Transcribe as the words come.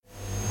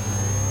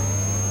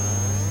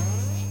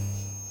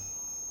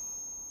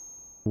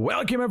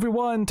Welcome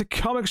everyone to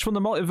Comics from the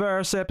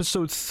Multiverse,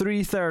 episode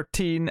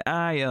 313.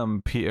 I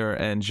am Peter,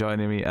 and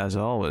joining me as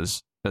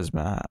always is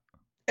Matt.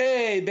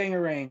 Hey,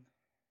 bangarang.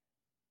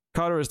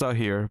 Carter is not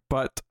here,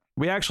 but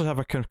we actually have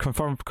a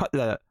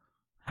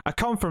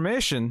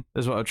confirmation,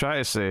 is what I'm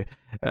trying to say.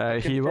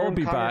 He will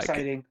be back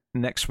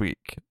next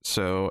week.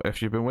 So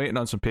if you've been waiting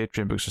on some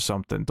Patreon books or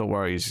something, don't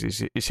worry,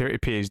 he's here to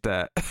pay his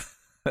debt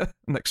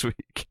next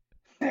week.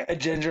 A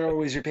ginger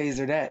always repays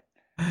their debt.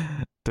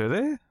 Do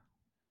they?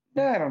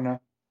 No, I don't know.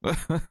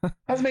 I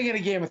was making a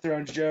Game of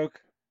Thrones joke.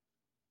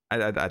 I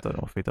don't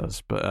know if he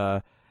does,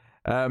 but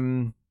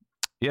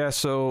yeah,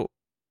 so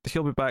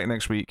he'll be back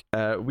next week.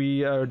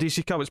 We are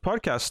DC Comics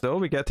podcast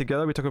still. We get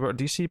together, we talk about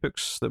DC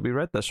books that we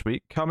read this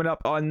week. Coming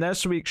up on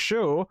this week's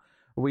show,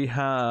 we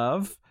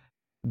have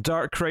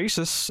Dark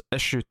Crisis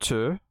issue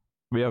 2.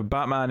 We have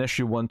Batman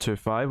issue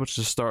 125, which is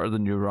the start of the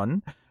new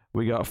run.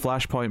 We got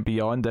Flashpoint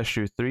Beyond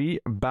issue 3,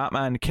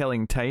 Batman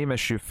Killing Time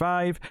issue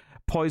 5,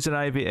 Poison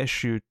Ivy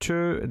issue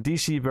 2,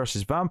 DC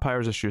vs.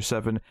 Vampires issue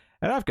 7,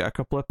 and I've got a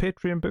couple of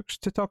Patreon books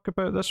to talk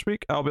about this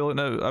week. I'll be looking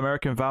at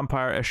American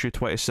Vampire issue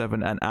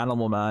 27 and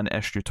Animal Man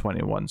issue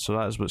 21, so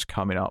that is what's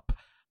coming up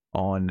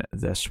on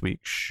this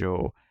week's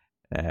show.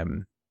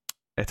 It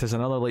is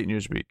another late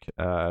news week.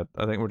 I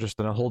think we're just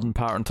in a holding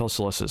pattern until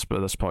solicits, but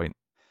at this point.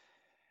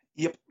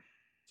 Yep.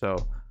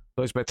 So,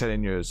 don't expect any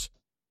news.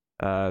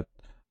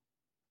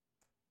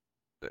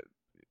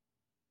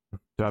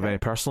 Do I have any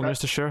personal news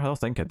to share? I don't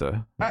think I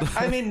do.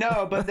 I mean,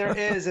 no, but there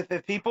is.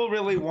 If people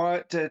really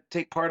want to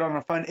take part on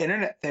a fun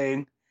internet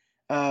thing,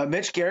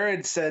 Mitch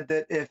Garrett said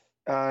that if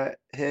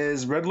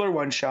his Riddler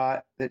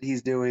one-shot that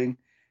he's doing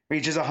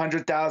reaches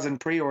 100,000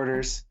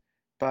 pre-orders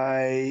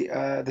by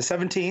the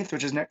 17th,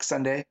 which is next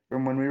Sunday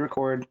from when we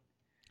record.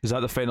 Is that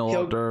the final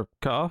order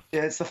cutoff?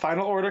 Yeah, it's the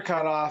final order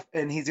cutoff,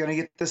 and he's going to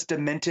get this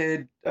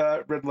demented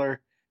Riddler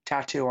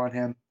tattoo on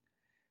him.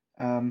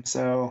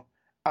 So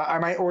I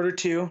might order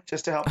 2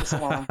 just to help us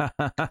along.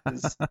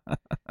 It's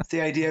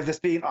the idea of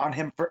this being on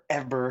him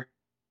forever.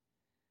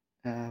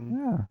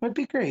 Would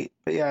be great.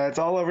 But yeah, it's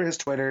all over his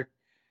Twitter.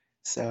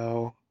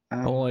 So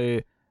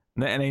only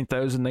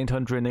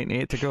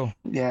 99,998 to go.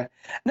 Yeah.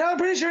 No, I'm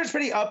pretty sure it's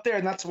pretty up there,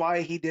 and that's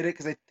why he did it,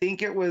 because I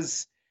think it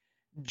was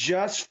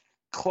just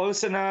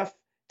close enough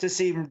to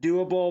seem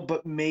doable,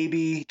 but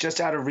maybe just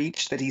out of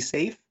reach that he's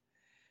safe.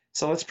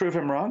 So let's prove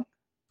him wrong.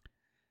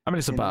 I mean,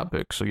 it's a bad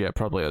book, so yeah, it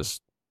probably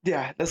is.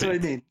 Yeah, that's what I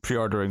mean.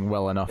 Pre-ordering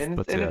well enough,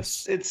 and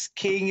yes. It's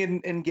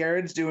King and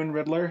Garrett's doing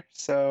Riddler,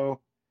 so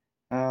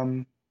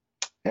yeah.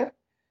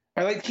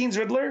 I like King's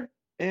Riddler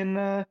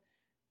in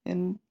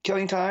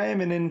Killing Time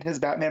and in his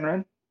Batman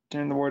run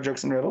during the War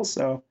Jokes and Riddles,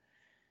 so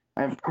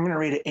I'm gonna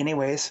read it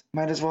anyways.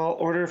 Might as well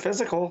order a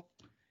physical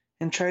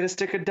and try to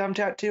stick a dumb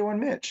tattoo on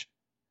Mitch.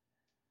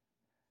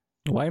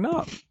 Why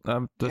not?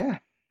 Yeah.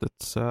 That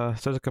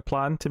sounds like a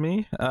plan to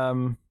me.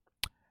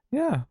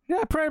 Yeah,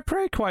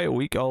 pretty quiet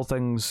week, all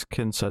things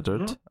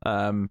considered.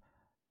 Mm-hmm.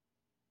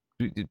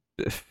 Did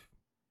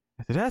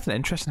anything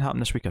interesting happen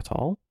this week at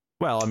all?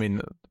 Well, I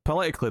mean,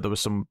 politically there was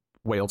some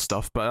wild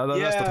stuff, but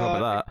let's not talk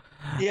about that.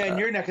 Yeah, in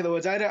your neck of the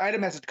woods, I'd have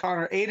messaged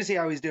Connor, A, to see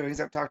how he's doing,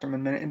 because I've talked to him in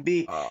a minute, and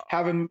B,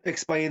 have him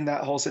explain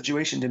that whole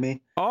situation to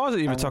me. I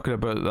wasn't even talking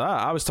about that.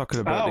 I was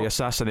talking about the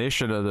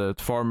assassination of the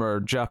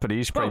former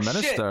Japanese Prime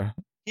Minister.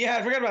 Shit. Yeah,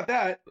 I forgot about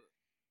that.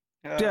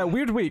 Yeah,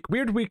 weird week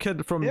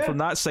from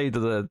that side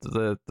of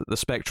the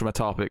spectrum of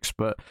topics,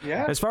 but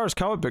as far as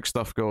comic book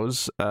stuff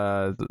goes,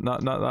 not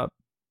that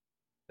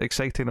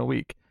exciting a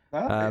week.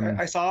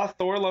 I saw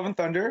Thor: Love and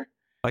Thunder.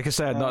 Like I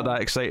said, not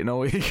that exciting a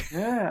week.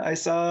 Yeah, I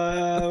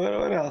saw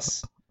what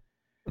else?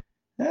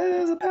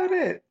 That was about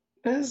it.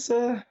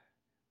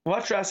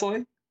 Watch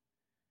wrestling,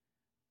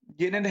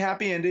 getting into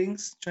happy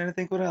endings. Trying to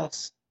think what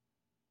else.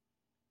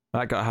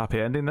 That got a happy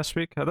ending this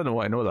week? I don't know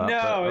why I know that.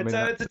 No, it's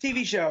a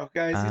TV show,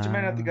 guys. Get your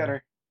man out the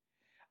gutter.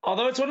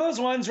 Although it's one of those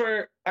ones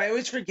where I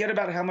always forget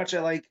about how much I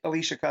like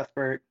Alicia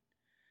Cuthbert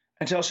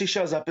until she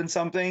shows up in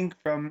something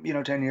from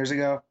 10 years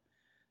ago.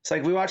 It's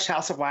like we watched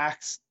House of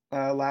Wax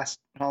last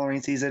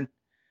Halloween season,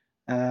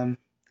 and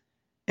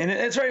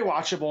it's very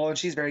watchable, and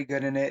she's very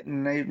good in it.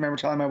 And I remember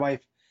telling my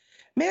wife,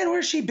 "Man,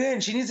 where's she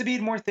been? She needs to be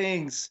in more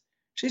things.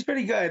 She's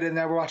pretty good." And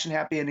now we're watching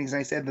Happy Endings, and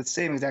I said the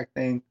same exact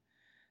thing.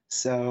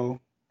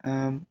 So.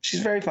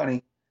 She's very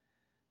funny.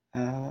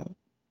 What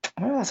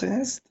else?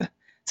 That's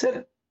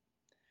it.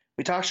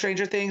 We talked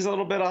Stranger Things a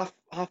little bit off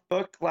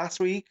book last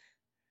week.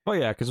 Oh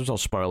yeah, because it was all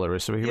spoilery,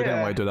 so we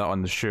didn't want to do that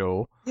on the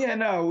show. Yeah,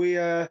 no, we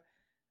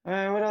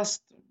what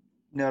else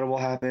notable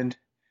happened?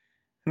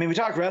 I mean, we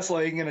talked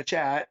wrestling in a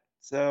chat,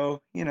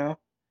 so I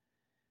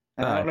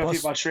don't know if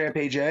you've watched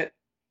Rampage yet.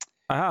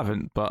 I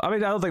haven't, but I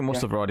mean, I don't think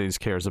most of our audience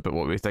cares about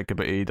what we think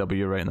about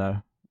AEW right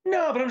now.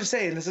 No, but I'm just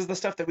saying, this is the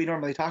stuff that we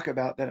normally talk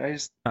about that I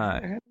just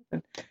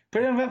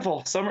pretty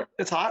uneventful. Summer,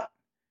 it's hot.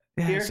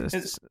 Yeah, here.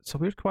 It's a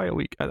weird quiet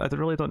week. I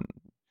really don't.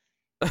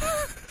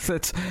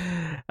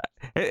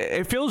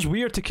 It feels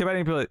weird to come in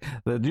and be like,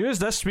 the news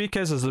this week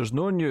is there's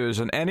no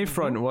news on any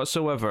front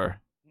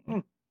whatsoever.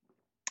 And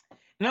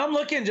I'm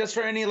looking just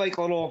for any like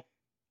little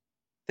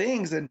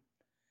things, and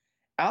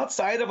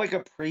outside of like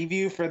a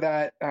preview for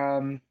that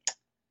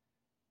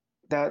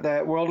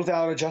that World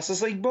Without a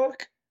Justice League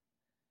book,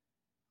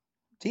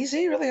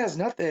 DC really has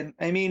nothing.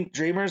 I mean,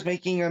 Dreamer's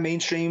making a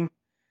mainstream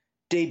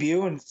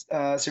debut in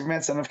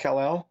Superman Son of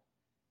Kal-El.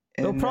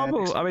 They'll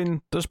probably, I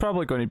mean, there's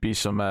probably going to be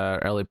some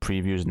early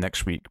previews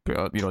next week,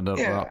 but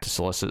they're up to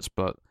solicits.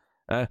 But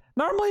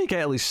normally you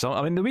get at least some.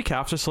 I mean, the week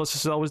after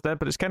solicits is always dead,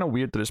 but it's kind of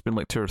weird that it's been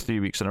like 2 or 3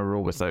 weeks in a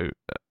row without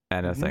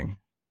anything. Mm-hmm.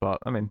 But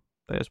I mean,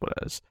 it is what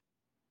it is.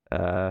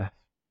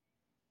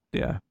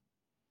 Yeah.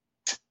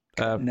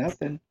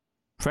 Nothing.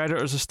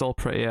 Predators is still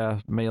pretty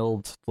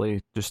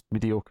mildly just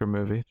mediocre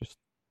movie.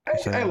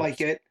 I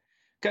like it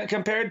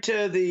compared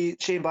to the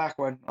Shane Black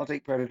one. I'll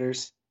take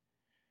Predators.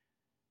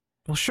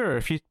 Well, sure.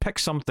 If you pick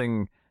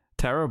something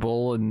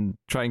terrible and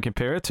try and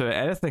compare it to it,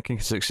 anything can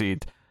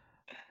succeed.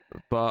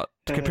 But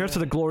compared to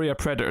the glory of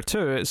Predator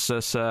 2, it's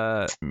this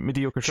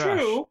mediocre trash.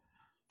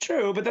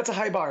 True, but that's a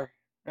high bar,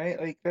 right?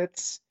 Like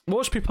that's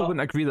most people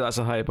wouldn't agree that that's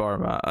a high bar,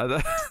 Matt.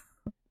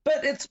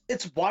 But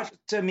it's watch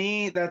to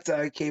me. That's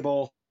a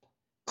cable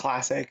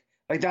classic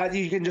like that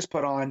you can just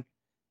put on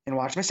and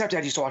watch. My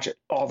stepdad used to watch it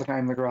all the time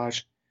in the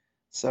garage,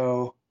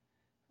 so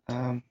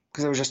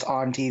because it was just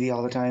on TV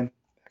all the time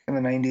back in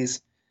the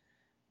 90s.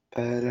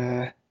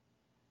 But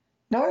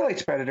no, I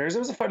liked Predators. It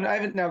was a fun.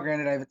 Granted,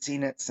 I haven't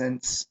seen it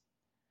since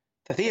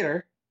the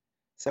theater,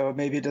 so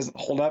maybe it doesn't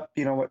hold up.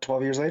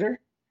 12 years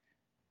later.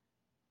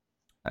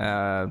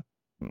 I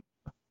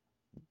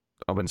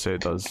wouldn't say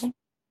it does.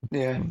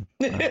 Yeah.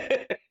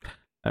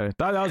 That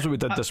was what we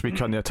did this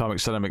week on the Atomic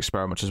Cinema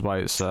Experiment, which is why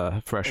it's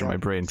fresh in my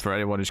brain. For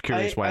anyone who's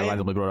curious why I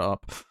randomly brought it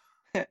up.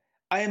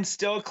 I am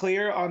still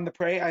clear on the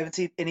Prey. I haven't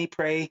seen any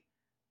Prey,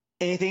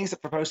 anything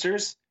except for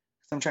posters.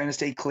 So I'm trying to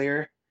stay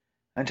clear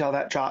until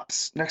that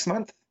drops next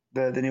month,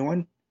 the new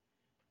one.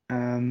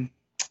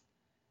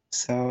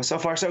 So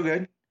far so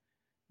good.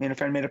 Me and a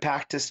friend made a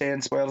pact to stay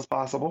unspoiled as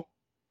possible.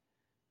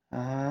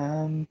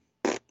 But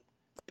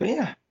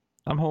yeah.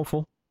 I'm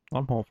hopeful.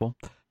 All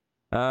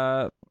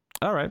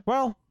right.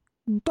 Well,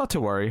 not to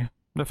worry.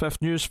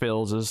 If news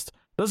fails,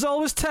 there's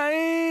always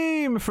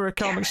time for a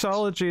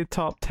Comixology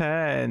top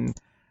 10.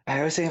 I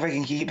always think if I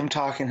can keep him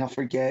talking, he'll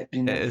forget.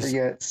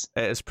 Forgets.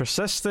 It is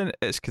persistent.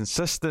 It's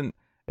consistent.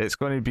 It's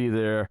going to be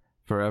there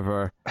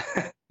forever.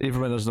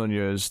 Even when there's no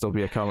news, there'll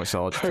be a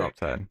Comixology top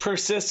 10.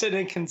 Persistent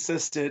and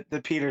consistent. The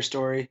Peter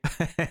story.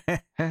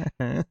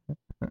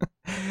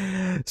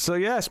 So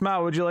yes,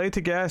 Matt, would you like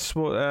to guess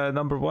what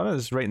number one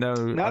is right now?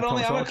 Not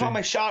only I'm going to call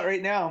my shot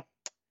right now.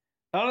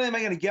 Not only am I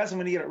going to guess, I'm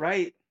going to get it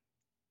right.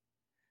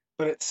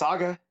 But it's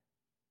Saga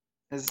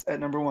is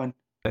at number one.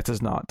 It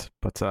is not.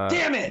 But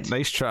damn it!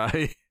 Nice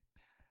try.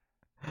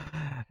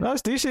 No,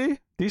 it's DC.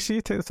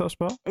 DC take the top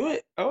spot.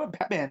 Oh,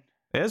 Batman.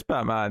 It is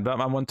Batman.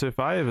 Batman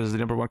 125 is the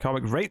number one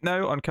comic right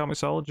now on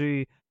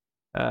Comixology.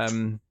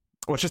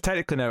 Which is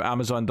technically now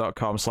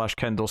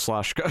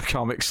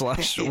Amazon.com/Kindle/comic/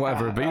 but you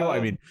know what I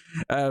mean.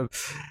 I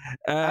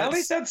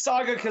only said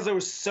Saga because there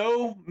was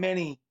so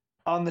many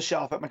on the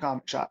shelf at my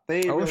comic shop.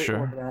 They really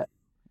ordered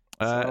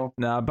that.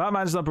 Now,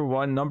 Batman's number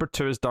one. Number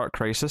two is Dark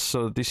Crisis,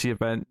 so the DC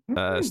event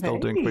still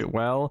doing quite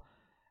well.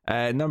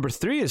 Number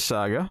 3 is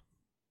Saga.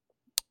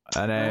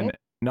 And then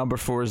number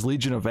 4 is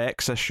Legion of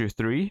X issue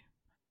 3.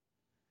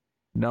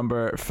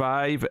 Number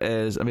 5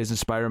 is Amazing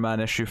Spider-Man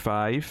issue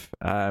 5.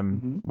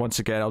 Once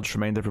again, I'll just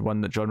remind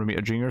everyone that John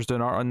Romita Jr. is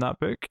doing art on that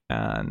book,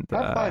 and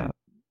fun.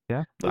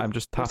 Yeah, I'm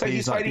just happy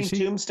he's not fighting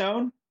DC.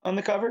 Tombstone on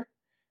the cover.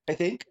 I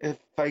think, if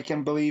I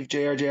can believe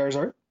JRJR's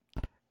art.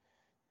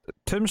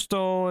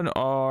 Tombstone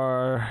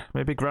or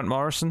maybe Grant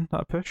Morrison.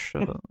 That push.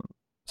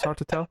 It's hard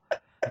to tell.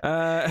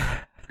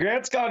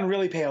 Grant's gotten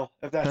really pale,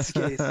 if that's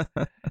the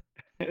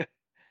case.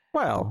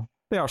 Well,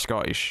 they are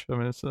Scottish. I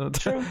mean, it's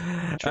true.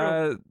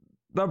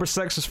 Number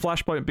 6 is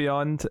Flashpoint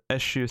Beyond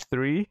issue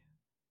 3.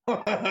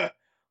 Oh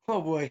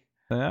boy.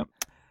 Yeah.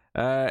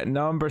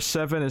 Number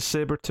 7 is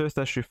Sabretooth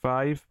issue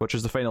 5, which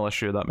is the final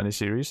issue of that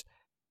miniseries.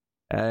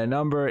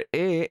 Number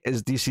 8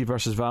 is DC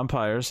vs.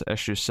 Vampires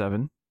issue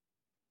 7.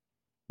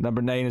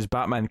 Number 9 is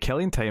Batman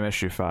Killing Time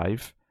issue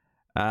 5.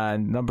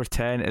 And number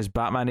 10 is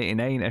Batman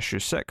 89 issue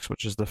 6,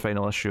 which is the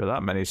final issue of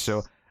that mini.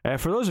 So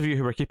for those of you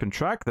who were keeping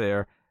track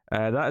there,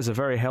 that is a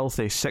very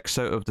healthy 6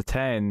 out of the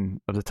 10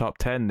 of the top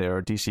 10 there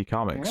are DC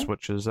Comics,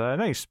 which is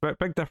nice.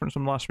 Big difference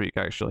from last week,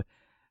 actually.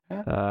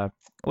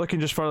 Looking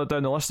just further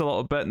down the list a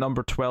little bit,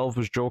 number 12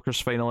 was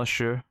Joker's final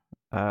issue,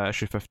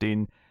 issue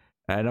 15.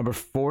 Number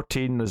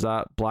 14 is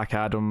that Black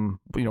Adam,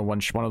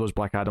 one of those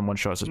Black Adam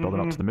one-shots that's building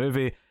up to the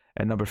movie.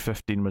 And number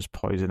 15 was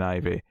Poison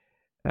Ivy.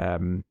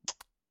 And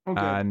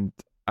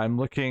I'm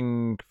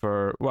looking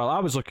for... Well, I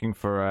was looking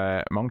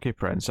for Monkey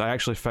Prince. I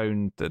actually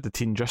found the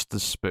Teen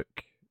Justice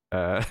book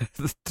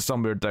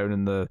somewhere down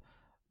in the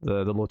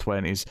low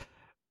 20s.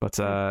 But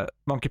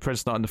Monkey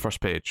Prince not on the first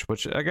page,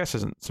 which I guess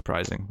isn't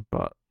surprising.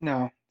 But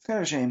no, it's kind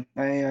of a shame.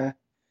 I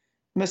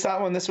missed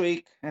that one this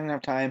week. I didn't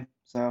have time,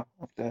 so I'll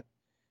have to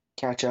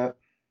catch up.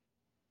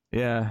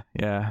 Yeah.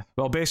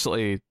 Well,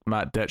 basically,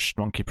 Matt ditched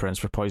Monkey Prince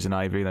for Poison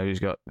Ivy. Now he's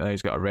got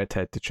a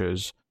redhead to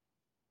choose.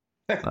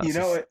 You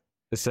know it.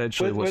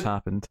 Essentially, what's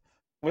happened.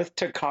 with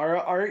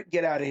Takara art.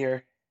 Get out of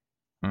here.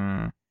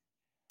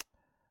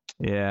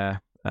 Yeah.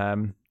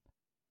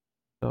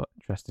 So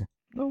interesting.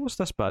 Oh, what's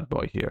this bad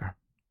boy here?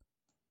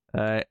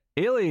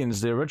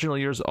 Aliens, the original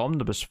year's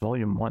omnibus,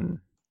 volume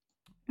 1.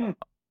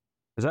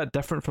 Is that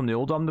different from the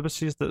old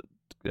omnibuses that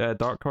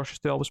Dark Horse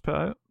used to always put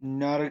out?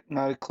 Not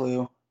a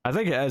clue. I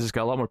think it is. It's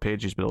got a lot more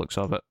pages by the looks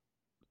of it.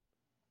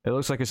 It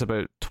looks like it's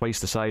about twice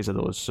the size of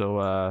those,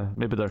 so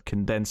maybe they're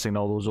condensing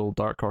all those old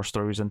Dark Horse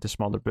stories into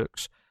smaller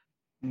books.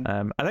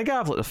 I think I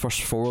have like the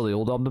first 4 of the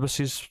old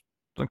omnibuses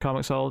on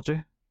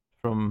Comixology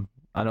from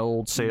an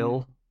old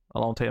sale a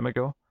long time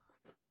ago.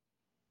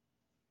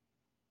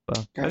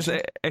 So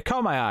Gotcha. it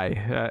caught my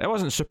eye. It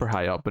wasn't super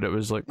high up, but it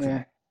was like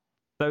down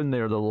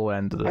near the low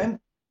end of the.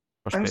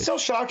 I'm still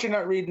shocked you're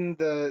not reading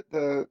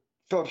the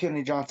Philip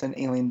Kennedy Johnson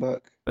Alien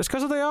book. It's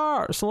because of the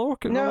art. It's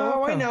Lorca.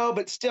 No, I know,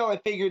 but still, I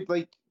figured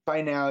like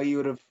by now you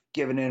would have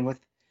given in with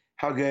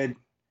how good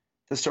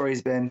the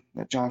story's been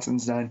that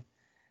Johnson's done.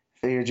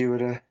 Figured you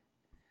would have.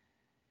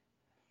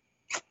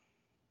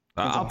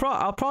 I'll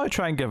probably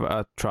try and give it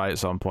a try at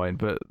some point,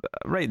 but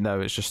right now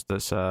it's just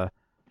it's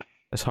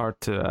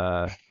hard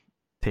to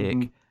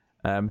take.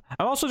 I'm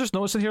also just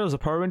noticing here there's a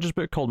Power Rangers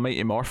book called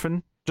Mighty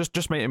Morphin,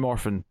 just Mighty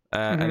Morphin,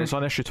 and it's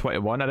on issue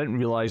 21. I didn't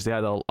realize they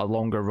had a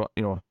longer,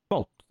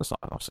 well, it's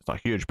not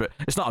huge, but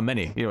it's not a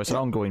mini, it's an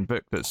ongoing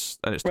book and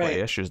it's 20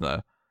 issues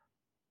now.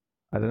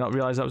 I did not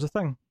realize that was a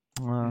thing.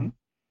 So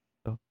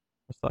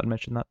I thought I'd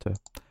mention that too.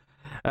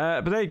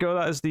 But there you go.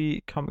 That is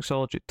the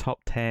Comixology top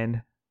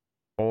 10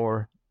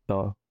 for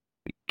the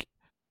week.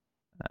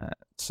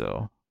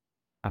 So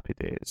happy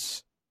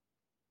days.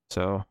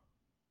 So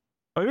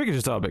we could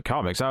just talk about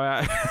comics.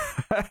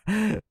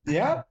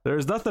 Yeah.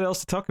 There's nothing else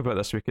to talk about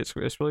this week. It's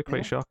really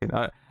quite shocking.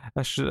 I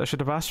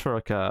should have asked for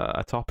like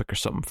a topic or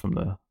something from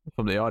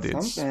the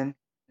audience. Something.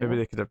 Maybe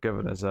they could have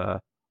given us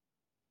a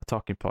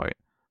talking point.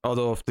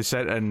 Although if they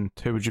sent in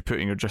who would you put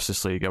in your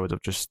Justice League, I would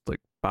have just like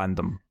banned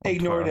them.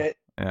 Ignored it.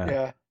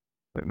 Yeah.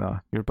 Like, no,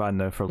 you're banned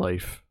now for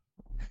life.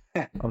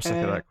 I'm sick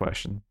of that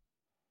question.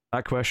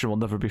 That question will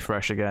never be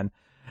fresh again.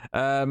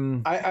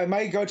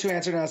 My go-to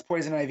answer now is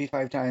Poison Ivy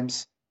 5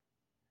 times.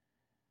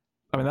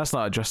 I mean, that's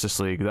not a Justice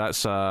League.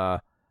 That's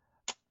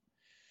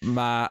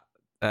Matt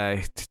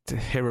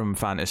Hiram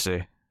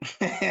fantasy.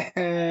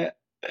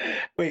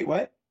 Wait,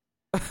 what?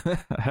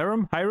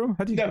 Hiram?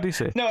 What do you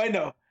say? No, I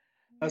know.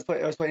 I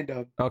was playing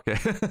dumb. Okay.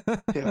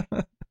 Yeah.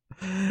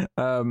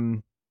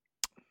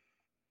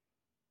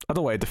 I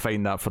don't want to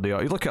define that for the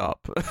audience. Look it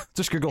up.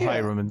 Just Google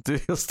Hiram and you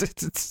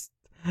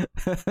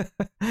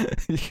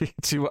can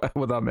see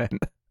what that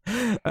meant.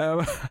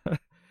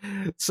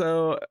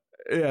 So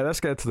yeah,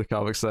 let's get into the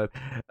comics then.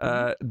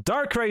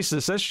 Dark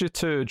Crisis issue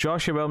 2.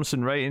 Joshua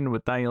Williamson writing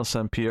with Daniel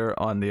St. Pierre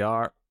on the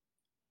art.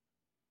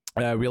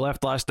 We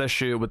left last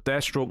issue with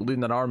Deathstroke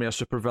leading an army of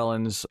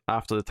supervillains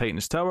after the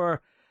Titans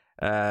Tower,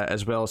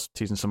 as well as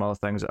teasing some other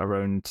things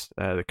around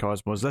the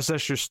cosmos. This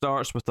issue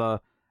starts with a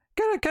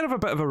kind of a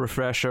bit of a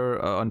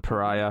refresher on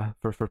Pariah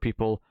for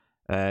people.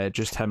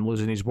 Just him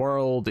losing his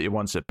world. He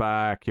wants it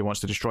back. He wants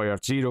to destroy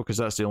Earth Zero because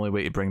that's the only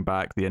way to bring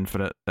back the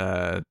infinite,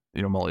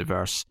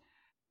 multiverse,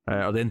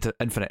 or the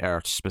infinite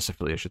Earths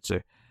specifically, I should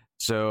say.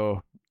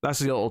 So that's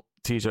the little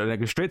teaser, and it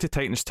goes straight to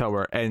Titan's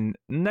Tower. And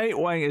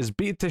Nightwing is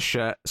beat to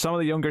shit. Some of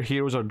the younger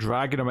heroes are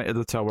dragging him into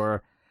the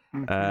tower.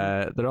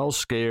 They're all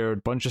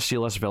scared. Bunch of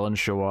C-list villains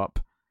show up,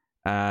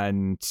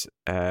 and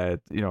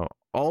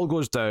all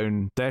goes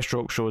down.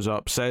 Deathstroke shows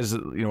up, says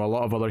that a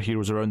lot of other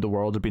heroes around the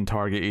world have been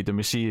targeted, and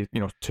we see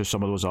who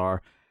some of those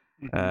are,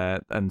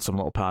 and some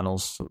little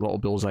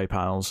bullseye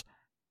panels,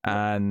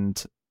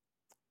 and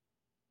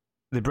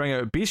they bring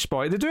out Beast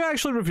Boy. They do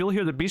actually reveal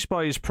here that Beast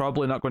Boy is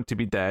probably not going to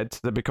be dead.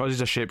 That because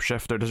he's a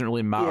shapeshifter, it doesn't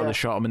really matter they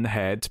shot him in the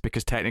head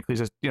because technically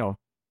he's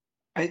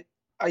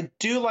I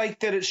do like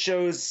that it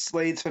shows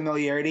Slade's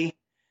familiarity.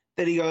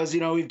 That he goes,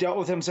 we've dealt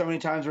with him so many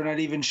times, we're not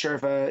even sure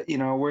if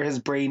where his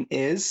brain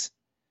is.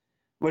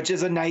 Which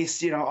is a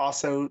nice,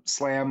 also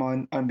slam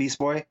on Beast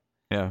Boy.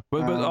 Yeah,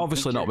 but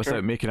obviously not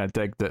without making a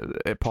dig that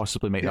it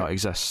possibly might not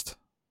exist.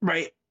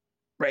 Right.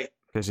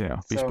 Because,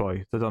 Beast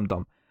Boy, the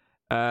dum-dum.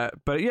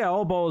 But yeah,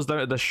 all boils down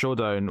to this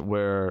showdown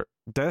where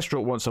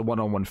Deathstroke wants a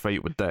one-on-one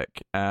fight with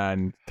Dick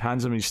and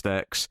hands him his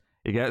sticks.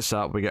 He gets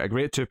up. We get a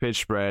great 2-page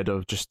spread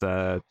of just,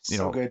 so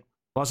good.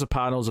 Lots of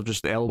panels of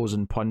just elbows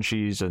and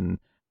punches and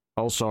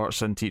all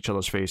sorts into each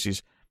other's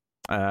faces.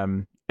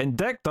 And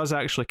Dick does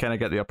actually kind of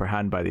get the upper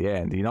hand by the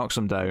end. He knocks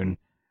him down,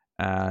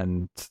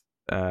 and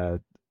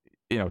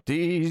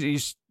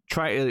he's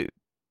trying to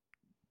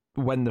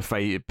win the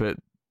fight, but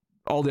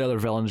all the other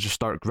villains just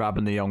start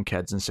grabbing the young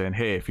kids and saying,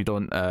 "Hey, if you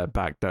don't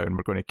back down,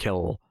 we're going to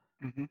kill,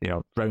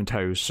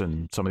 Roundhouse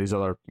and some of these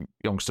other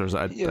youngsters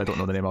that I don't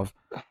know the name of."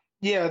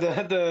 Yeah,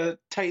 the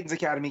Titans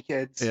Academy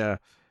kids. Yeah,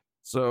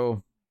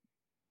 so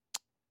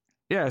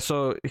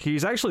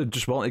he's actually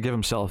just willing to give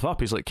himself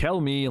up. He's like, "Kill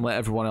me and let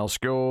everyone else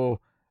go."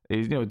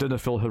 He's doing a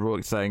full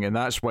heroic thing, and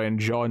that's when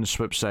John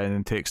swoops in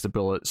and takes the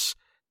bullets,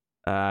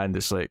 and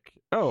it's like,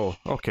 oh,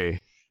 okay,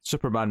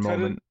 Superman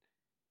moment.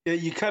 Yeah,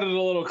 you cut it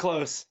a little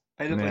close.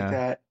 I didn't like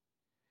that.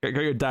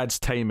 got your dad's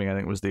timing, I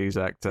think was the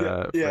exact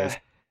phrase.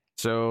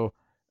 So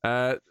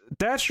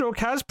Deathstroke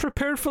has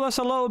prepared for this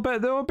a little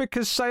bit though,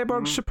 because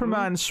Cyborg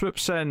Superman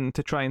swoops in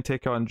to try and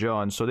take on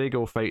John. So they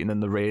go fighting in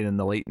the rain and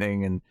the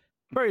lightning, and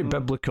very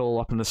biblical,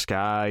 up in the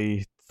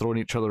sky, throwing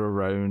each other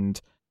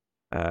around,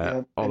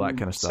 all that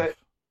kind of stuff.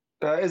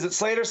 Is it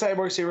Slade or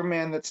Cyborg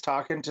Superman that's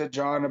talking to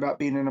John about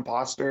being an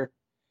imposter?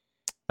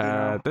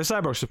 The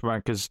Cyborg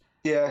Superman, because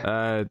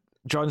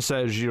John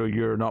says,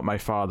 you're not my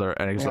father,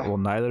 and he's like, well,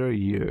 neither are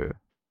you.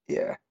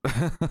 Yeah.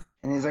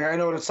 And he's like, I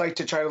know what it's like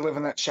to try to live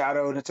in that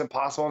shadow, and it's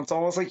impossible. And it's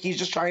almost like he's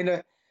just trying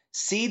to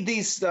seed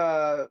these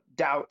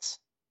doubts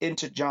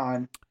into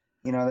John,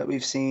 that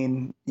we've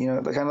seen,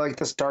 kind of like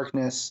this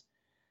darkness.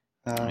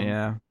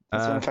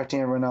 That's been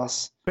affecting everyone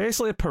else.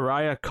 Basically,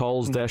 Pariah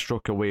calls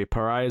Deathstroke away.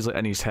 Pariah's like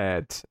in his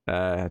head,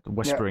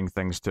 whispering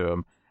things to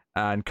him,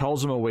 and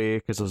calls him away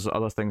because there's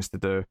other things to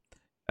do.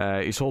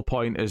 His whole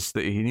point is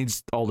that he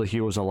needs all the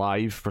heroes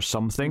alive for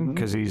something,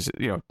 because he's,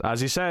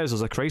 as he says,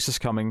 there's a crisis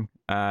coming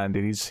and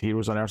he needs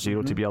heroes on Earth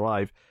Zero to be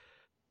alive.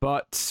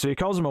 But so he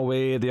calls them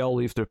away. They all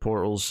leave through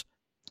portals.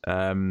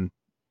 The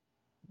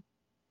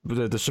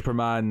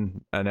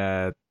Superman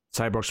and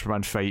Cyborg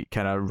Superman fight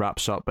kind of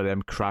wraps up by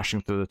them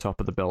crashing through the top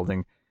of the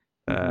building.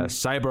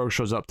 Cyborg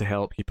shows up to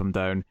help keep him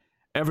down.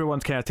 Everyone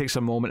kind of takes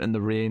a moment in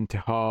the rain to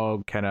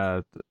hug, kind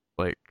of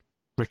like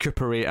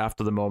recuperate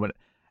after the moment.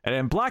 And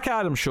then Black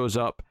Adam shows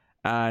up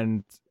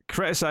and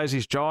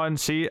criticizes John.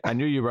 See, I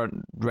knew you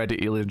weren't ready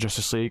to alien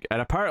Justice League. And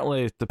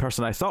apparently the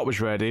person I thought was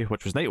ready,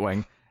 which was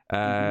Nightwing,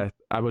 I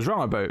was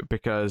wrong about,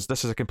 because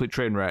this is a complete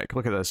train wreck.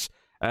 Look at this.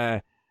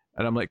 And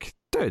I'm like,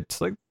 dude,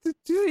 like,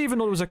 do you even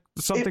know there was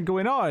something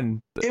going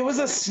on? It was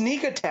a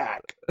sneak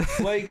attack.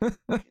 Like,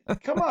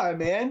 come on,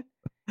 man.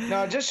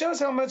 No, it just shows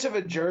how much of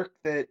a jerk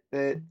that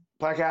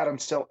Black Adam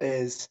still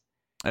is.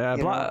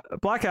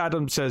 Black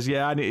Adam says,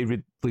 I need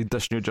to lead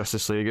this new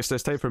Justice League. It's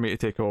time for me to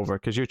take over,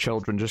 because you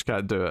children just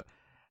can't do it.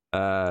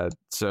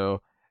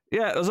 So,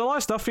 there's a lot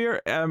of stuff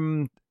here.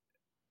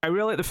 I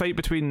really like the fight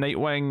between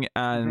Nightwing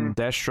and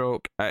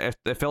Deathstroke.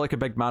 It felt like a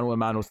big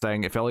mano-a-mano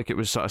thing. It felt like it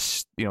was sort of,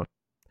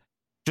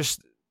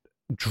 just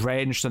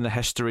drenched in the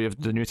history of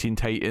the New Teen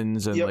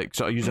Titans, and like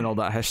sort of using all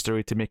that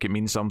history to make it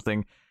mean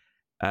something.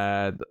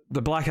 The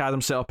Black Adam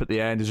setup at the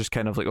end is just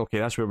kind of like, okay,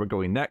 that's where we're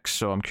going next,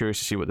 so I'm curious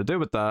to see what they do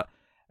with that.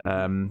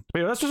 But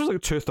this was like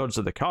 2/3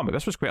 of the comic.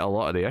 This was quite a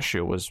lot of the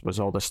issue, was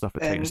all this stuff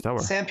at Titan's Tower.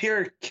 Sam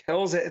Pierre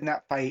kills it in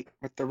that fight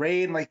with the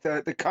rain. Like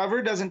the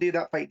cover doesn't do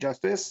that fight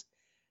justice,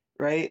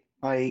 right?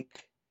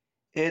 Like,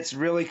 it's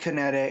really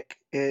kinetic.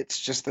 It's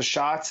just the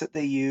shots that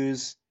they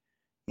use,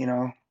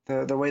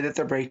 the way that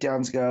their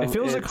breakdowns go. It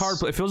feels like hard,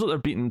 but it feels like they're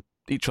beating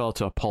each other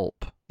to a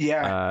pulp.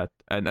 Yeah.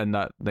 And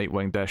that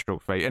Nightwing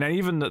Deathstroke fight, and then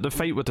even the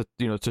fight with the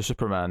two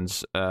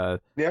Supermans.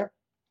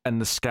 In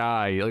the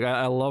sky, like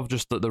I love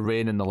just the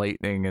rain and the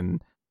lightning,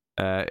 and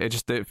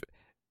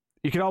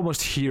you can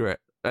almost hear it,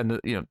 and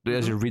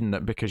as you're reading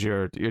it, because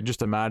you're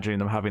just imagining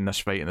them having this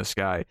fight in the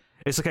sky.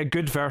 It's like a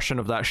good version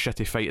of that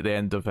shitty fight at the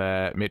end of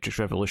Matrix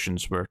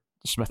Revolutions, where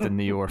Smith and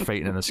Neo are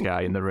fighting in the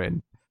sky in the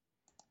rain,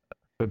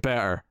 but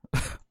better,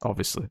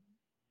 obviously.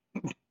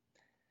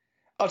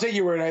 I'll take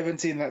your word. I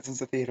haven't seen that since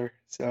the theater.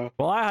 So,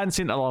 well, I hadn't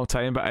seen it in a long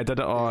time, but I did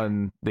it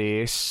on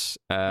the Ace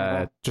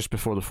just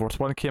before the fourth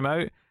one came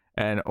out.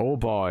 And oh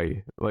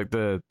boy, like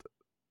the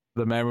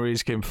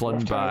memories came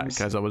flooding back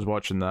as I was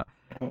watching that.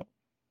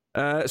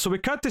 So we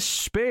cut to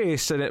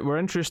space, and we're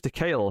introduced to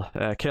Kyle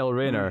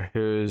Rayner,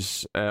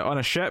 who's on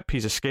a ship.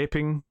 He's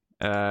escaping,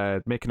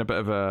 making a bit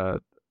of a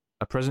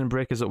prison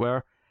break, as it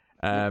were.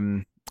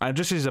 And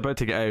just as he's about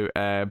to get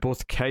out,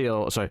 both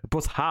Hal,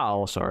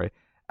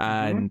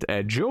 and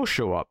Joe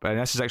show up, and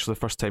this is actually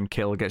the first time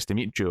Kyle gets to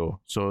meet Joe.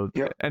 So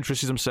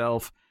introduces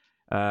himself.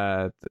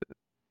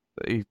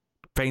 He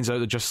finds out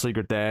the Justice League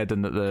are dead,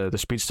 and that the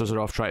speedsters are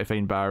off trying to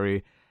find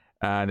Barry,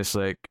 and it's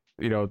like,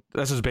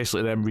 this is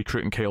basically them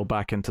recruiting Kyle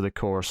back into the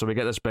Corps. So we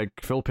get this big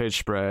full page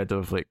spread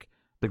of like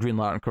the Green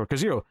Lantern Corps,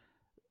 because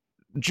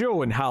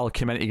Joe and Hal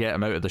came in to get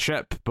him out of the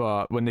ship,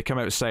 but when they come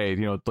outside,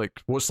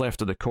 like what's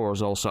left of the Corps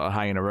is all sort of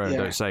hanging around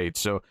outside.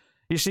 So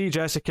you see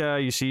Jessica,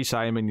 you see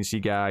Simon, you see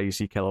Guy, you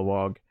see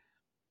Kilowog,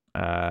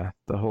 the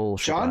whole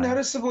Sean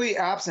noticeably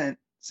absent,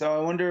 so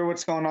I wonder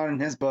what's going on in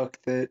his book.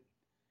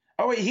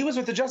 Oh wait, he was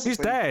with the Justice League.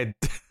 He's dead.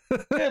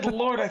 Good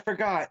Lord, I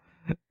forgot.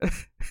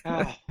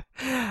 Oh.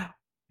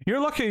 You're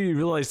lucky you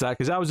realized that,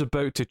 because I was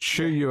about to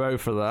chew you out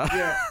for that.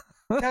 Yeah,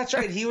 that's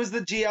right. He was the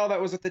GL that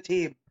was with the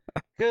team.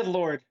 Good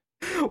Lord.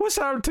 What's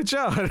happened to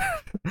John?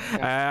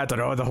 I don't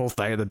know, the whole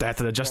thing, the death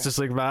of the Justice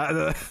League,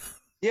 man.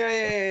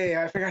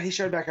 Yeah. I forgot he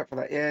showed back up for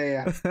that.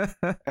 Yeah.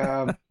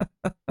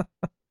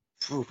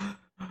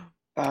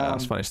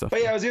 That's funny stuff.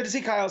 But yeah, it was good to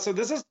see Kyle. So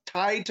this is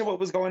tied to what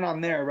was going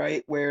on there,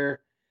 right? Where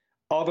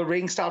all the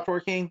rings stopped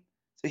working.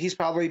 So he's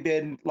probably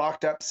been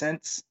locked up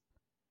since.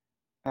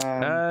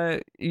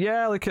 Everyone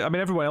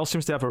else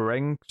seems to have a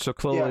ring. So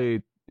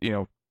clearly,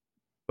 like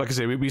I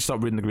say, we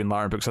stopped reading the Green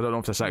Lantern books. I don't know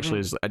if this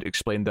actually is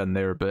explained in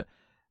there, but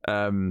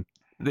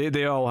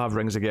they all have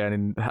rings again.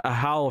 And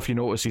Hal, if you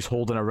notice, he's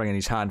holding a ring in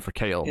his hand for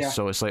Kyle. Yeah.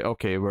 So it's like,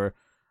 okay, we're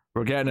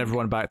we're getting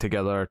everyone back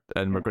together,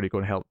 and we're going to go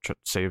and help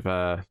save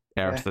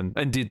Earth, and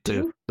indeed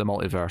the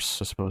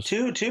multiverse, I suppose.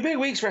 Two big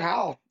weeks for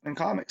Hal in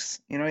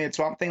comics. You know, he had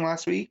Swamp Thing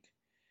last week.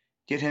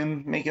 Get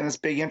him making this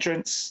big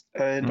entrance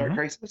in Dark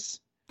Crisis.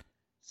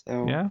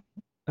 So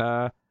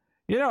yeah.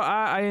 You know,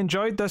 I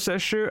enjoyed this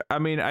issue. I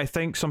mean, I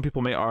think some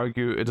people may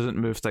argue it doesn't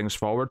move things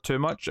forward too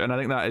much, and I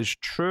think that is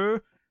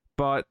true.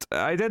 But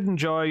I did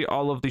enjoy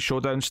all of the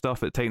showdown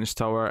stuff at Titan's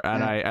Tower,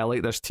 and I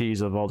like this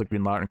tease of all the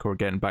Green Lantern Corps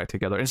getting back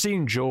together, and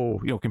seeing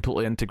Joe,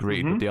 completely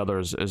integrated with the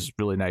others is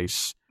really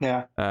nice.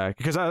 Yeah.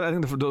 Because I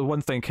think the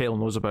one thing Caitlin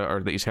knows about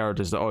her that he's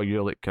heard is that, oh,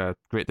 you're like a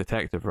great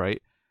detective,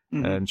 right?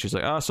 And she's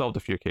like, I solved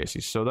a few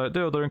cases. So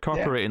they're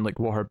incorporating like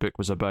what her book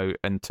was about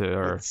into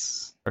her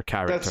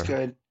character. That's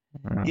good.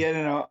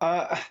 Yeah,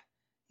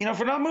 if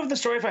we're not moving the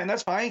story fine,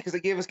 that's fine, because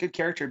it gave us good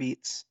character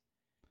beats.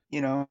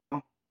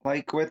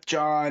 Like with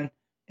John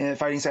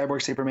fighting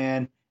Cyborg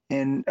Superman,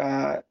 and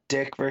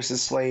Dick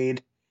versus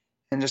Slade,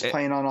 and just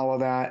playing on all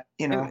of that.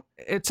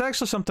 It's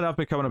actually something I've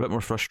become a bit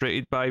more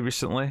frustrated by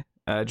recently,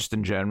 just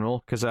in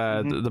general, because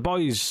the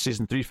Boys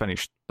season 3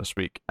 finished this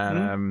week,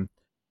 and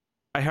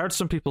I heard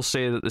some people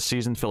say that the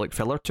season felt like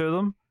filler to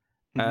them.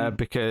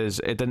 Because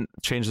it didn't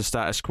change the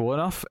status quo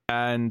enough,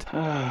 and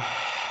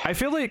I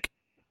feel like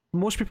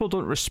most people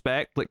don't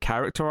respect like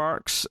character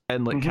arcs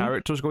and like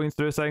characters going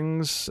through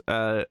things.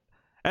 And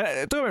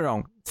don't get me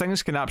wrong,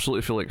 things can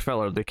absolutely feel like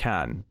filler. They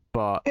can,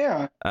 but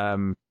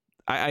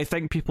I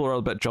think people are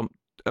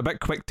a bit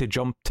quick to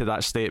jump to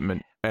that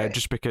statement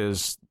just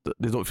because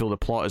they don't feel the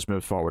plot has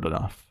moved forward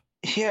enough.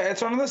 Yeah,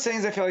 it's one of those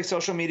things I feel like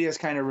social media is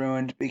kind of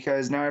ruined,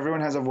 because now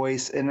everyone has a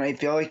voice, and I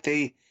feel like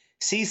they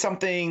see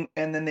something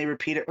and then they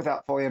repeat it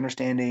without fully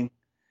understanding.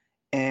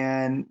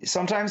 And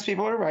sometimes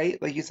people are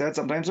right, like you said.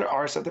 Sometimes there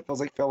are stuff that feels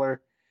like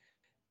filler.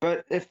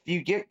 But if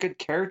you get good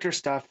character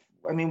stuff,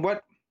 I mean, how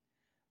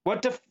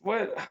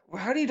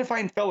do you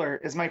define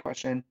filler is my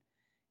question.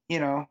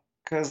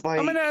 Because like,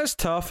 I mean, it is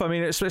tough. I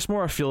mean, it's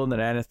more a feeling than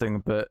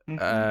anything. But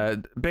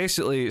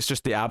basically, it's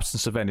just the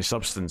absence of any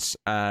substance.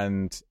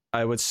 And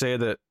I would say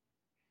that,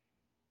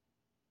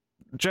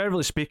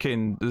 generally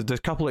speaking, the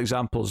couple of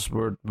examples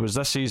was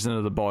this season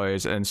of The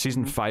Boys and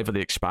season 5 of The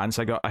Expanse.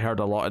 I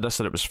heard a lot of this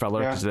that it was filler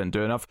because it didn't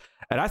do enough,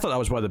 and I thought that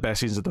was one of the best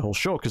seasons of the whole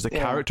show, because the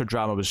character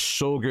drama was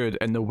so good,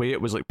 and the way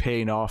it was like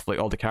paying off like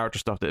all the character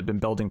stuff that had been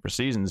building for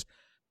seasons.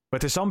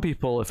 But to some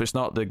people, if it's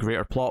not the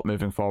greater plot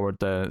moving forward,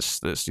 then it's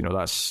that's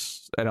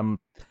and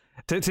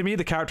to me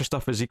the character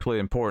stuff is equally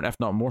important, if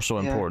not more so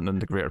important than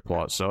the greater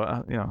plot. So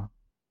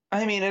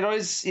I mean, it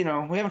always we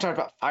haven't talked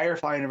about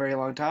Firefly in a very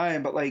long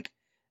time, but like,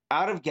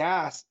 Out of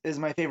Gas is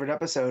my favorite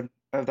episode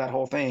of that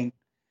whole thing.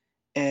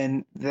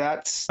 And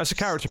that's a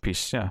character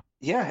piece, yeah,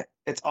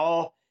 it's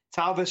how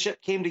the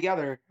ship came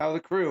together, how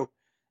the crew,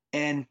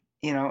 and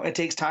it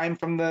takes time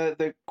from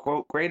the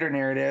quote greater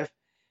narrative,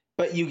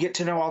 but you get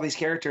to know all these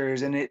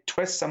characters, and it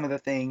twists some of the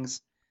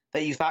things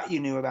that you thought you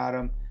knew about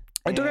them.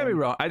 And don't get me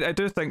wrong, I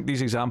do think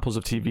these examples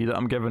of TV that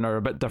I'm giving are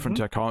a bit different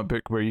to a comic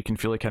book, where you can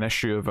feel like an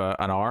issue of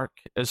an arc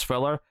is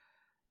filler.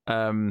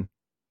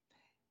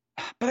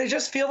 But I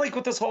just feel like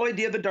with this whole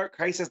idea of the Dark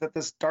Crisis, that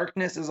this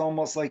darkness is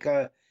almost like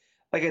a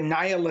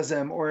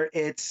nihilism, or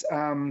it's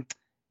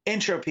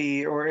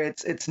entropy, or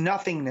it's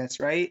nothingness,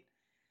 right?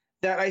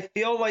 That I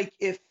feel like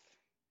if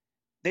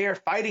they are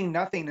fighting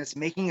nothingness,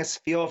 making us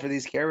feel for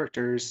these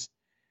characters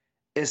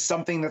is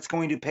something that's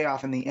going to pay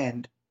off in the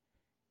end.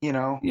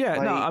 Yeah,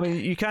 no, I mean,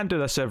 you can't do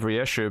this every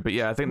issue, but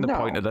I think the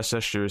point of this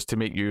issue is to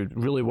make you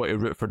really want to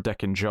root for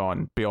Dick and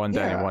John beyond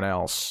anyone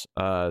else.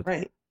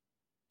 Right.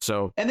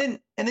 So and then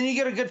you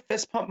get a good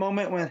fist pump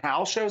moment when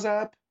Hal shows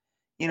up,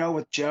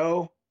 with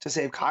Joe to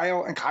save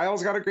Kyle, and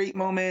Kyle's got a great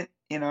moment,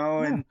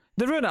 and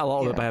they ruined a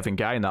lot of it by having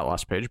Guy in that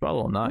last page, but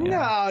other than that,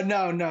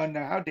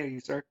 no, how dare you,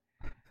 sir?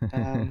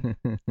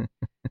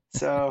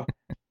 So,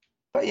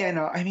 but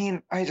I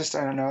mean, I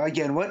don't know.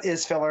 Again, what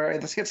is filler?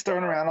 This gets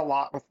thrown around a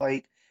lot with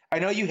like, I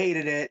know you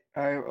hated it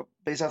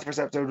based off the first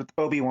episode with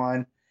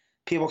Obi-Wan,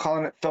 people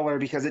calling it filler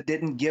because it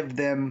didn't give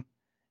them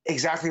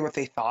exactly what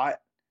they thought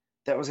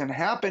that was going to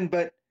happen,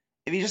 but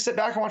if you just sit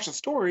back and watch the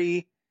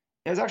story,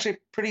 it was actually a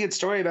pretty good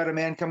story about a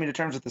man coming to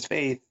terms with his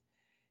faith.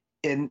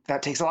 And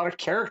that takes a lot of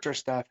character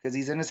stuff because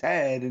he's in his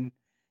head. And,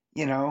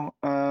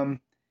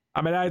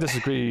 I mean, I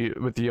disagree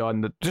with you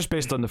on just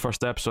based on the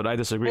first episode. I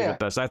disagree with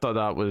this. I thought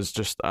that was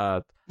just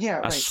a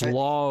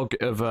slog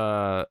of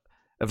a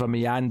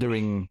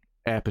meandering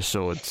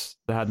episode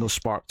that had no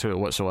spark to it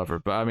whatsoever.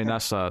 But I mean,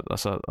 that's where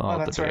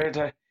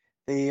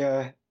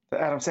the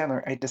Adam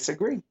Sandler, I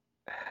disagree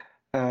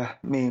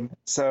meme.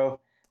 So,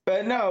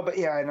 I know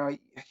it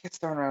gets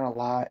thrown around a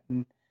lot,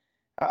 and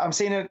I'm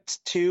seeing it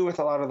too with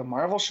a lot of the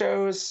Marvel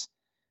shows,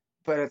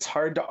 but it's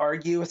hard to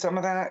argue with some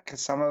of that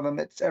because some of them,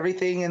 it's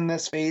everything in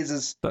this phase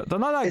is they're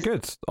not that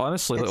good,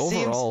 honestly. Like,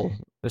 overall,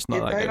 it's not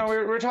that good. I know we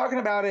were talking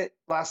about it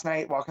last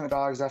night walking the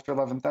dogs after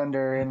Love and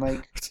Thunder, and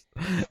like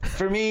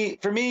for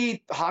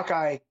me,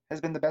 Hawkeye has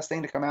been the best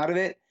thing to come out of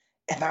it,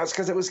 and that was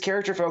because it was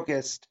character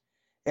focused,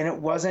 and it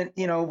wasn't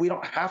we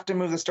don't have to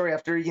move the story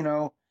after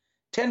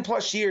 10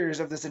 plus years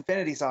of this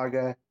Infinity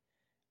Saga.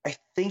 I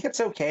think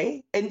it's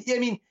okay. And I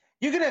mean,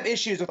 you can have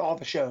issues with all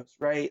the shows,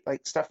 right?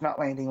 Like stuff not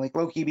landing, like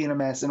Loki being a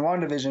mess and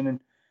WandaVision,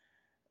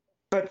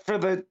 but for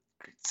the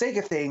sake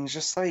of things,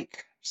 just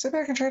like sit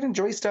back and try to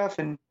enjoy stuff.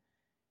 And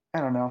I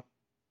don't know.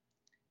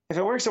 If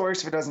it works, it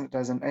works. If it doesn't, it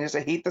doesn't. I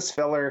hate this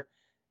filler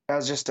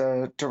as just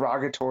a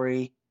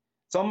derogatory.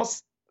 It's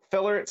almost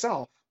filler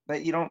itself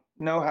that you don't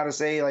know how to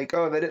say, like,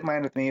 oh, they didn't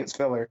land with me. It's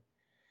filler.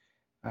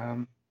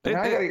 Now I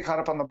gotta get caught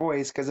up on the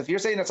boys, because if you're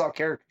saying it's all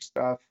character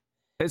stuff,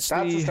 that's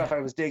the stuff I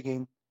was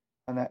digging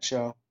on that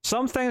show.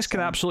 Some things can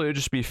absolutely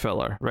just be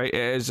filler, right?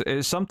 It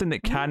is something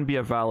that can be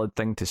a valid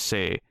thing to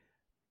say,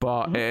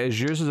 but it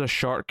is used as a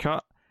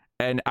shortcut.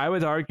 And I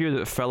would argue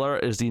that filler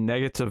is the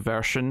negative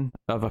version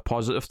of a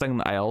positive thing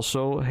that I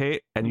also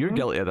hate. And you're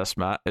guilty of this,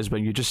 Matt, is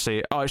when you just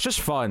say, oh, it's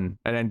just fun,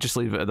 and then just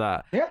leave it at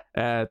that.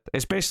 Yeah.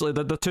 It's basically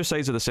the two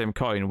sides of the same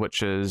coin,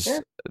 which is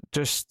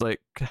just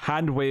like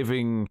hand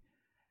waving.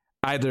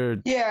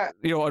 Either,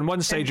 on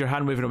one side you're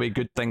hand waving away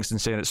good things and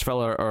saying it's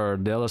filler, or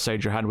the other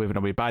side you're hand waving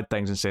away bad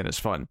things and saying it's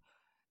fun.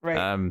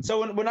 Right.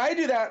 So when I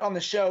do that on the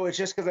show, it's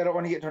just because I don't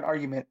want to get into an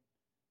argument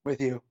with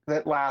you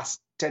that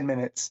lasts 10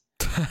 minutes.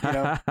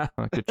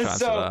 Good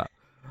chance of that.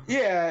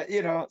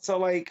 Yeah, so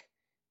like,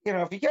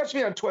 if you catch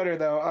me on Twitter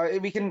though,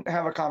 we can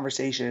have a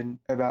conversation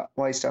about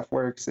why stuff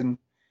works, and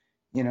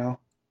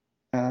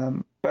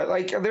but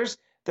like there's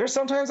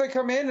sometimes I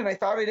come in and I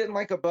thought I didn't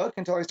like a book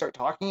until I start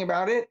talking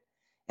about it.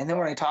 And then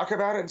when I talk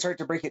about it and start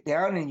to break it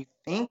down, and you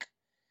think,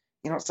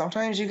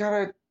 sometimes you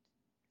gotta.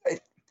 I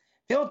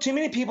feel too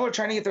many people are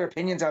trying to get their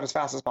opinions out as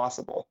fast as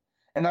possible,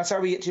 and that's how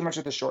we get too much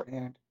of the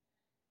shorthand.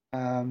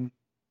 And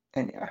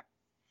yeah.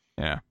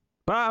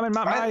 But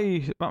I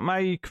mean,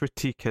 my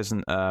critique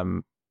isn't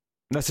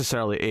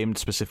necessarily aimed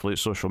specifically at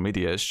social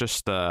media. It's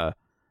just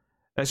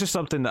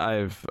something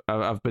that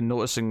I've been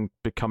noticing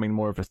becoming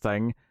more of a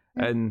thing,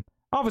 and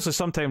obviously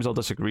sometimes I'll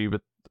disagree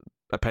with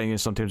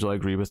opinions, sometimes I'll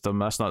agree with them.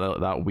 That's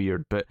not that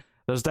weird, but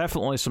there's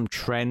definitely some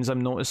trends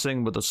I'm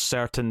noticing where there's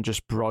certain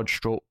just broad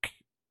stroke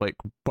like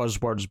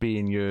buzzwords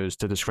being used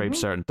to describe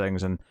certain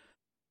things, and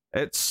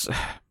it's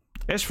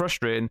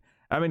frustrating.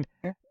 I mean,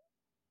 at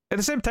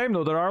the same time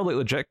though, there are like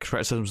legit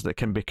criticisms that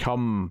can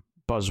become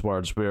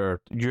buzzwords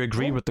where you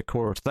agree with the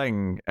core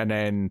thing, but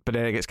then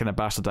it gets kind of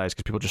bastardized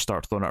because people just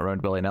start throwing it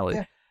around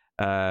willy-nilly.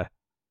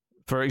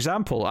 For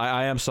example,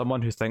 I am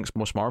someone who thinks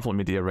most Marvel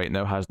media right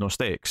now has no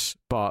stakes,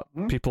 but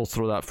people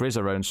throw that phrase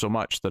around so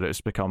much that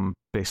it's become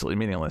basically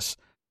meaningless.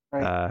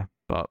 Right.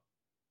 But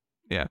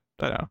yeah,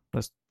 I don't know.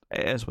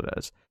 It is what it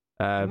is.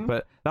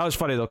 But that was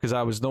funny though, because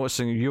I was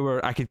noticing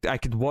I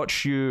could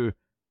watch you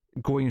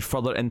going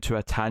further into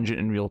a tangent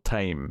in real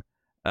time.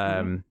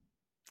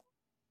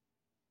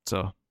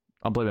 So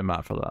I'm blaming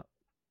Matt for that.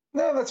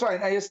 No, that's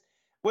fine. I just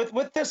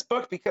with this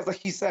book, because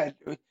like you said,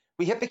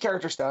 we hit the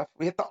character stuff,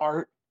 we hit the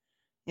art.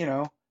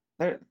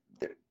 There's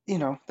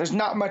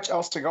not much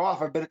else to go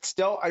off of, but it's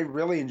still, I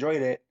really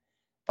enjoyed it.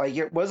 Like,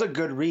 it was a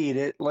good read.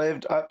 It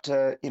lived up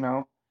to,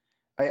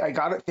 I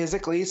got it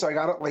physically, so I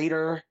got it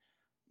later,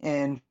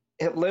 and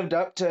it lived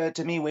up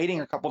to me waiting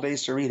a couple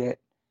days to read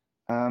it.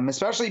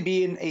 Especially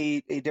being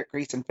a Dick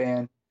Grayson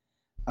fan,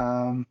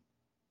 and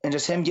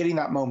just him getting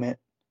that moment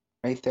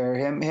right there,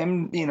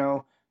 him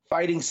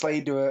fighting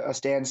Slade to a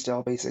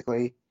standstill,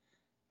 basically.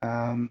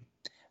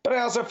 But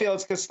I also feel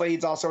it's because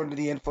Slade's also under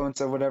the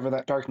influence of whatever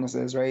that darkness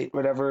is, right?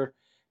 Whatever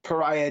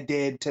Pariah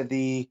did to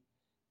the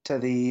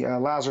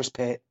Lazarus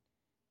Pit,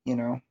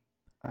 It's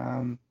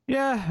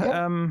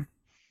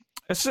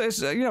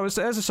it's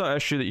a sort of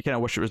issue that you kind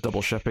of wish it was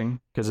double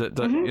shipping, because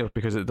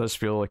because it does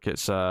feel like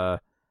it's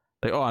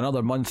like, oh,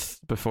 another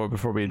month before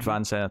we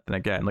advance anything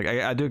again. Like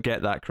I do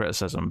get that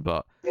criticism,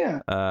 but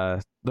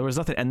there was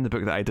nothing in the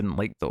book that I didn't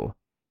like though.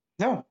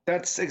 No,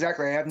 that's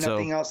exactly. I have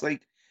nothing else.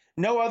 Like,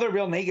 no other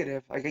real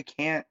negative. Like, I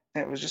can't.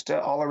 It was just an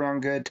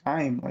all-around good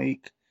time.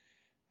 Like,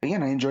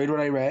 again, I enjoyed what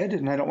I read,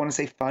 and I don't want to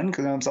say fun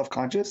because I'm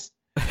self-conscious.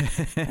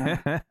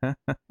 It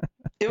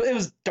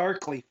was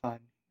darkly fun.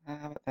 How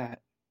about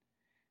that?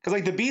 Because,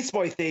 like, the Beast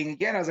Boy thing,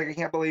 again, I was like, I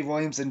can't believe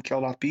Williamson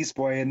killed off Beast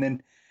Boy. And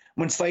then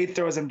when Slade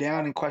throws him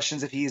down and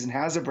questions if he even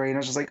has a brain, I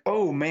was just like,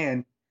 oh,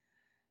 man.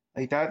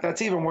 Like,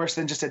 that's even worse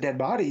than just a dead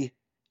body.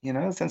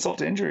 It's insult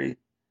to injury.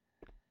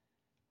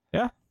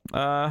 Yeah.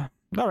 All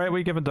right,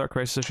 we give a Dark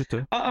Crisis issue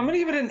 2. I'm gonna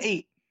give it an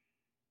 8.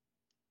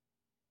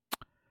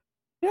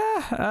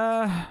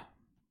 Yeah,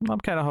 I'm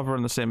kind of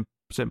hovering the same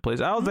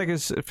place. I don't think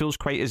it feels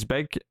quite as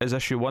big as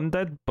issue 1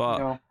 did,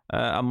 but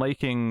I'm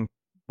liking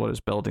what it's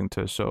building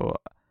to. So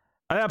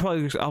I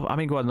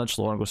might go a nudge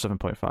lower and go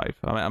 7.5.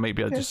 I might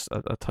be just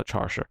a touch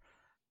harsher.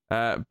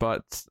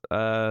 But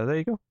there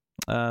you go.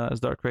 It's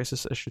Dark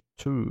Crisis issue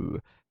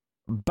 2.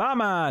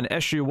 Batman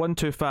issue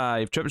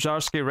 125. Chip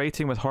Zdarsky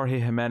writing with Jorge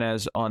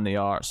Jimenez on the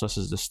art. So this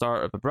is the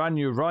start of a brand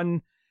new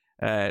run.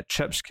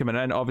 Chip's coming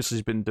in. Obviously,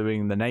 he's been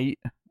doing the Night,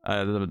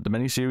 the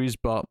miniseries,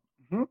 but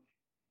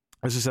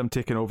this is him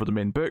taking over the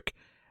main book.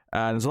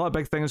 And there's a lot of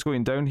big things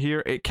going down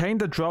here. It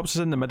kind of drops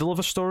us in the middle of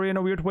a story in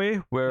a weird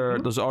way, where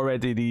there's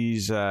already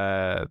these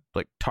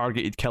like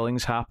targeted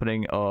killings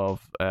happening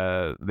of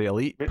the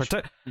elite,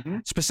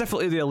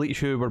 specifically the elite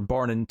who were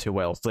born into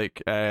wealth.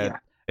 Like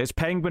it's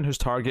Penguin who's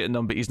targeting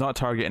them, but he's not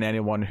targeting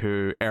anyone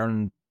who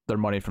earned their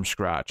money from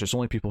scratch. It's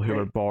only people who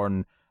were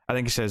born, I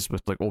think he says,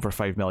 with like over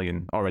 5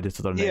 million already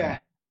to their name. Yeah,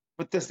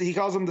 but this, he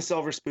calls them the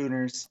Silver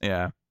Spooners.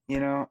 Yeah. You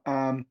know,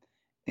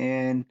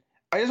 and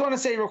I just want to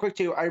say real quick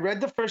too, I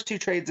read the first 2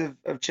 trades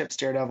of Chip's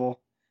Daredevil,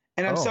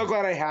 and I'm so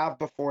glad I have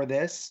before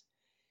this,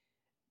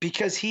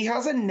 because he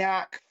has a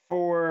knack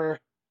for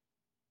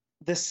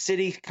the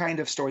city kind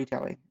of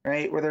storytelling,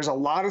 right? Where there's a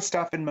lot of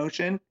stuff in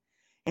motion,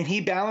 and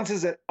he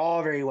balances it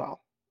all very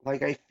well.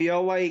 Like, I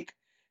feel like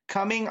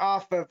coming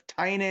off of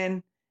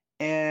Tynion,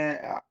 and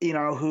you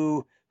know,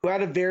 who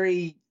had a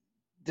very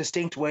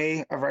distinct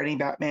way of writing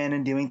Batman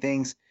and doing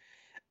things,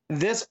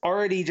 this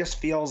already just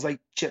feels like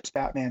Chip's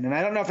Batman. And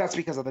I don't know if that's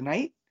because of the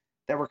Knight,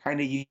 that we're kind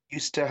of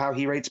used to how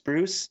he writes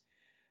Bruce,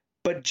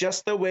 but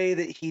just the way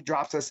that he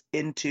drops us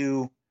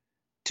into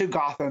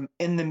Gotham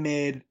in the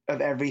mid of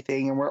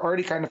everything, and we're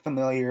already kind of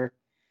familiar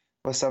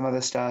with some of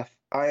the stuff.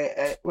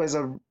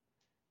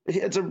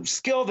 It's a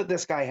skill that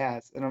this guy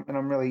has, and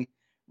I'm really,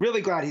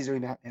 really glad he's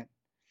doing Batman.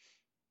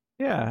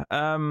 Yeah.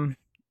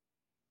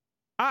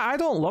 I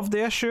don't love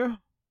the issue.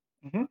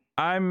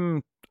 I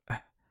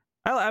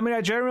mean,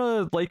 I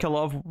generally like a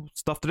lot of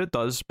stuff that it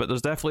does, but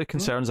there's definitely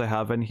concerns I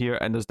have in here,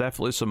 and there's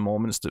definitely some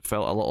moments that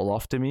felt a little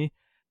off to me.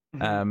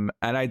 And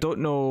I don't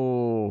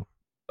know.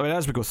 I mean,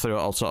 as we go through it,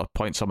 I'll sort of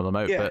point some of them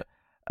out,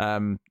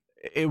 but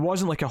it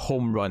wasn't like a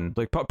home run.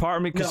 Like, part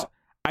of me, because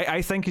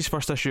I think his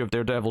first issue of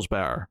Daredevil's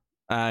better,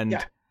 and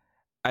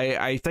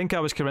I think I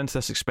was coming into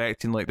this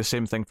expecting like the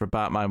same thing for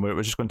Batman, where it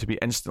was just going to be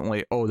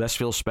instantly, oh, this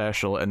feels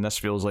special, and this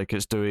feels like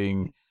it's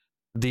doing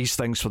these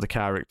things for the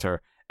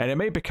character. And it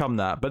may become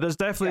that, but there's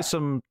definitely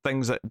some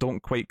things that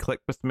don't quite click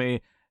with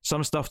me.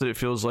 Some stuff that it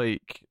feels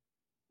like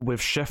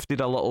we've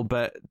shifted a little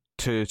bit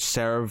to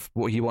serve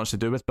what he wants to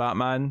do with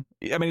Batman.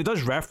 I mean, it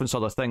does reference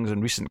other things in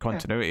recent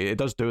continuity. It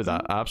does do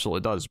that,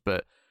 absolutely does.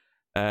 But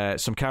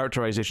some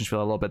characterizations feel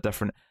a little bit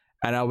different.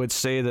 And I would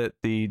say that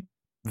the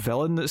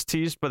villain that's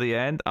teased by the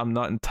end, I'm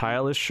not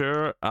entirely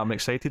sure I'm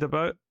excited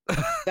about.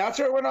 That's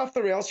where it went off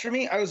the rails for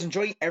me. I was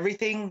enjoying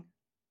everything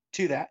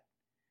to that.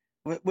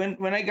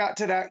 When I got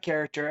to that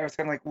character, I was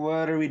kind of like,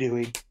 what are we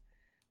doing?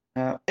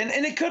 And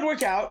it could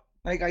work out.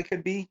 Like, I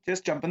could be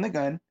just jumping the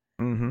gun.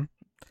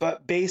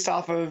 But based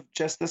off of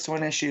just this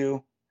one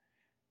issue,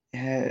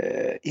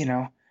 you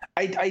know,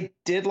 I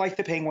did like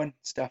the Penguin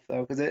stuff,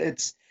 though, because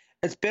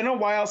it's been a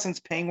while since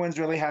Penguin's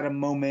really had a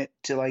moment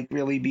to, like,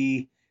 really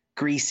be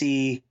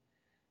greasy,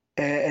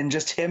 and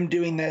just him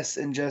doing this,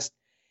 and just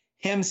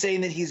him saying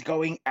that he's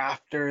going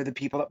after the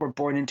people that were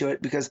born into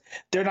it because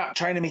they're not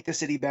trying to make the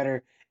city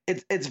better.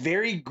 It's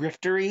very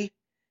griftery.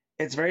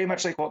 It's very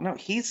much like, well, no,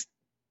 he's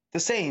the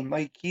same.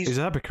 Like, he's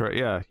a hypocrite.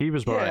 Yeah, he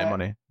was borrowing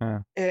money. Yeah.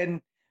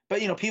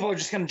 But you know, people are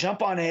just gonna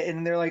jump on it,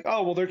 and they're like,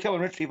 oh, well, they're killing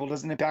rich people. It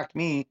doesn't impact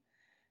me,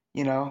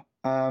 you know.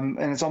 And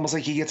it's almost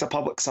like he gets a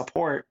public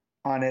support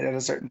on it at a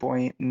certain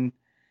point, and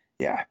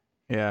yeah,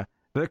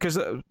 because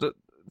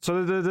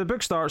the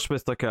book starts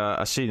with like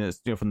a scene that's,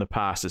 you know, from the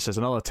past. It says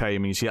another time,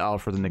 and you see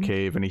Alfred in the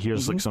cave, and he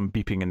hears like some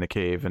beeping in the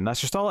cave, and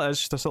that's just all it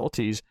is, just a little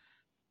tease.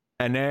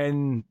 And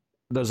then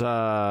there's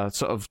a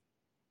sort of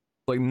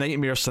like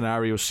nightmare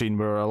scenario scene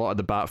where a lot of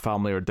the Bat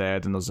family are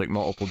dead, and there's like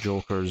multiple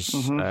Jokers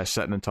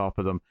sitting on top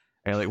of them.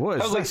 And like,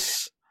 what is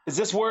this? Is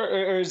this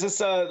or is this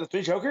the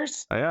 3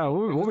 Jokers? Yeah,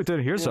 what are we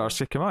doing here,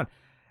 Zarsky? Come on.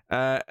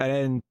 And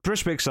then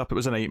Bruce wakes up, it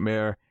was a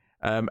nightmare.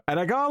 And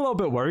I got a little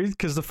bit worried,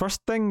 because the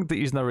first thing that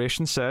his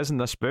narration says in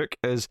this book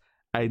is,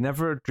 I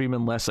never dream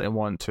unless I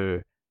want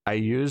to. I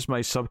use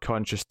my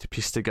subconscious to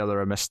piece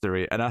together a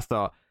mystery. And I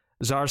thought,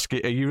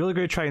 Zarsky, are you really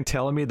going to try and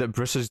tell me that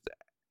Bruce is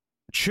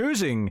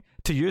choosing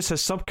to use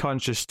his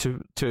subconscious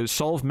to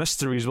solve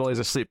mysteries while he's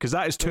asleep? Because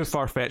that is too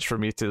far-fetched for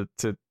me to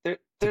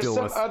there's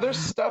some other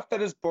stuff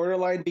that is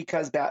borderline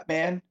because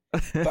Batman,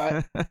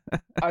 but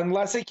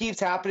unless it keeps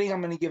happening, I'm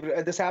going to give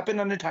it. This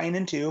happened under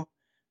Tynion too,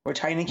 where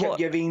Tynion kept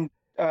giving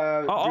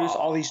Bruce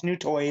all these new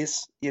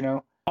toys, you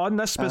know. On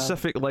this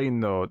specific line,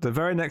 though, the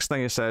very next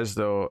thing he says,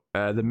 though,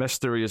 the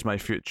mystery is my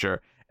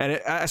future. And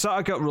I sort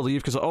of got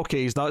relieved, because,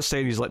 okay, he's not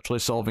saying he's literally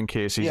solving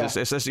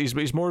cases.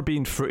 He's more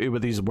being fruity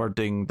with his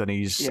wording than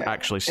he's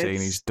actually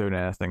saying he's doing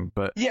anything.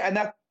 But yeah,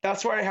 and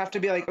that's where I have to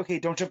be like, okay,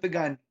 don't jump the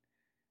gun,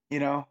 you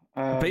know.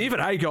 But even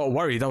I got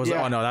worried. I was like,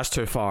 oh no, that's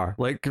too far.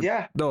 Like,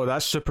 no,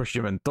 that's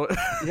superhuman. Don't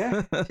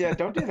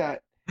don't do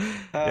that.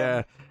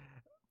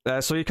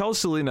 So he calls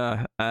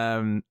Selina,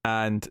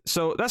 and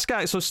so this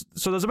guy, so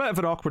there's a bit of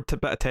an awkward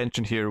bit of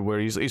tension here, where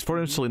he's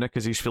phoning Selina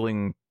because he's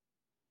feeling,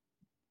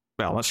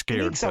 well, not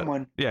scared. He needs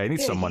someone. Yeah, he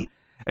needs someone.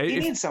 He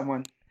needs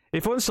someone. He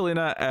phones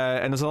Selina,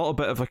 and there's a little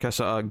bit of like a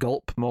sort of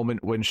gulp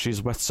moment when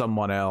she's with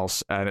someone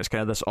else, and it's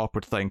kind of this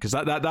awkward thing, because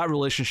that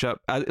relationship,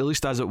 at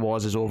least as it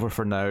was, is over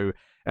for now,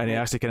 and he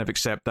has to kind of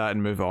accept that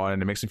and move on,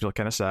 and it makes him feel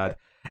kind of sad.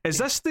 Is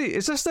this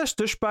this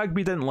douchebag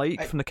we didn't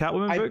like from the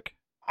Catwoman book?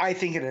 I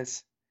think it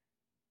is.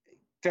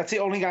 That's the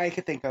only guy I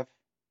could think of.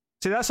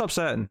 See, that's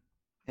upsetting.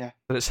 Yeah.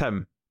 But it's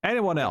him.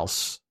 Anyone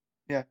else?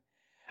 Yeah.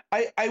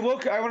 I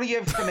want to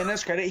give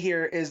Jimenez credit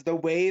here is the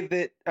way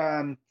that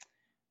him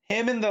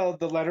and the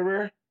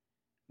letterer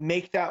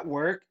make that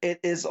work. It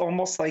is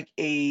almost like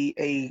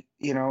a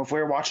if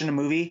we're watching a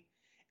movie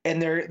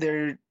and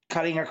they're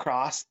cutting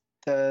across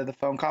the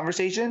phone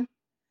conversation,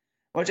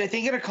 which I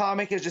think in a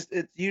comic is just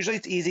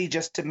it's easy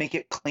just to make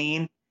it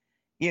clean,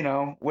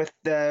 with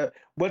the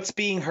what's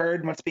being heard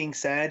and what's being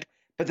said,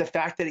 but the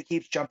fact that it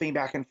keeps jumping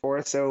back and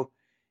forth, so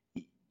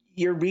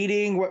you're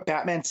reading what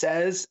Batman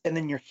says and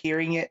then you're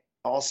hearing it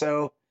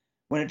also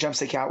when it jumps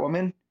to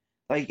Catwoman.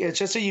 Like, it's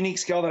just a unique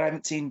skill that I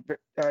haven't seen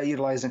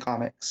utilized in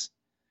comics.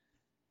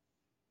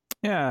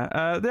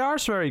 Yeah, they are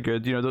very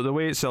good. The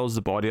way it sells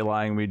the body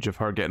language of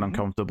her getting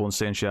uncomfortable and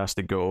saying she has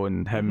to go,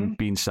 and him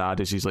being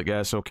sad as he's like,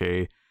 yes,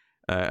 okay,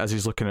 as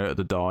he's looking out at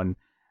the dawn.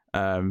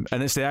 And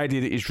it's the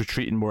idea that he's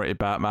retreating more to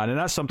Batman, and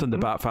that's something the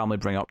Bat family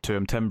bring up to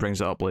him. Tim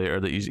brings it up later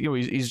that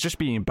he's just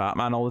being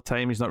Batman all the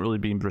time. He's not really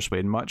being Bruce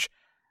Wayne much.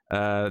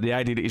 The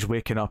idea that he's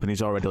waking up and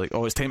he's already like,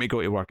 oh, it's time to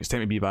go to work. It's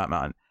time to be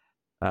Batman.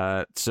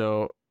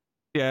 So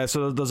there's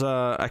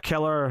a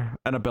killer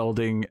in a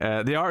building.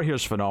 The art here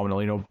is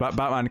phenomenal.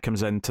 Batman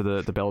comes into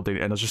the building,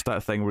 and there's just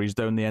that thing where he's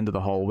down the end of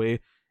the hallway,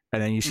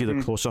 and then you see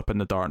the close up in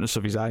the darkness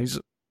of his eyes.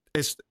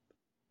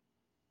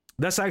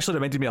 This actually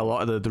reminded me a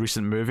lot of the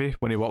recent movie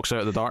when he walks out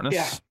of the darkness.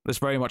 Yeah, it's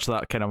very much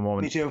that kind of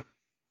moment. Me too.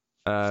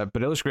 But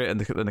it looks great in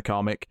the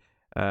comic,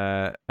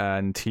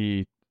 and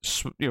he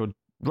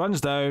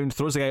runs down,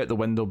 throws the guy out the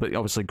window, but he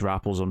obviously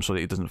grapples him so that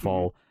he doesn't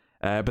fall.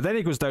 But then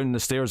he goes down the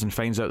stairs and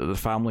finds out that the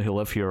family who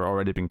live here are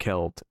already been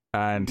killed.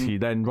 And he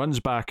then runs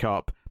back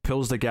up,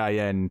 pulls the guy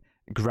in,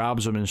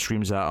 grabs him and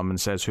screams at him and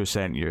says, "Who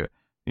sent you?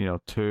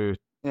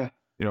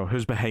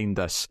 Who's behind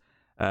this?"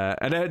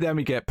 And then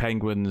we get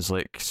Penguin's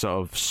like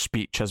sort of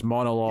speech, his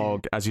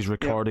monologue as he's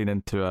recording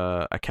into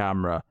a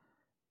camera,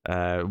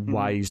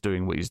 why he's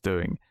doing what he's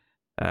doing.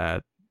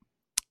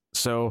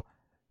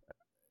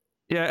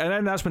 Yeah, and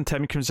then that's when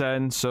Tim comes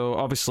in. So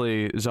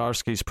obviously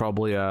Zdarsky's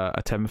probably a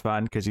Tim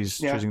fan because he's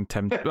choosing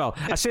Tim. Well,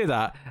 I say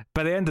that.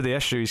 By the end of the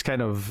issue, he's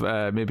kind of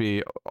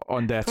maybe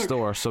on death's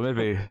door. So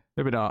maybe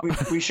not.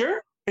 We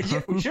sure?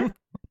 Yeah, we sure?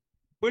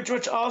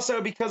 Which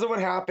also, because of what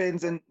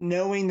happens and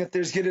knowing that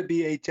there's going to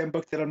be a Tim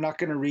book that I'm not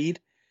going to read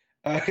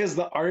because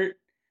the art,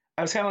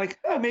 I was kind of like,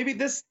 oh, maybe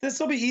this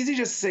will be easy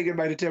just to say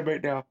goodbye to Tim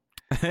right now.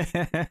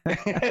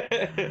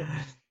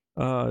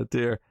 Oh,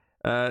 dear.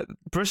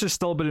 Bruce has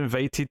still been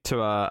invited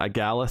to a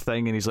gala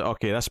thing, and he's like,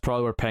 okay, that's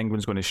probably where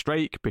Penguin's going to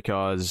strike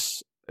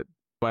because,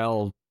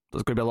 well,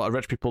 there's going to be a lot of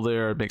rich people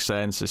there. It makes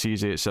sense. It's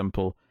easy. It's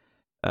simple.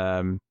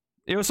 Some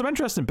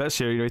interesting bits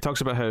here. He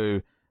talks about how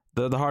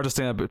the hardest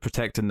thing about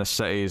protecting this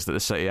city is that the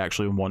city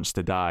actually wants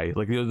to die.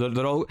 Like,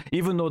 they're all,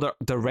 even though they're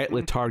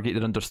directly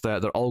targeted under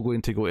threat, they're all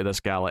going to go to this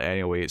gala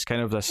anyway. It's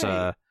kind of this,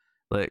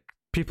 like,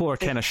 people are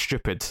kind of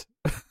stupid.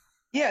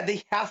 Yeah,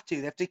 they have to.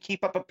 They have to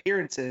keep up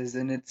appearances,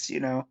 and it's,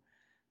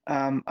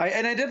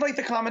 I did like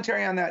the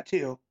commentary on that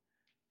too.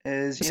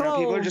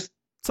 People are just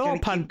it's a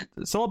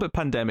little bit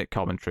pandemic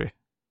commentary.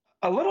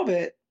 A little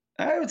bit,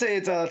 I would say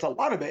it's a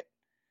lot of it.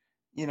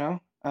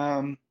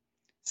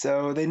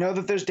 So they know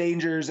that there's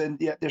dangers, and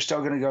yet they're still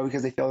going to go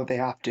because they feel that they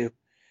have to.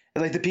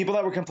 And like the people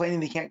that were complaining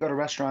they can't go to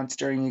restaurants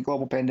during a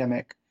global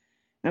pandemic,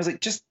 and I was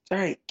like, just all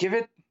right, give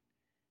it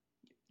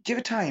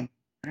time,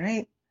 all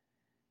right.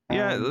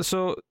 Yeah.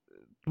 So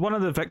one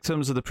of the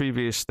victims of the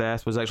previous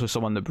death was actually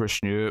someone that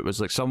Bruce knew. It was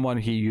like someone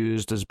he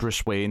used as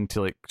Bruce Wayne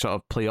to like sort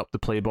of play up the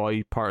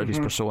playboy part of his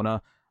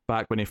persona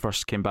back when he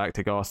first came back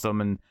to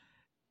Gotham, and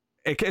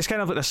it's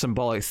kind of like a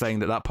symbolic thing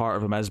that part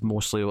of him is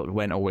mostly like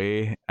went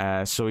away.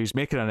 So he's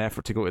making an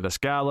effort to go to this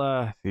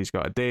gala. He's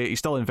got a date. He's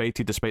still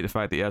invited despite the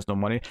fact that he has no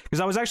money. Because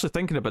I was actually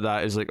thinking about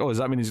that. Is like, oh, does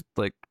that mean he's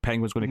like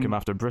Penguin's going to come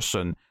after Bruce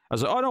soon? I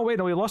was like, oh no, wait,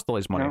 no, he lost all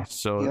his money. No,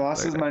 so he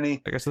lost his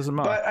money. I guess it doesn't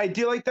matter. But I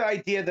do like the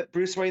idea that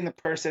Bruce Wayne, the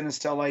person, is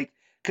still like,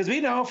 because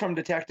we know from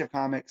Detective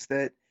Comics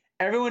that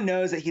everyone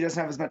knows that he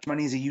doesn't have as much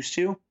money as he used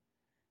to.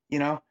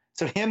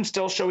 So him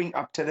still showing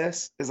up to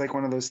this is like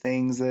one of those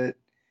things that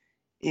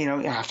you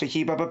have to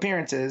keep up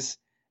appearances.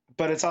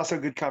 But it's also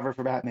good cover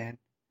for Batman.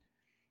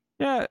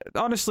 Yeah,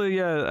 honestly,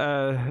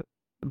 yeah.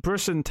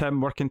 Bruce and Tim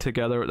working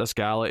together at this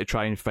gala to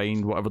try and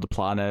find whatever the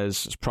plan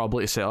is. It's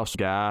probably to set off some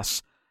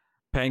gas.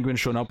 Penguin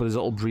showing up with his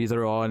little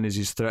breather on as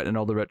he's threatening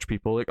all the rich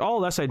people. Like, all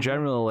this I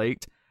generally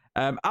liked.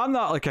 I'm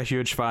not like a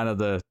huge fan of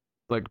the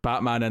like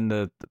Batman in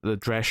the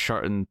dress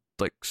shirt and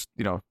like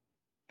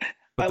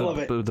I love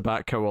it with the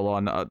bat cowl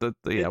on.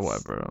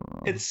 Whatever.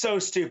 It's so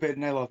stupid,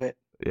 and I love it.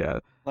 Yeah,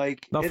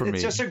 like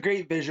it's just a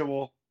great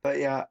visual. But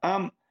yeah,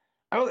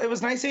 it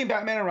was nice seeing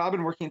Batman and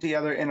Robin working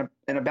together in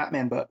a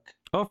Batman book.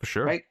 Oh, for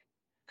sure. Right?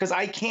 Because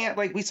I can't,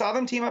 like, we saw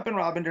them team up in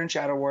Robin during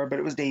Shadow War, but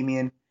it was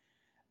Damian.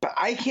 But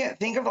I can't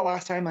think of the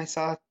last time I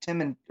saw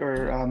Tim and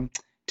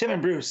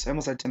Bruce. I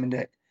almost said Tim and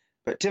Dick,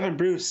 but Tim and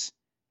Bruce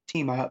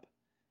team up,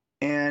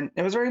 and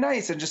it was very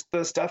nice. And just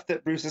the stuff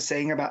that Bruce is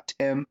saying about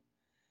Tim,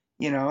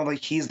 like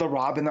he's the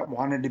Robin that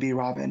wanted to be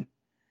Robin.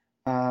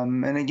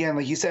 And again,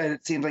 like you said,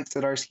 it seems like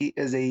Zdarsky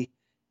is a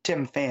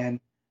Tim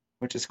fan,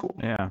 which is cool.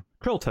 Yeah,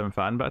 cruel Tim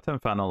fan, but a Tim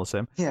fan all the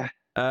same. Yeah.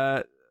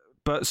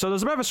 But so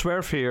there's a bit of a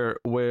swerve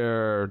here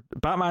where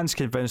Batman's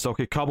convinced,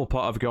 okay,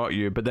 Cobblepot, I've got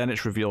you, but then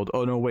it's revealed,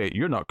 oh no, wait,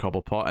 you're not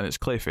Cobblepot, and it's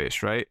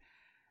Clayface, right?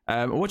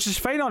 Which is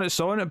fine on its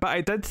own, but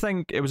I did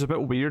think it was a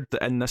bit weird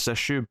that in this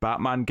issue,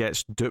 Batman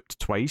gets duped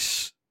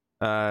twice.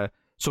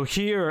 So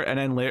here, and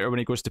then later when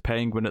he goes to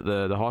Penguin at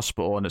the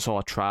hospital, and it's all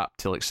a trap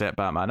to like set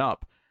Batman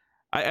up.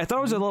 I thought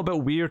it was a little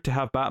bit weird to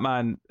have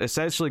Batman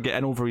essentially get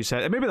in over his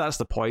head. And maybe that's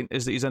the point,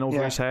 is that he's in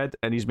over his head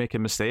and he's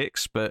making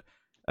mistakes, but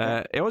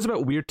it was a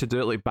bit weird to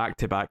do it like back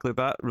to back like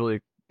that,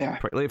 really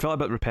quickly. It felt a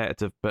bit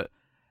repetitive, but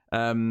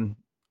and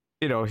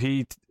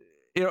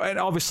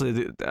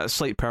obviously a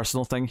slight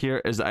personal thing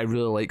here is that I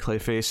really like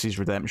Clayface's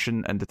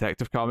redemption in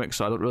Detective Comics,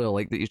 so I don't really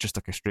like that he's just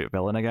like a straight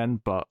villain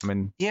again, but I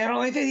mean... Yeah, I don't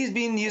like that he's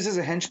being used as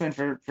a henchman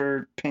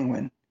for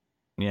Penguin.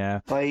 Yeah.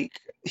 Like,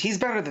 he's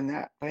better than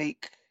that.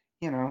 Like,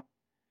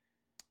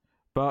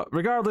 But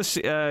regardless,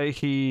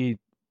 he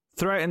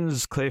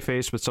threatens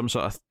Clayface with some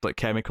sort of like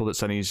chemical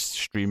that's in his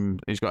stream.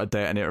 He's got a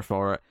detonator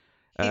for it.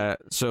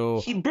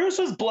 Bruce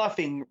was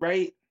bluffing,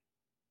 right?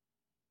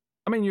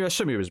 I mean, you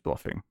assume he was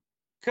bluffing.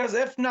 Because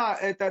if not,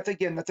 that's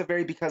a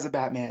very because of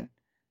Batman.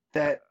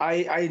 That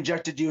I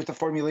injected you with a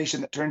formulation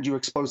that turned you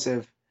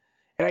explosive,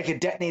 and I could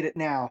detonate it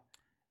now.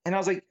 And I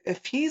was like,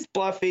 if he's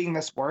bluffing,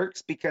 this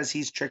works because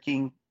he's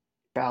tricking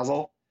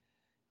Basil,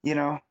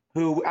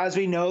 who, as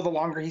we know, the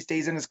longer he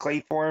stays in his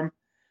clay form,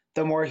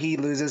 the more he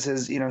loses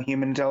his,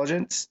 human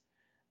intelligence,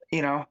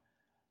 but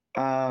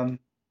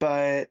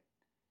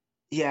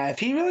yeah, if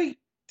he really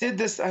did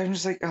this, I'm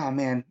just like, oh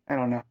man, I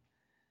don't know.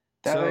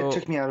 That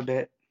took me out a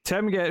bit.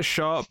 Tim gets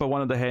shot by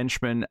one of the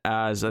henchmen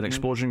as an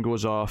explosion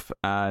goes off,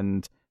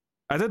 and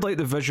I did like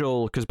the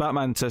visual, because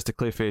Batman says to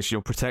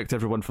Clayface, protect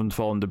everyone from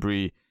falling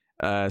debris,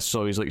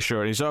 so he's like,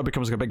 sure, and he sort of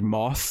becomes like a big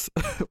moth,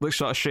 like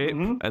sort of shape,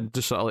 and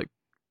just sort of like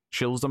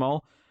shields them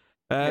all.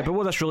 But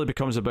what this really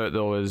becomes about,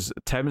 though, is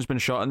Tim's been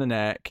shot in the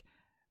neck.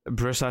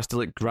 Bruce has to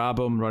like grab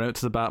him, run out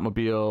to the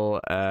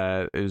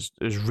Batmobile.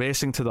 Is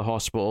racing to the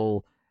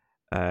hospital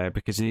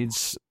because he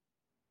needs,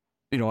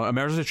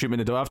 emergency treatment.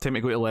 They don't have time to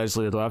go to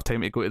Leslie. They don't have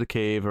time to go to the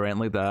cave or anything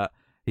like that.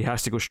 He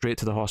has to go straight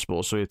to the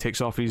hospital. So he takes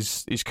off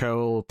his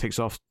cowl, takes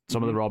off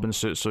some of the Robin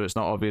suits, so it's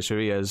not obvious who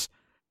he is.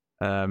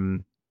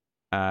 And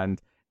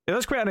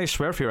that's quite a nice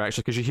swerve here,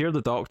 actually, because you hear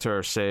the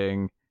doctor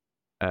saying,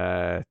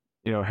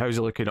 how's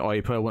he looking? Oh,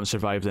 he probably won't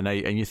survive the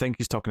night. And you think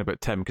he's talking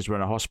about Tim because we're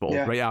in a hospital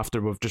right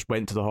after we've just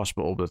went to the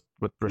hospital with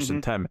Bruce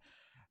and Tim.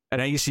 And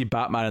then you see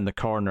Batman in the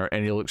corner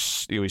and he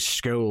looks, he's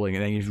scowling,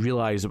 and then you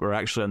realise that we're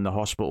actually in the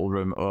hospital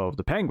room of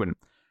the Penguin,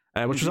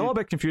 which was a little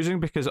bit confusing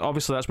because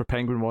obviously that's where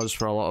Penguin was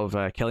for a lot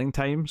of killing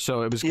time.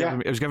 So it was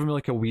giving me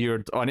like a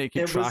weird, I need to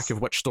keep track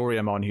of which story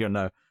I'm on here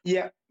now.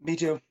 Yeah, me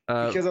too.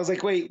 Because I was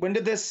like, wait, wait,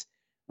 no, this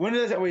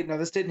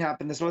didn't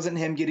happen. This wasn't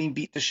him getting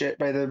beat to shit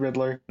by the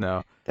Riddler.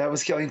 No. That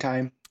was killing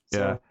time. So.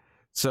 Yeah.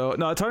 So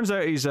no, it turns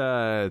out he's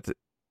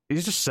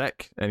just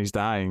sick and he's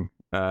dying.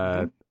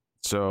 And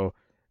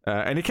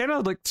he kind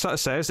of like sort of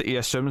says that he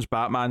assumes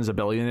Batman's a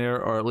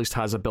billionaire, or at least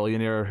has a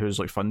billionaire who's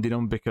like funding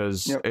him,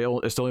 because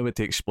it's the only way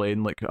to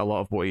explain like a lot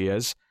of what he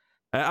is.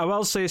 I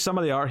will say some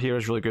of the art here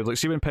is really good. Like,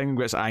 see when Penguin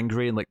gets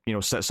angry and like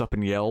sits up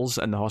and yells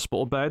in the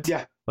hospital bed.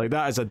 Yeah, like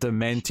that is a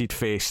demented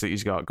face that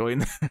he's got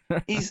going.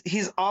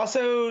 he's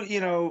also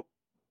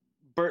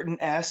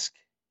Burton-esque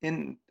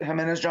in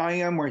Jimenez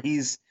drawing him, where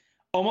he's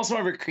almost more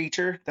of a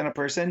creature than a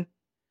person.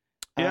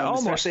 Yeah,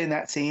 especially in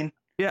that scene.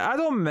 Yeah, I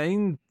don't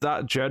mind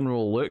that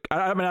general look.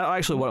 I mean, I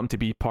actually want him to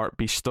be part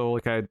beast though.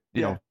 Like like,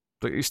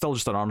 he's still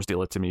just an arms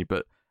dealer to me.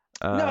 But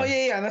and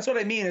that's what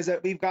I mean, is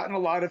that we've gotten a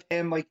lot of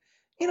him. Like,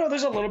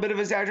 there's a little bit of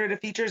exaggerated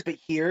features, but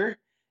here,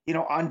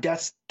 on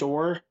Death's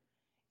door,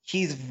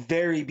 he's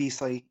very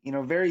beastly.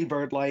 Very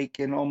bird-like,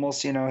 and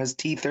almost his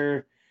teeth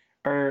are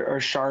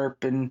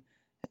sharp, and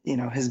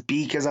his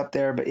beak is up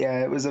there. But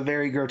yeah, it was a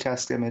very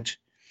grotesque image.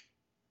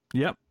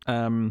 Yep.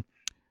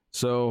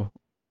 So.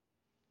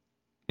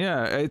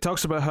 Yeah, it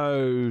talks about how,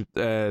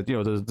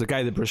 the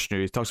guy that Bruce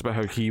knew, he talks about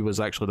how he was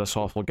actually this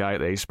awful guy at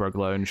the Iceberg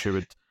Lounge who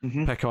would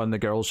pick on the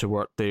girls who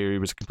worked there. He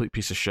was a complete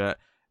piece of shit.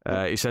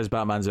 He says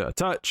Batman's out of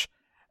touch.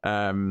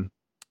 But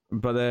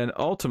then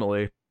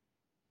ultimately,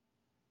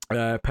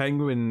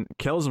 Penguin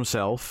kills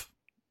himself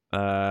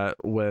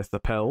with a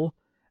pill,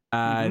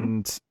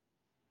 and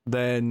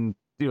then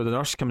the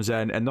nurse comes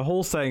in, and the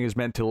whole thing is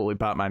meant to look like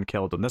Batman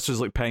killed him. This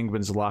is like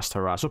Penguin's last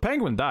hurrah. So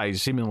Penguin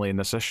dies seemingly in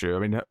this issue. I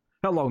mean,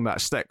 how long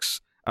that sticks?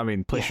 I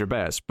mean, place your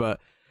bets, but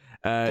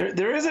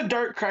there is a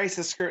dark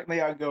crisis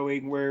currently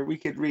ongoing where we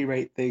could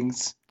rewrite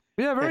things.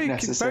 Yeah, very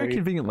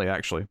conveniently,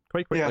 actually,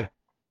 quite quickly. Yeah.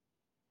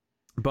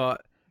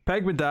 But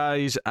Penguin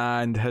dies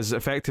and has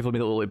effectively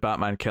made it look like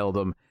Batman killed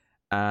him,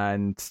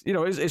 and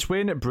it's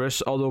weighing at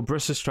Bruce. Although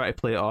Bruce is trying to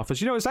play it off as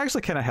it's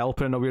actually kind of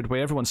helping in a weird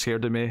way. Everyone's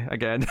scared of me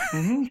again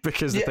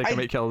because they think I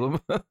might kill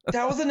them.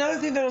 That was another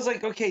thing that I was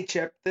like, okay,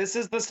 Chip, this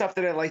is the stuff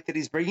that I like that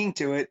he's bringing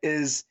to it.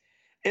 Is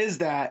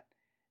that.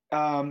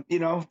 You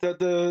know,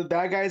 the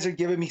bad guys are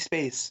giving me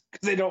space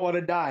because they don't want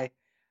to die,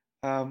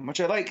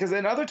 which I like. Because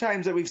in other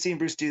times that we've seen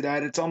Bruce do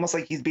that, it's almost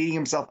like he's beating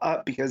himself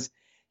up because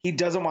he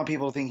doesn't want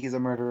people to think he's a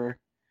murderer.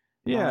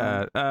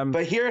 Yeah.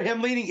 But here,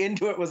 him leaning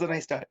into it was a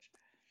nice touch.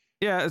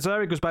 Yeah, so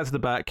he goes back to the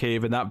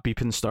Batcave, and that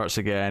beeping starts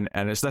again,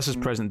 and this is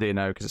present day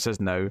now because it says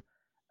now.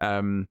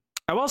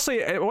 I will say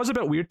it was a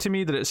bit weird to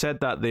me that it said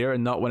that there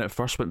and not when it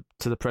first went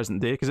to the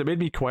present day, because it made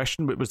me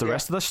question what was the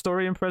rest of this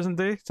story in present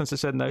day since it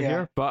said now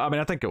here. But I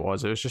mean, I think it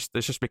was. It's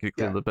just making it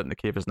clear the bit in the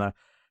cave is now.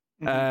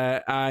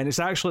 And it's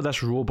actually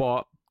this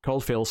robot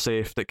called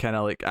Failsafe that kind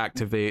of like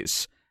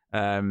activates.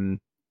 Kind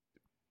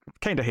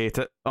of hate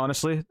it,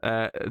 honestly,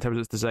 in terms of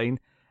its design.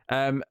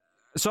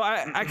 So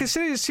I can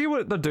see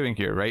what they're doing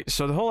here, right?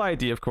 So the whole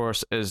idea, of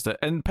course, is that,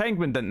 and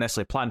Penguin didn't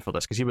necessarily plan for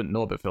this because he wouldn't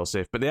know about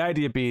Failsafe, but the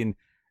idea being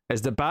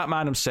is that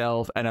Batman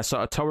himself, in a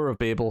sort of Tower of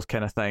Babel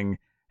kind of thing,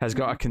 has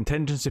got a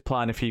contingency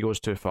plan if he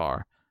goes too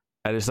far.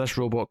 And it's this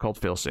robot called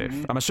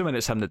Failsafe. I'm assuming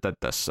it's him that did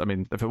this. I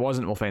mean, if it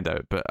wasn't, we'll find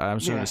out, but I'm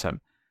assuming it's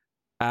him.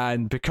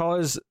 And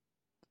because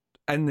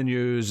in the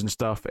news and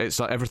stuff, it's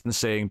like everything's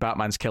saying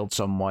Batman's killed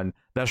someone,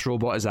 this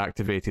robot is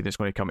activated, it's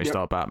going to come to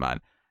stop Batman.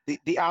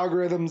 The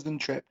algorithm's been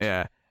tripped.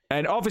 Yeah.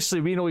 And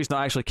obviously, we know he's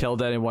not actually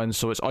killed anyone,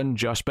 so it's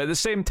unjust. But at the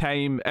same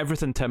time,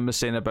 everything Tim was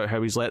saying about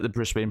how he's let the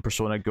Bruce Wayne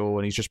persona go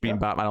and he's just being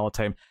Batman all the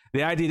time,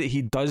 the idea that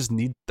he does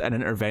need an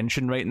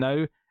intervention right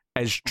now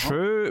is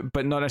true,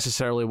 but not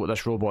necessarily what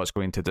this robot's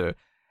going to do.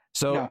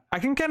 So I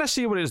can kind of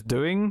see what it's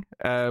doing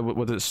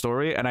with its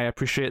story, and I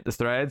appreciate the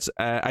threads.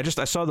 I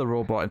saw the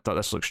robot and thought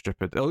this looks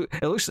stupid.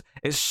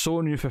 It's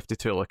so New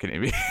 52 looking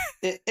at me.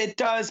 It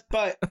does,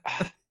 but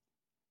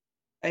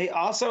I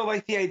also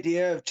like the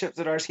idea of Chip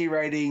Zdarsky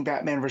writing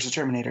Batman versus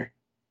Terminator.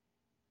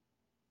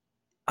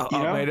 You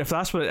know? Right, if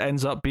that's what it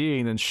ends up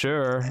being, then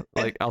sure,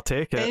 I'll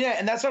take it.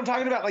 And that's what I'm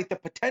talking about, like the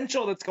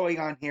potential that's going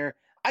on here.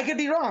 I could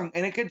be wrong,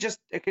 and it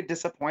could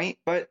disappoint,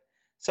 but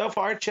so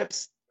far,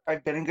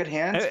 I've been in good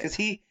hands because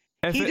he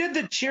did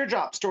the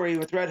Teardrop story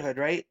with Red Hood,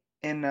 right?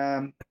 In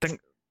I think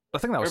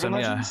that was Urban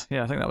him. Legends?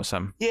 Yeah, I think that was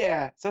him.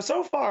 Yeah.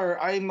 So far,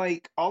 I'm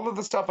like all of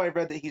the stuff I've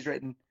read that he's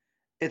written.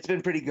 It's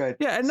been pretty good.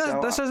 Yeah, and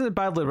this isn't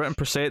badly written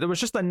per se. There was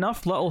just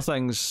enough little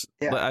things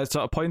that I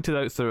sort of pointed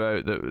out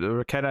throughout that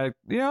were kind of,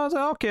 I was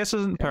like, okay, this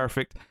isn't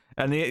perfect.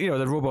 And the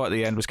robot at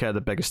the end was kind of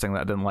the biggest thing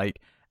that I didn't like.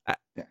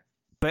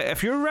 But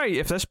if you're right,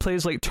 if this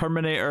plays like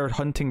Terminator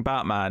hunting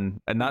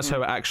Batman, and that's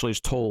how it actually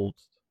is told,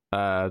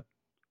 I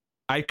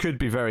could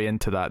be very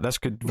into that. This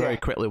could very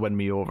quickly win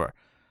me over.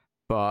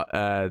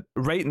 But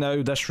right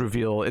now, this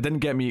reveal, it didn't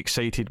get me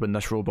excited when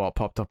this robot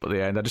popped up at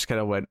the end. I just kind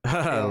of went,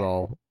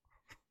 lol.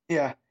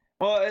 Yeah.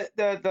 Well,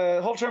 the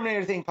whole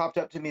Terminator thing popped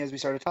up to me as we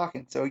started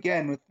talking. So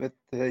again, with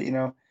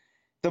the,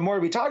 the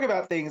more we talk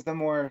about things, the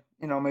more,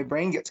 my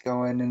brain gets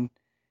going, and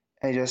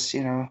I just,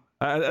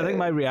 I think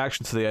my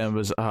reaction to the end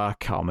was,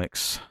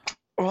 comics.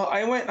 Well,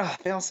 I went,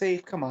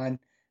 Failsafe, come on.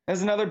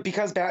 There's another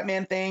because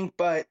Batman thing,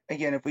 but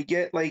again, if we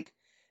get,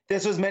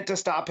 this was meant to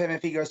stop him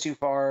if he goes too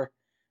far,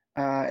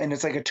 and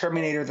it's like a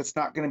Terminator that's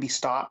not going to be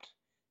stopped,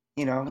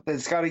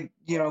 that's got to,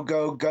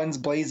 go guns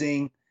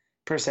blazing,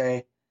 per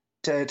se,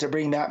 to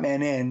bring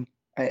Batman in.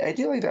 I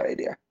do like that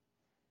idea.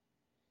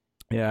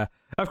 Yeah.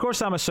 Of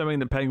course, I'm assuming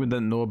that Penguin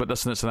didn't know about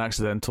this and it's an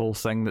accidental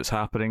thing that's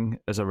happening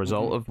as a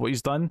result of what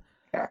he's done.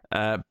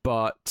 Yeah.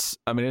 But,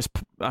 I mean,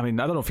 I don't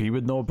know if he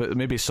would know, but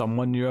maybe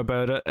someone knew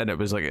about it, and it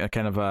was like a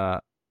kind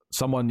of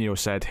someone,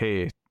 said,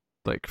 hey,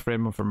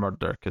 frame him for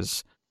murder,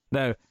 because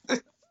now,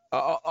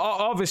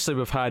 obviously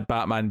we've had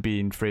Batman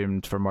being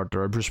framed for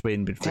murder, or Bruce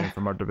Wayne being framed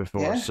for murder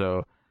before,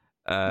 so...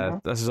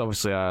 this is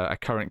obviously a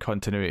current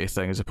continuity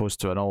thing as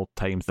opposed to an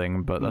all-time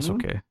thing, but that's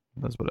okay.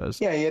 That's what it is.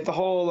 Yeah, you had the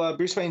whole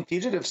Bruce Wayne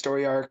fugitive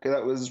story arc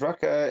that was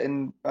Rucka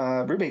and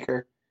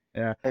Brubaker.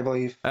 Yeah, I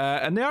believe.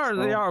 And they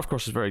are of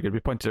course is very good. We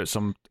pointed out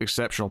some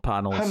exceptional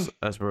panels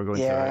as we were going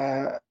through it.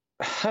 Yeah,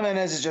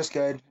 Jimenez is just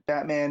good.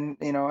 Batman,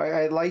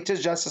 I liked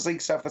his Justice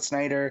League stuff with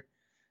Snyder,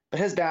 but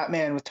his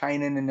Batman with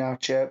Tynan and now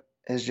Chip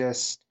is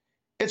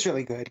it's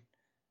really good.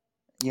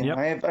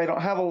 I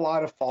don't have a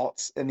lot of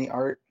faults in the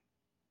art.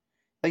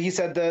 Like you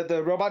said,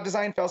 the robot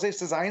design, Failsafe's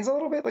design's a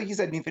little bit, like you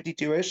said, New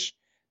 52-ish,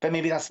 but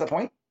maybe that's the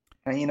point.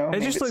 It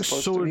just looks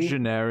so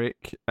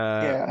generic.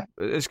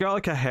 It's got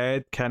like a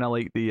head, kind of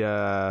like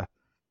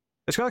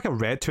it's got like a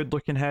Red Hood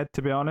looking head,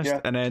 to be honest,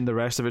 and then the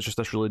rest of it's just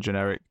this really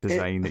generic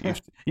design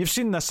that you've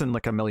seen this in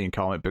like a million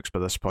comic books by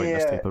this point.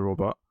 This type of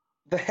robot.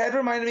 The head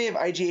reminded me of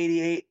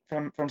IG-88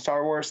 from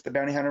Star Wars, the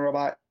bounty hunter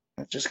robot.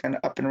 It's just kind of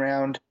up and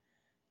around,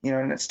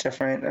 and it's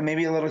different. And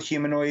maybe a little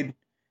humanoid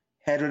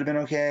head would have been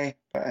okay,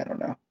 but I don't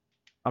know.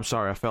 I'm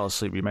sorry, I fell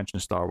asleep. You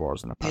mentioned Star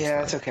Wars in the past.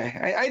 Yeah, it's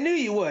okay. I knew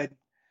you would.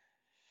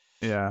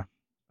 Yeah.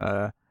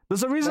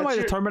 There's a reason why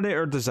the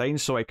Terminator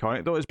design's so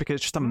iconic, though, is because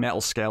it's just a metal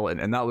skeleton,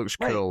 and that looks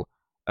cool.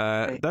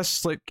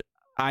 This,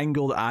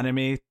 angled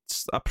anime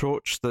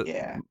approach that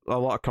a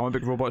lot of comic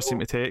book robots seem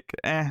to take,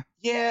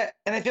 Yeah,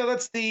 and I feel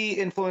that's the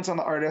influence on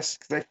the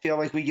artist, because I feel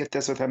like we get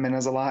this with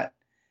Jimenez a lot.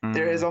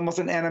 There is almost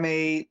an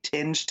anime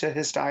tinge to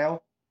his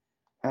style,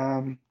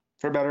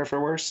 for better or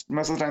for worse.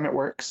 Most of the time it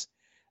works.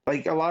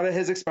 Like a lot of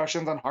his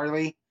expressions on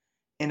Harley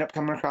end up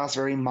coming across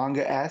very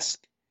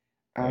manga-esque.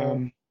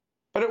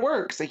 But it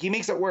works. Like he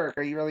makes it work.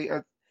 Are you really?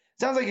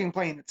 Sounds like a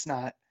complaint. It's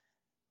not.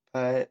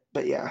 But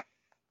yeah.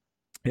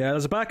 Yeah,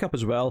 there's a backup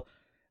as well.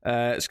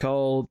 It's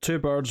called Two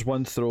Birds,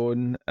 One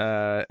Throne.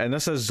 And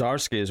this is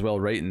Zarsky as well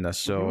writing this,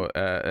 so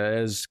it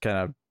is kind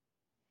of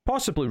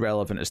possibly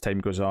relevant as time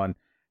goes on.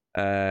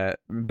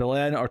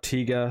 Belen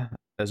Ortega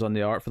is on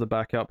the art for the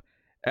backup.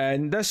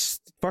 And this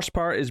first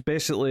part is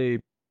basically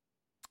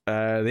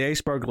the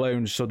Iceberg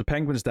Lounge. So the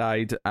Penguins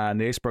died,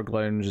 and the Iceberg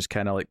Lounge is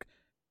kind of like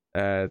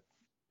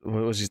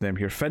what was his name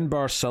here?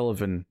 Finbar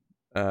Sullivan.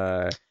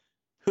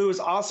 Who was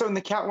also in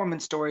the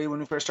Catwoman story when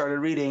we first started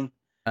reading.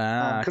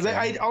 Because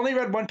I only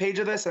read one page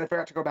of this, and I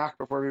forgot to go back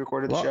before we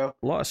recorded the show.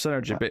 A lot of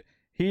synergy, but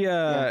he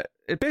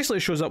it basically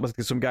shows up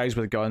with some guys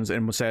with guns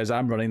and says,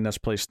 "I'm running this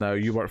place now.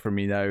 You work for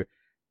me now."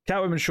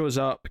 Catwoman shows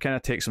up, kind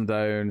of takes him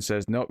down,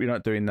 says, "Nope, you're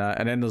not doing that."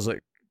 And then there's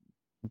like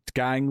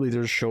gang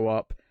leaders show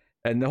up,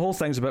 and the whole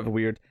thing's a bit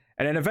weird.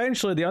 And then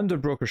eventually the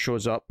Underbroker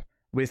shows up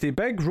with a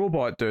big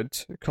robot dude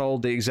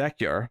called the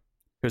Executor,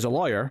 who's a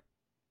lawyer.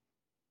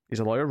 He's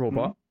a lawyer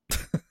robot.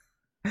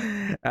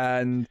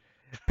 And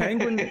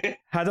Penguin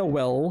had a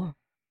will,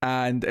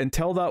 and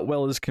until that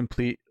will is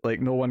complete, like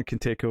no one can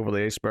take over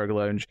the Iceberg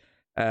Lounge.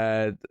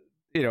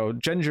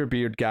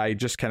 Gingerbeard guy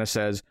just kind of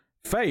says,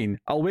 "Fine,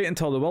 I'll wait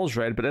until the will's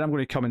read, but then I'm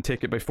going to come and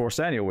take it by force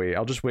anyway.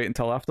 I'll just wait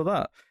until after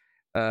that."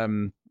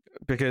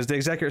 Because the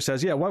Executor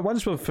says, "Yeah,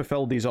 once we've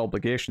fulfilled these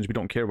obligations, we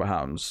don't care what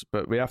happens,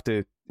 but we have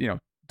to, do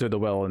the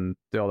will and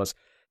do all this."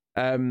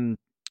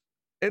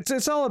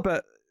 It's all a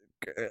bit.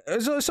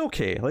 It's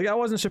okay. Like I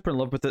wasn't super in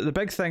love with it. The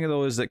big thing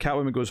though is that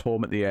Catwoman goes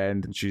home at the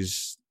end, and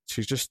she's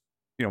just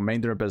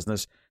minding her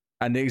business,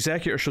 and the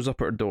Executor shows up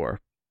at her door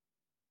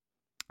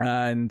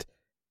and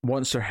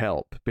wants her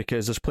help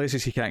because there's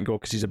places he can't go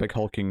because he's a big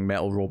hulking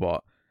metal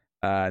robot,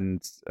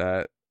 and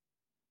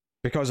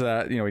because of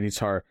that, he needs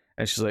her.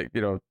 And she's like,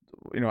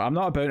 I'm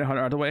not a bounty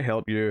hunter. I don't want to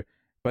help you,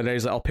 but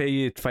he's like, I'll pay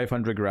you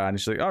 500 grand. And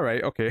she's like, all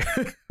right, okay.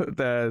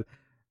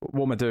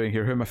 What am I doing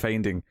here? Who am I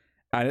finding?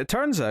 And it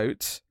turns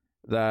out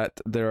that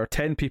there are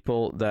 10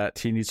 people that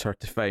he needs her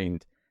to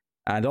find,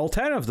 and all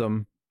 10 of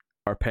them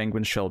are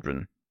Penguin's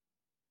children.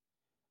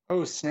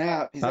 Oh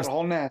snap, he's got a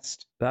whole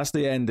nest. That's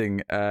the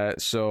ending.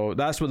 So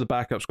that's what the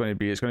backup's going to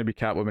be. It's going to be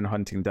Catwoman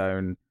hunting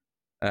down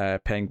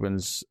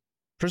Penguin's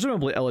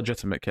presumably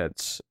illegitimate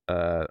kids,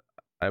 I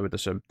would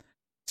assume.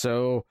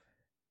 So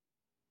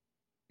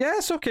yeah,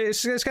 it's okay.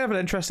 It's kind of an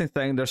interesting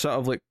thing. They're sort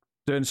of like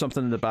doing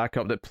something in the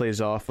backup that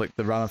plays off like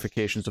the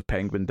ramifications of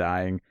Penguin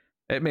dying.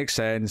 It makes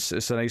sense.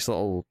 It's a nice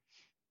little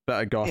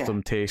bit of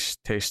Gotham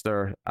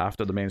taster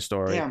after the main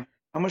story. Yeah,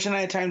 I wish I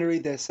had time to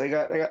read this. I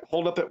got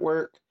hold up at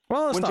work.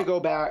 Well, went to go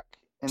back,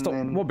 and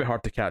then won't be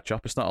hard to catch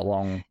up. It's not a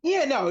long.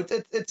 Yeah, no,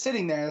 it's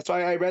sitting there. That's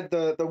why I read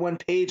the one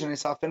page and I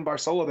saw Finbar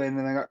Sullivan,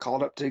 and I got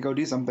called up to go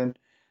do something.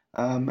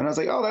 And I was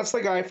like, oh, that's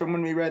the guy from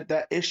when we read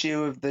that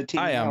issue of the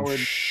Team Howard. I am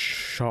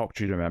shocked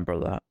you remember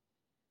that.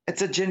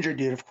 It's a ginger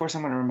dude. Of course,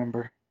 I'm gonna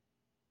remember.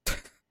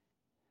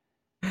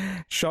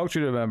 Shocked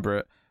you to remember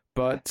it,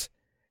 but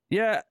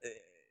yeah,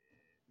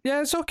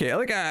 it's okay.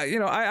 Like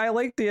I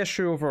like the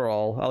issue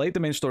overall. I like the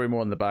main story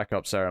more than the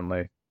backup,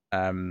 certainly.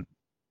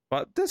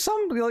 But there's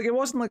some like it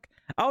wasn't like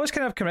I was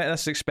kind of coming at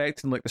this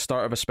expecting like the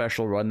start of a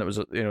special run that was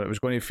it was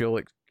going to feel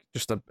like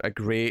just a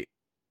great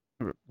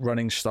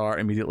running start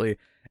immediately,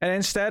 and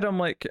instead I'm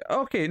like,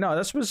 okay, no,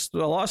 this was a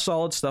lot of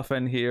solid stuff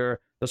in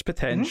here. There's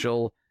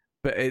potential,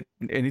 but it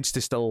needs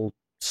to still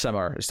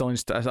simmer. It still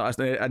needs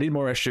to. I need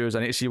more issues.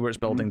 I need to see where it's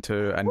building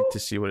to. I need to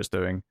see what it's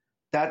doing.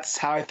 That's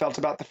how I felt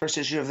about the first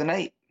issue of The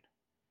Night.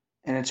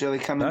 And it's really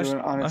coming to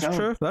it on its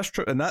own. That's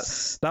true. And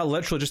that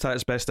literally just had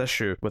its best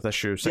issue with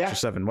issue 6 or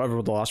 7,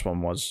 whatever the last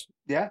one was.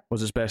 Yeah.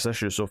 Was its best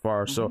issue so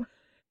far. So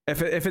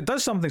if it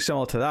does something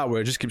similar to that where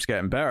it just keeps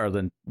getting better,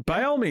 then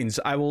by all means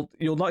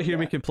you'll not hear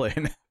me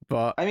complain.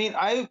 But I mean,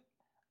 I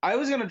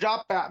was gonna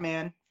drop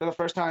Batman for the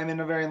first time in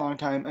a very long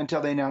time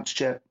until they announced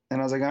Chip.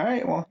 And I was like, all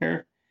right, well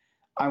here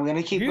I'm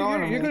gonna keep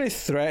going. You're gonna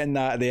threaten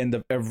that at the end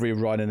of every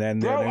run, and then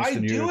they announce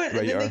the new do it, writer.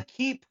 And then they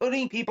keep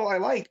putting people I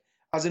like.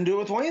 I was gonna do it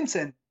with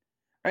Williamson.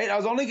 Right, I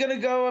was only gonna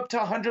go up to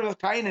 100 with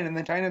Tynan, and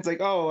then Tynan's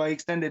like, "Oh, I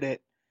extended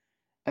it,"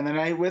 and then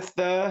I with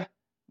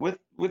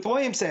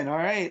Williamson. All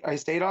right, I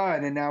stayed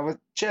on, and now with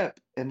Chip,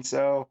 and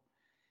so,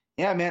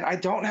 yeah, man, I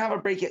don't have a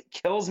break. It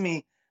kills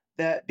me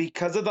that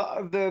because of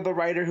the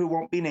writer who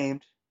won't be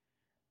named,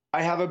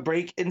 I have a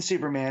break in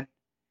Superman,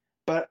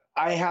 but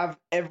I have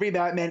every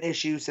Batman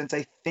issue since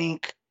I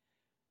think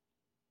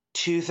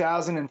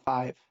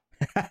 2005.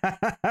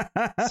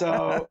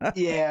 So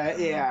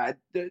yeah,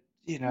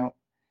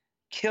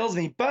 kills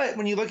me. But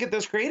when you look at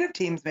those creative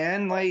teams,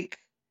 man, like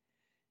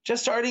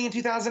just starting in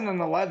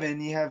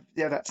 2011, you have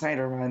that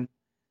Snyder run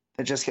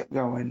that just kept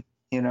going,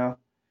 and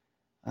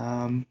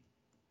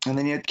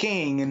then you had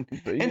King,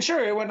 and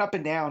sure, it went up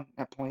and down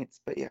at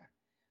points, but yeah.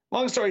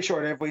 Long story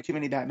short, I have way too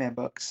many Batman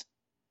books.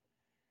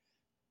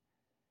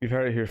 You've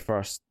heard it here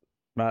first.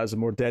 Matt is a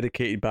more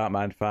dedicated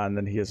Batman fan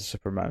than he is a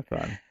Superman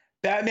fan.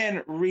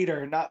 Batman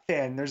reader, not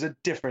fan. There's a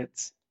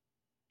difference.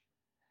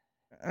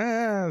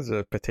 It's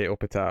a potato.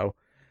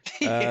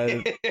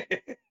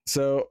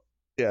 So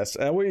yes,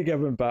 what are you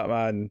giving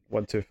Batman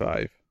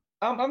 125?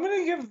 I'm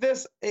gonna give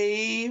this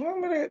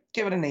I'm gonna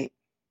give it an 8.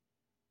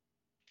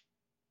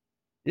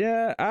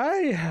 Yeah,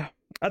 I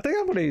think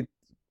I'm gonna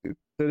do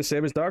the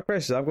same as Dark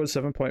Crisis. I'm going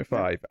 7.5.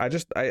 Yeah.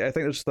 I think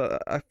there's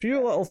a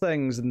few little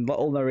things and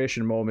little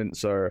narration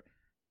moments, or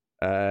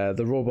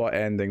the robot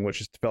ending, which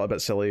just felt a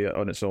bit silly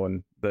on its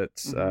own.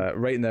 That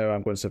right now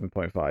I'm going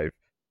 7.5.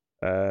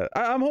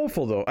 I'm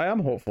hopeful though. I am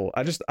hopeful.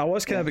 I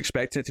was kind of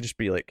expecting it to just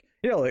be like,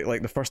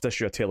 like the first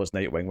issue of Taylor's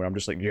Nightwing, where I'm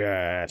just like,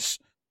 yes,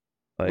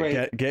 like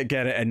right. get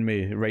it in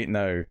me right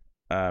now.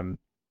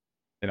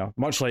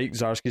 Much like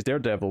Zdarsky's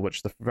Daredevil,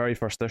 which the very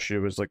first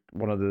issue was like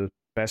one of the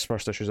best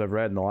first issues I've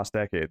read in the last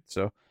decade.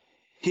 So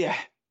yeah,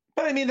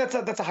 but I mean that's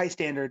a high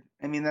standard.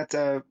 I mean that's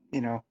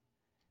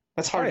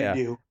that's hard to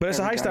do. But it's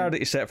a high standard that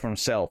he set for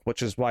himself,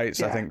 which is why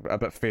it's I think a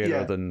bit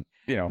fairer than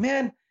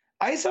Man,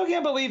 I still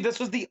can't believe this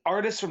was the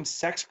artist from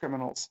Sex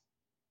Criminals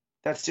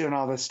that's doing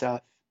all this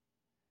stuff.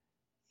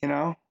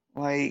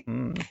 Like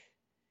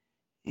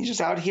he's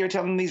just out here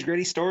telling these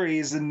gritty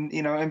stories, and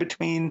in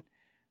between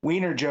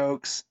wiener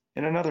jokes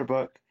in another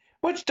book.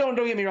 Which don't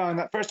get me wrong,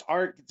 that first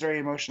arc is very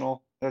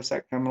emotional of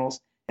Sex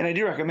Criminals, and I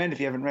do recommend if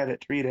you haven't read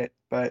it to read it.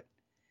 But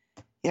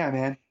yeah,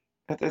 man,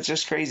 that's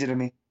just crazy to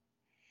me.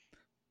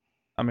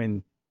 I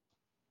mean,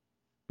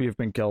 we've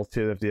been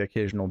guilty of the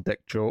occasional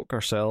dick joke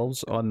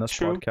ourselves on this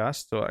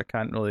podcast, so I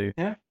can't really.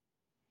 Yeah.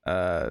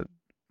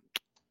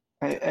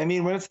 I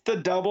mean, when it's the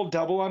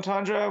double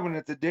entendre, when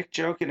it's a dick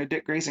joke and a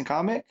Dick Grayson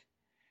comic,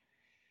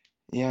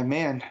 yeah,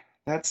 man,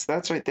 that's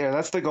right there.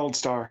 That's the gold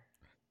star.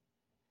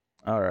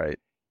 All right.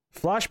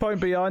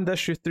 Flashpoint Beyond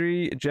issue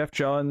 3, Jeff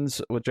Johns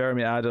with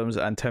Jeremy Adams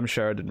and Tim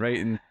Sheridan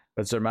writing,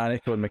 with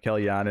Zermanico and Mikel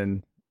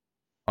Janin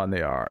on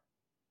the art.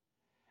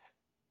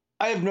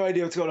 I have no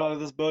idea what's going on in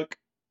this book.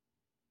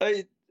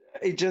 I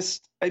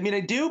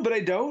do, but I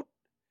don't.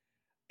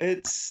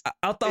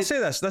 I'll say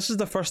this. This is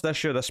the first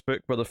issue of this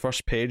book where the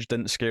first page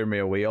didn't scare me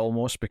away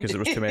almost because it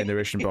was too many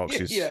narration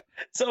boxes. Yeah.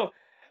 So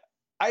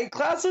I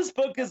class this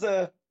book as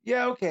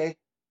okay.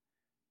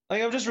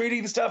 Like I'm just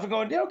reading the stuff and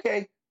going, yeah,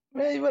 okay,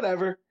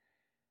 whatever.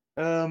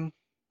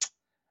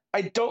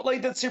 I don't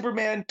like that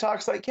Superman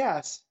talks like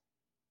Cass.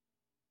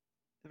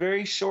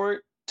 Very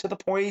short, to the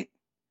point.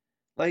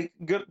 Like,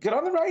 good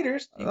on the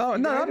writers. No,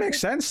 that makes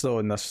sense though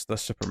in this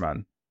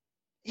Superman.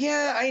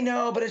 Yeah, I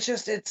know, but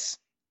it's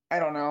I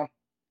don't know.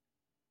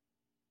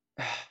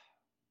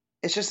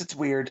 It's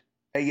weird,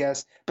 I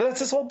guess. But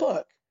that's his whole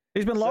book.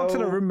 He's been locked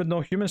in a room with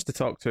no humans to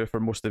talk to for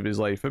most of his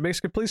life. It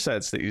makes complete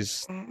sense that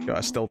he's got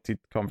a stilted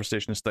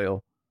conversation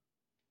style.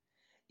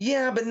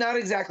 Yeah, but not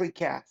exactly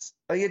Cass.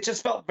 Like, it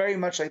just felt very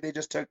much like they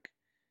just took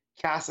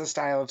Cass's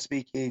style of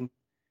speaking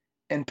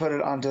and put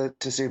it onto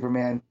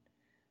Superman.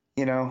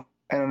 I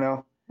don't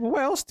know. Well,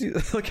 what else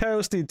how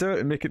else do you do it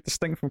and make it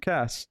distinct from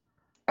Cass?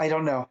 I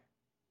don't know.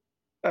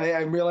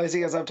 I'm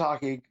realizing as I'm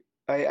talking,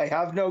 I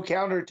have no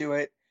counter to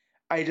it.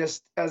 I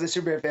just, as a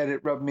Superman fan,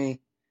 it rubbed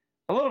me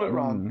a little bit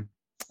wrong.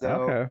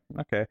 So,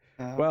 okay.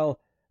 Well,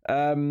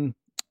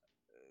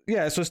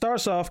 yeah. So it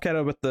starts off kind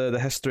of with the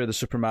history of the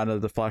Superman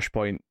of the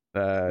Flashpoint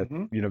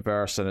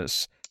universe, and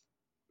it's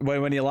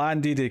when he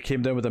landed, he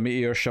came down with a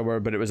meteor shower,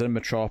 but it was in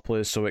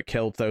Metropolis, so it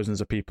killed thousands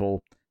of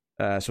people.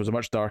 So it was a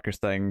much darker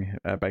thing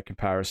by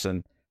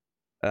comparison.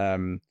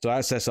 So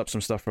that sets up some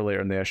stuff for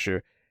later in the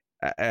issue.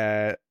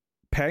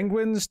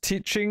 Penguin's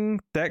teaching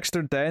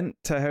Dexter Dent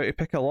how to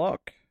pick a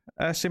lock,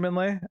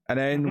 seemingly, and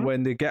then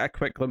when they get a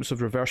quick glimpse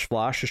of Reverse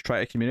Flash just try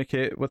to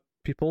communicate with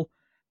people,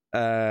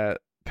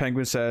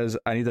 Penguin says,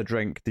 "I need a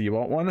drink. Do you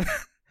want one?"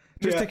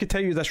 Just to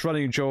continue this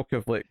running joke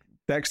of like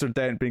Dexter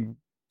Dent being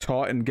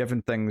taught and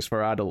given things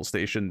for adults that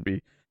he shouldn't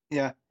be.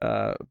 Yeah.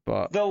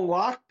 But the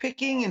lock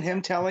picking and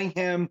him telling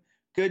him,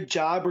 "Good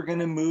job, we're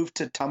gonna move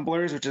to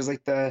tumblers," which is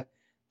like the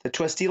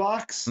twisty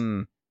locks.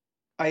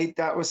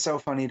 That was so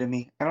funny to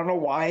me. I don't know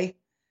why,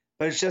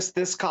 but it's just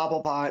this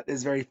Cobblepot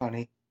is very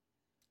funny.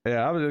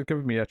 Yeah, it was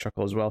giving me a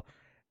chuckle as well.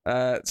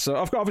 So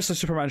obviously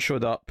Superman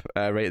showed up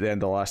right at the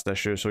end of the last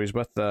issue, so he's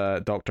with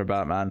Dr.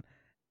 Batman,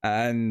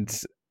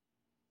 and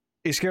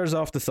he scares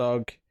off the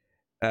thug,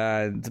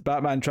 and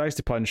Batman tries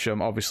to punch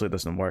him. Obviously it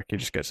doesn't work. He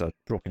just gets a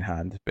broken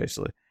hand,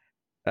 basically.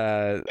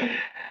 And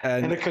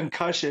a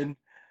concussion.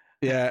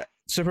 Yeah,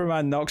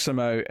 Superman knocks him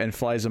out and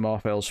flies him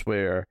off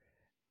elsewhere.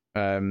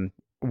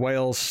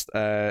 Whilst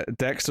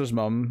Dexter's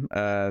mum,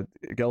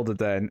 Gilda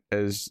Dent,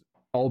 is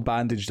all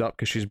bandaged up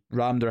because she's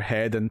rammed her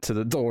head into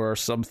the door or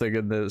something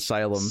in the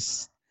asylum.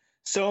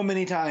 So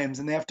many times,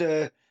 and they have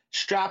to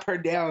strap her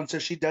down so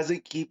she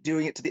doesn't keep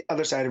doing it to the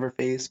other side of her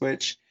face,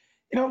 which,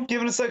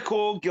 giving us a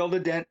cool Gilda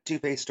Dent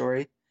Two-Face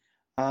story.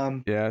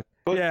 Yeah.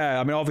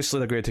 I mean, obviously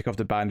they're going to take off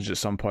the bandage at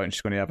some point and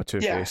she's going to have a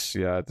Two-Face.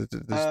 Yeah,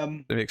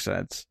 it makes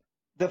sense.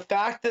 The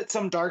fact that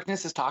some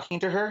darkness is talking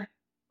to her,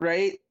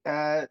 right,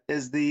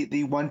 is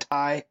the one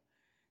tie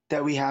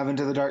that we have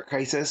into the Dark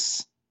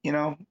Crisis,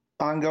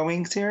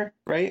 ongoings here,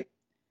 right?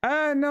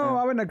 No,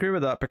 I wouldn't agree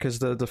with that because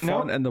the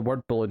font and the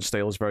word bullet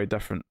style is very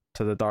different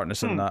to the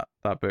darkness in that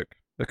book.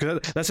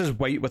 Because this is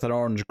white with an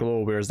orange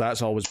glow, whereas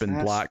that's always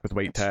been black with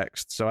white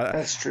text. So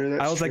that's true.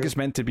 I don't think it's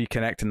meant to be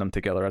connecting them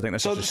together. I think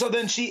this. So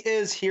then she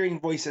is hearing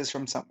voices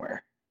from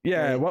somewhere.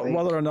 Yeah, right?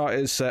 Whether or not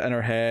it's in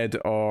her head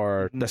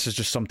or this is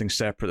just something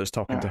separate that's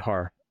talking to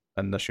her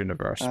in this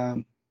universe.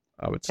 I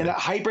would say. And that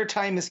hyper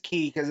time is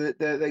key because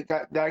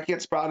that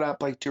gets brought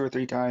up like 2 or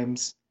 3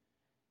 times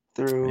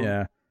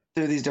through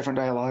these different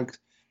dialogues.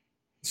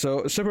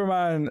 So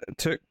Superman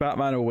took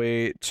Batman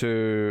away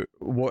to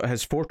what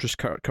his fortress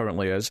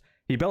currently is.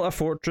 He built a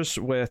fortress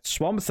with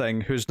Swamp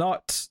Thing, who's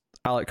not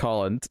Alec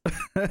Holland.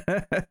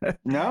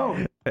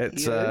 No,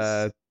 it's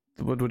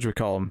what would you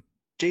call him?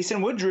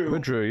 Jason Woodrue.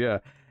 Woodrue, yeah.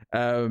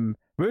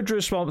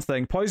 Woodrue, Swamp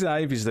Thing, Poison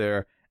Ivy's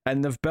there,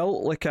 and they've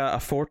built like a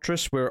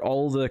fortress where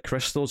all the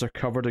crystals are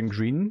covered in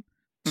green.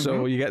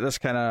 So you get this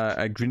kind of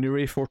a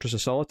greenery Fortress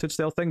of Solitude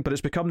style thing, but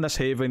it's become this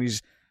haven.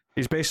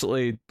 He's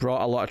basically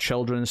brought a lot of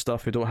children and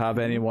stuff who don't have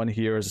anyone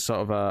here as a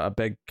sort of a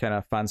big kind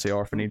of fancy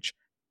orphanage.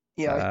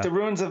 Yeah, like the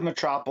ruins of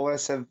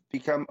Metropolis have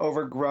become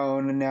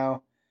overgrown, and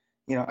now,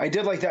 I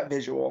did like that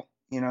visual.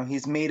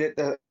 He's made it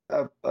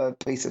a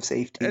place of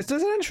safety. It's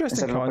an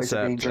interesting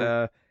concept.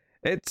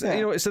 It's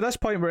it's at this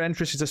point where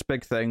interest is this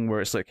big thing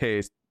where it's like,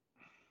 hey,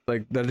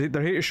 like they're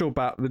here to show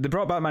they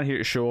brought Batman here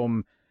to show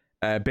him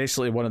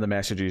basically one of the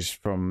messages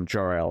from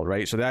Jor-El,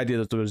 right? So the idea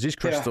that there's these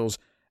crystals.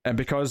 Yeah. And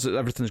because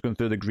everything's going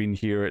through the green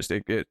here, it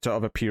sort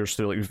of appears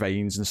through like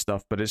veins and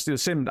stuff, but it's the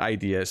same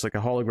idea. It's like a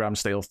hologram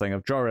style thing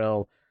of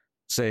Jor-El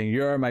saying,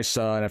 "You're my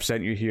son, I've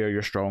sent you here,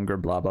 you're stronger,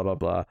 blah, blah, blah,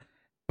 blah."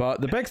 But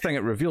the big thing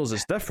it reveals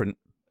is different,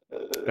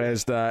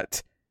 is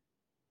that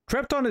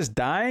Krypton is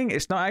dying,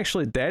 it's not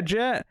actually dead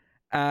yet,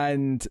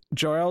 and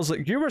Jor-El's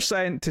like, you were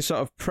sent to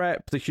sort of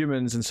prep the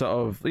humans and sort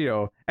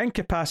of,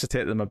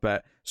 incapacitate them a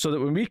bit, so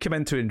that when we come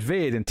in to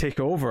invade and take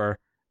over,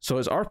 so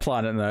it's our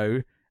planet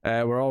now,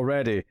 we're all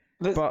ready.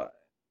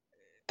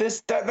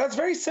 That's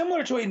very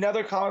similar to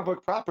another comic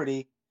book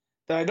property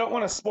that I don't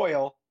want to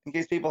spoil in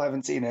case people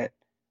haven't seen it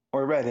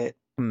or read it.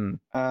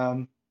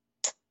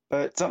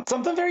 But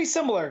something very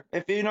similar,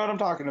 if you know what I'm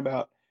talking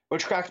about,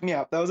 which cracked me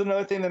up. That was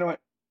another thing that I went,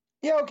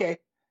 yeah, okay.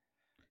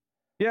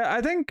 Yeah,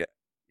 I think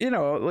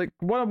like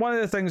one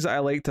of the things that I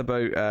liked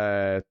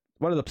about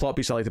one of the plot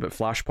pieces I liked about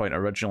Flashpoint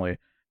originally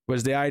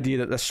was the idea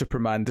that this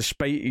Superman,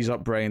 despite his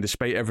upbringing,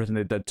 despite everything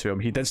they did to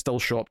him, he did still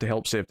show up to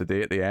help save the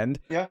day at the end.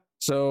 Yeah.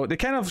 So they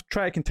kind of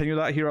try to continue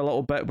that here a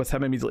little bit with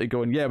him immediately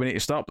going, yeah, we need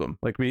to stop them.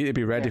 Like, we need to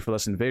be ready for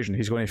this invasion.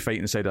 He's going to fight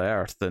inside of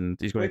Earth, and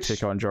he's going to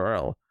take on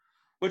Jor-El.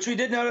 Which we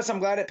did notice. I'm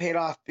glad it paid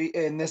off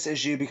in this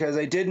issue, because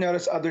I did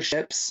notice other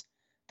ships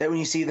that when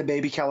you see the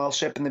baby Kal-El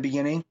ship in the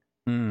beginning,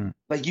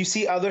 like you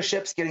see other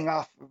ships getting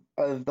off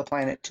of the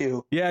planet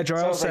too. Yeah,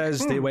 Jor-El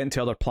says they went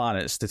to other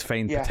planets to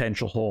find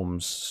potential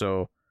homes.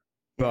 So,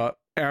 but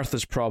Earth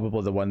is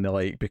probably the one they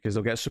like because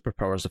they'll get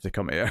superpowers if they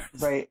come to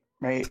Earth.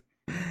 Right.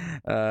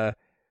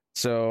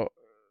 So,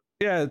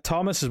 yeah,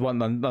 Thomas is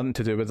wanting nothing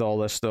to do with all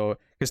this though,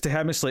 because to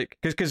him it's like,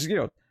 because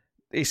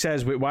he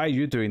says, "Wait, why are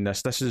you doing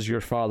this? This is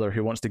your father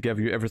who wants to give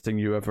you everything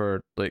you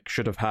ever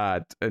should have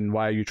had, and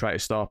why are you trying to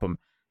stop him?"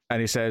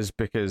 And he says,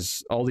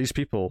 "Because all these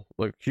people,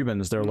 like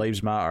humans, their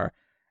lives matter."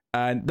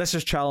 And this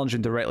is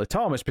challenging directly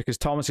Thomas, because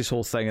Thomas's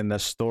whole thing in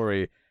this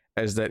story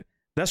is that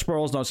this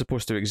world's not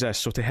supposed to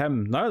exist. So to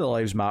him, none of the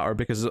lives matter,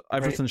 because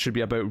everything should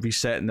be about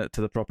resetting it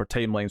to the proper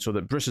timeline so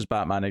that Bruce is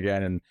Batman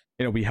again, and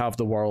we have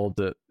the world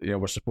that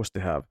we're supposed to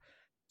have.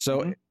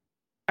 So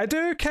I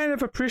do kind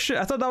of appreciate.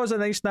 I thought that was a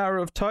nice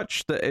narrative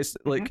touch. That it's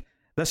like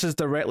this is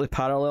directly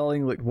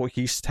paralleling like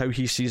how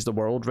he sees the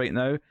world right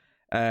now.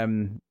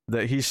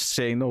 That he's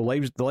saying no,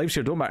 the lives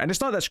here don't matter, and it's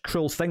not this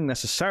cruel thing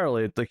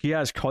necessarily. Like, he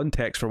has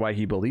context for why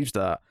he believes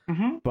that,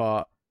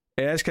 but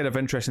it is kind of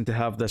interesting to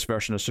have this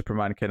version of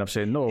Superman kind of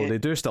saying no, they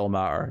do still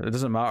matter. It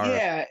doesn't matter.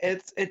 Yeah,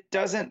 it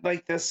doesn't,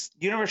 like, this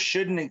universe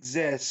shouldn't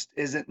exist.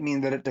 Doesn't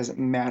mean that it doesn't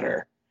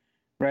matter.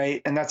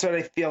 Right, and that's what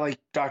I feel like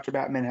Dr.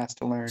 Batman has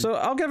to learn. So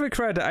I'll give it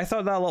credit. I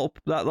thought that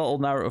little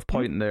narrative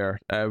point there,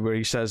 where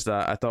he says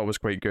that, I thought was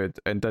quite good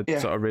and did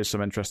sort of raise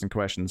some interesting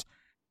questions.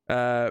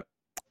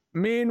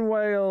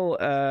 Meanwhile,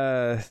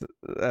 a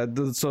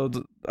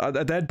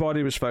dead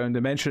body was found. They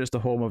mention it's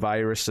the home of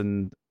Iris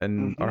and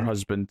her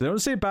husband. They don't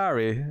say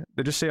Barry;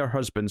 they just say her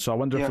husband. So I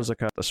wonder if there's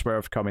like a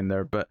swerve coming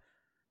there. But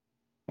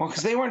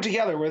because they weren't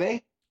together, were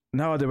they?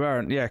 No, they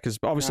weren't. Yeah, because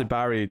obviously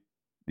Barry.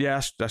 Yeah,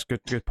 that's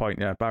good point.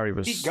 Yeah, Barry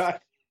was. He got.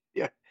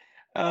 Yeah.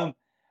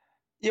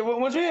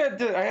 Well, once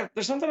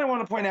there's something I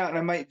want to point out, and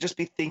I might just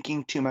be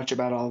thinking too much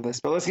about all of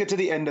this. But let's get to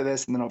the end of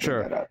this, and then I'll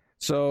bring that up.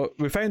 So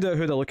we found out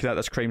who they're looking at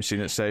this crime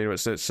scene. It's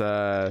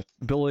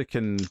Bullock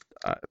and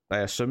I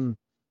assume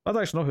I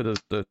don't actually know who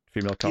the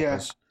female couple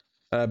is.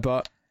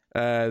 But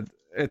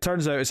it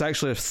turns out it's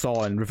actually a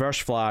Thawne, Reverse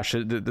Flash.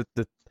 It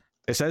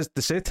says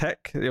they say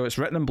Tick. It's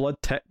written in blood,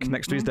 Tick,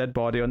 next to his dead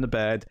body on the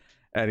bed.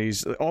 And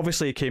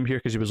he came here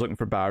because he was looking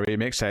for Barry. It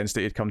makes sense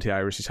that he'd come to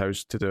Iris's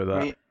house to do that.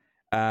 Right.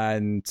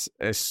 And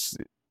it's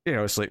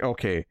it's like,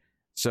 okay,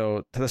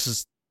 so this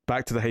is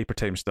back to the hyper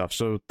time stuff.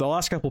 So the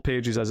last couple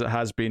pages, as it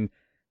has been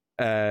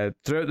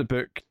throughout the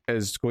book,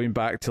 is going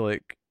back to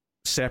like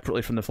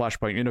separately from the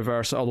Flashpoint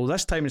universe. Although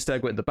this time, instead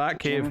of going to the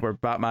Batcave where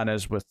Batman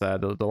is with the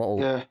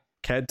little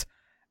kid,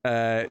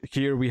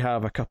 here we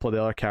have a couple of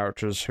the other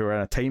characters who are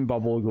in a time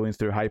bubble going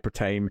through hyper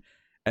time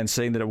and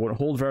saying that it won't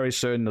hold very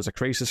soon. There's a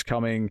crisis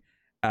coming,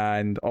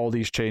 and all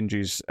these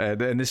changes.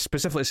 And they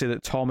specifically say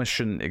that Thomas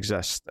shouldn't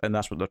exist, and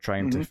that's what they're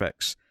trying to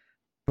fix.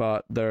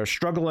 But they're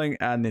struggling,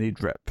 and they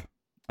need Rip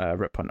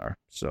Hunter.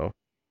 So,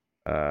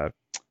 and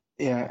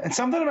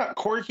something about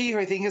Corky, who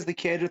I think is the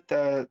kid with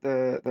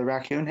the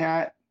raccoon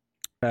hat.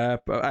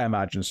 I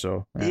imagine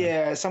so.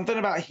 Yeah, something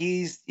about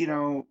he's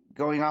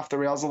going off the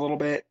rails a little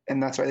bit,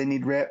 and that's why they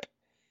need Rip.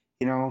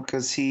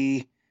 Because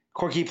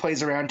Corky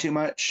plays around too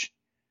much.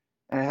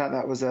 And I thought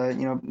that was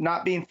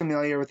not being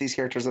familiar with these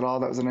characters at all.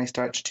 That was a nice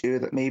touch too.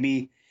 That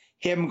maybe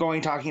him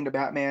talking to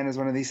Batman is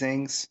one of these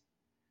things,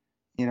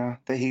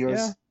 that he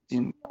goes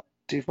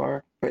too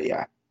far. But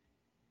yeah,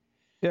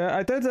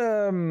 I did.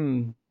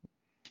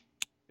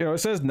 It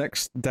says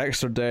Nick's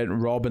Dexter Dent,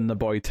 Robin the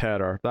Boy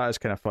Terror. That is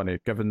kind of funny,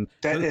 given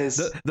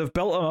they've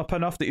built him up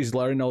enough that he's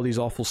learning all these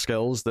awful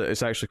skills that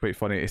it's actually quite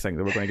funny to think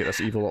that we're going to get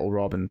this evil little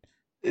Robin.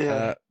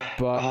 Yeah,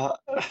 but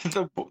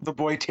the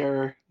Boy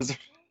Terror.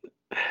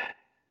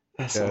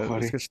 That's so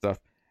funny. It's good stuff.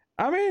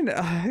 I mean,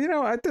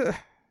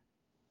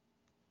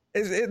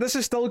 this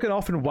is still going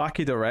off in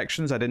wacky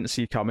directions I didn't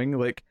see coming.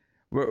 Like,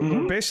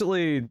 we're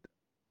basically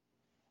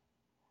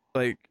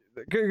like,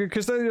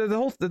 because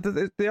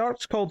the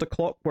art's called The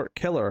Clockwork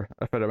Killer,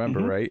 if I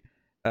remember right.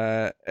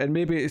 And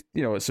maybe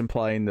it's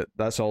implying that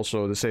that's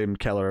also the same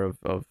killer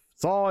of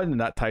Thawne, and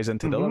that ties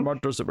into the other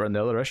murders that were in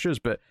the other issues.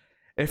 But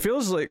it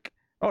feels like,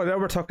 oh, now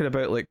we're talking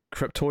about like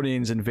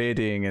Kryptonians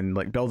invading and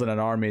like building an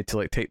army to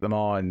like take them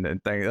on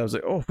and things. I was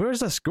like, oh, where's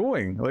this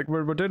going? Like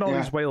we're doing all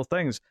these wild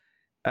things.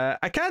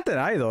 I can't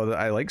deny though that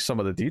I like some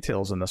of the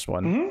details in this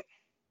one.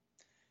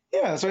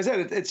 Yeah, so I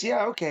said it's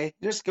okay.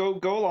 Just go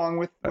along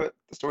with what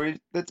the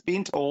story that's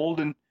being told,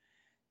 and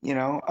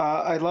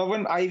I love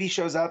when Ivy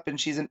shows up and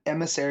she's an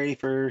emissary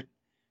for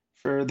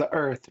the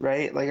Earth,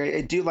 right? Like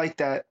I do like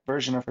that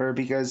version of her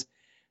because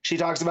she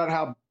talks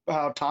about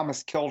how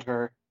Thomas killed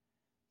her.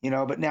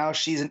 But now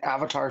she's an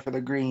avatar for the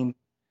Green,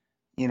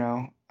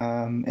 and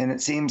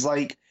it seems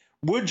like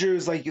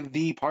Woodrew's like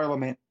the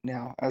Parliament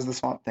now as the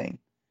Swamp Thing,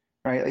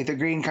 right? Like the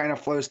Green kind of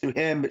flows through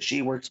him, but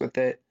she works with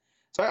it.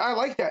 So I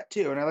like that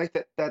too, and I like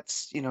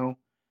that's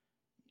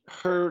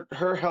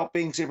her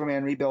helping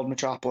Superman rebuild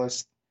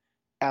Metropolis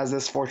as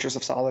this fortress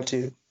of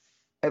solitude.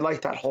 I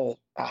like that whole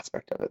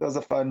aspect of it. That was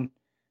a fun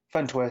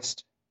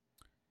twist.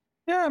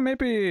 Yeah,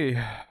 maybe.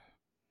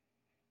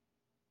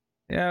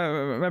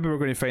 Yeah, maybe we're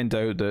going to find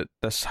out that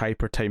this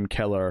hyper time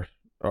killer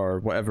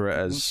or whatever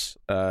it is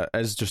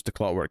just the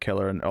Clockwork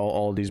Killer, and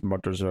all these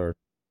murders are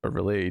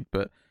related.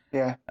 But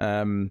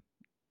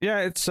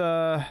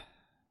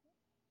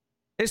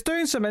it's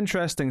doing some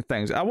interesting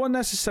things. I won't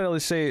necessarily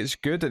say it's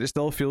good. It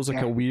still feels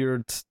like a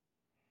weird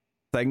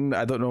thing that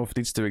I don't know if it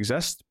needs to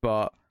exist.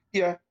 But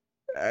I'm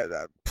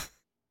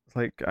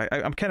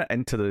kind of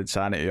into the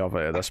insanity of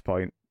it at this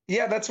point.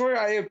 Yeah, that's where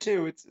I am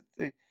too.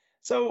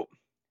 So.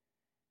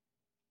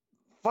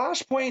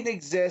 Flashpoint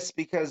exists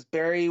because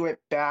Barry went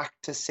back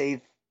to save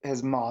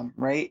his mom,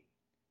 right?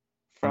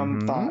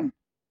 From Thawne.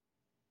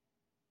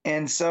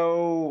 And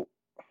so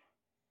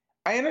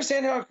I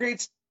understand how it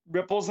creates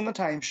ripples in the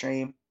time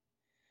stream.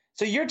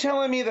 So you're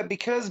telling me that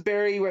because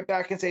Barry went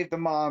back and saved the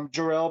mom,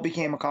 Jor-El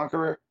became a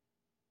conqueror?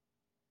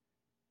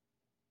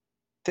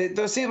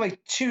 Those seem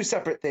like two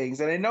separate things,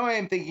 and I know I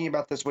am thinking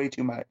about this way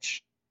too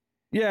much.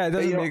 Yeah,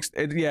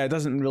 it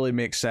doesn't really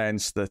make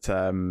sense that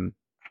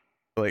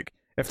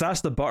if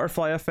that's the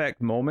butterfly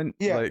effect moment,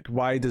 like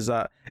why does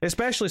that?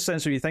 Especially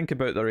since when you think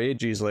about their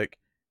ages, like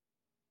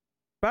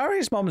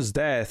Barry's mom's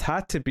death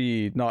had to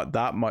be not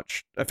that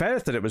much. If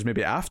anything, it was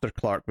maybe after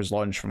Clark was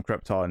launched from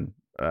Krypton.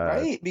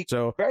 Right,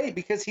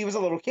 because he was a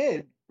little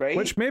kid, right?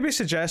 Which maybe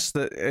suggests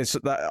that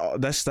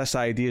this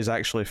idea is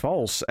actually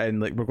false, and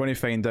like we're going to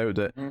find out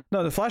that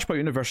no, the Flashpoint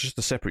universe is just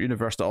a separate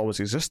universe that always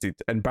existed,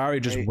 and Barry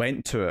just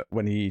went to it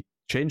when he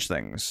changed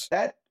things.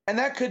 That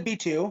could be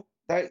too.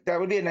 That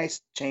would be a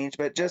nice change,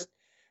 but just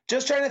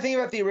trying to think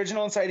about the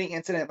original inciting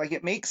incident, like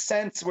it makes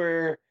sense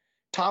where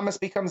Thomas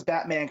becomes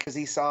Batman because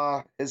he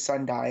saw his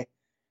son die.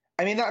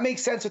 I mean, that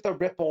makes sense with the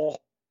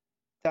ripple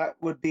that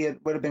would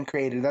have been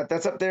created.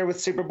 That's up there with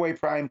Superboy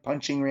Prime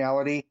punching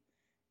reality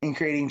and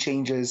creating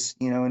changes,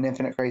 in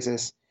Infinite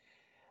Crisis.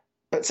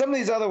 But some of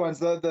these other ones,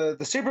 the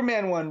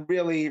Superman one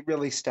really,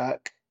 really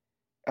stuck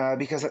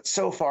because it's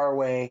so far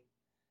away.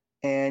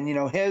 And,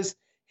 his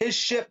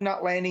ship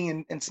not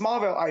landing in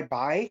Smallville, I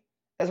buy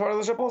as one of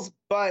those ripples,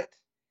 but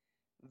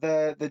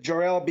the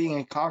Jor-El being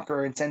a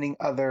conqueror and sending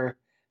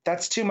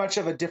that's too much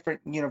of a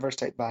different universe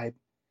type vibe,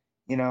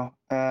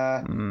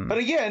 But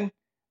again,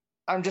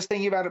 I'm just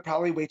thinking about it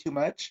probably way too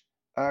much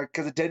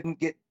because it didn't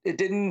get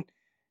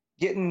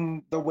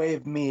in the way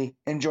of me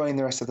enjoying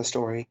the rest of the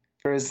story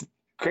for as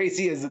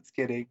crazy as it's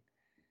getting.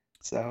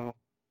 So,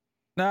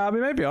 Nah,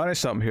 we might be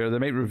honest something here. They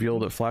might reveal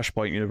that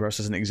Flashpoint Universe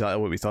isn't exactly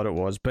what we thought it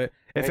was. But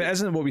if it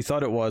isn't what we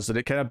thought it was, then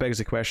it kind of begs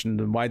the question: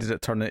 then why did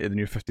it turn into the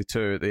New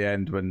 52 at the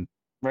end when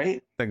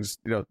things,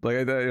 like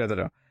I don't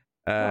know,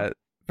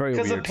 very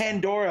because weird. of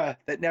Pandora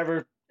that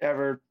never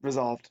ever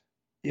resolved.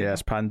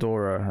 Yes,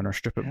 Pandora and her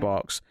stupid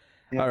box.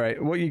 Yeah. All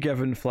right, what are you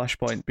giving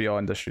Flashpoint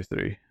Beyond issue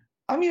 3?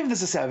 I'm giving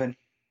this a 7.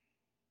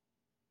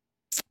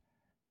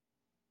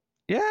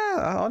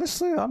 Yeah,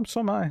 honestly, so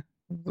am I.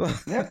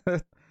 Yeah.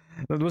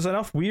 There was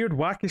enough weird,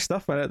 wacky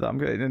stuff in it that I'm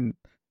getting. And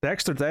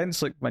Dexter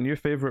Dent's like my new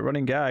favorite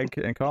running gag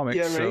in comics.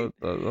 Yeah, right.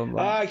 So,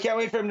 I can't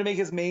wait for him to make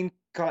his main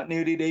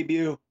continuity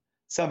debut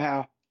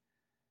somehow.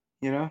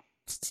 I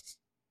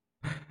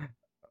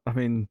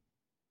mean,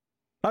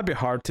 that'd be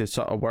hard to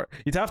sort of work.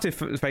 You'd have to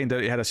find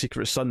out he had a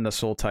secret son this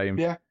whole time.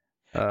 Yeah.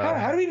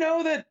 How do we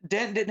know that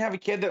Dent didn't have a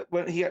kid that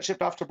when he got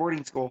shipped off to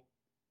boarding school?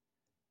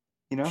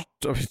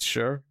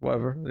 Sure,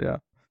 whatever.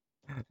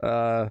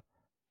 Yeah.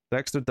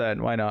 Dexter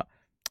Dent, why not?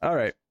 All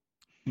right.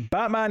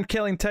 Batman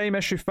Killing Time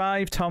issue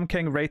 5, Tom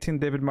King writing,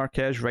 David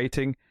Marquez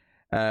writing.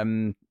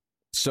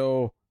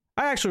 So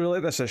I actually really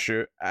like this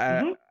issue,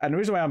 and the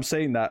reason why I'm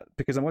saying that,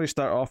 because I'm going to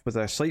start off with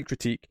a slight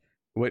critique,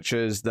 which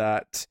is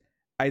that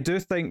I do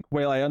think,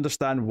 while I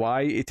understand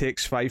why it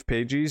takes 5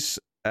 pages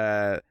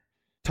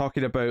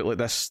talking about like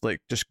this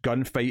like just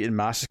gunfighting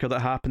massacre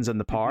that happens in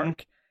the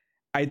park,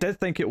 I did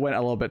think it went a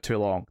little bit too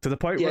long, to the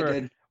point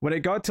where when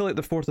it got to like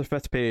the 4th or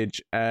 5th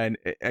page, and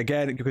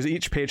again, because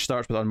each page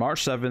starts with on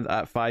March 7th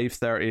at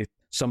 5:30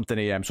 something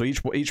a.m. So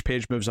each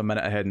page moves a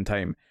minute ahead in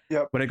time.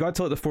 Yep. When it got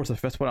to like the 4th or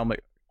 5th one, I'm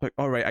like,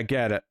 all right, I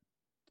get it.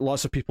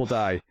 Lots of people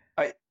die.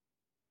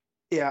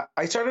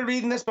 I started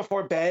reading this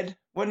before bed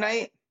one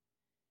night,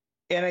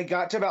 and I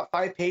got to about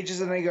 5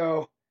 pages, and I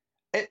go,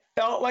 it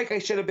felt like I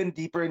should have been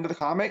deeper into the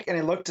comic, and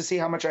I looked to see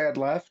how much I had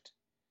left,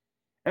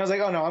 and I was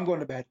like, oh no, I'm going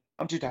to bed.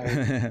 I'm too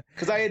tired.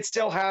 Because I had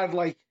still had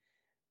like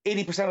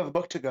 80% of the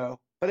book to go,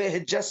 but it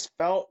had just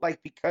felt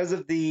like, because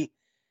of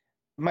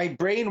my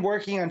brain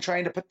working on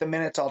trying to put the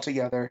minutes all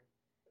together,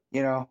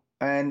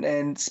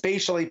 and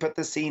spatially put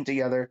the scene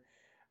together,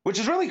 which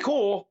is really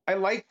cool. I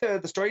like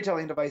the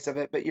storytelling device of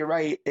it, but you're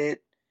right.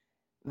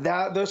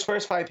 Those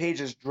first 5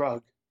 pages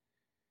drug.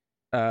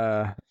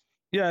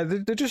 Yeah,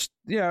 they just,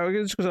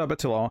 it just goes on a bit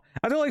too long.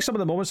 I don't like some of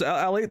the moments.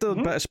 I like the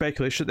bit of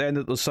speculation at the end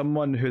that there's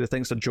someone who they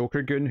think's a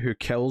Joker goon who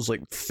kills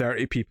like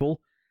 30 people,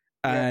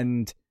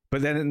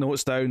 but then it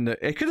notes down that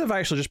it could have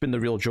actually just been the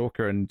real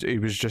Joker and he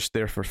was just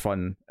there for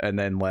fun and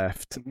then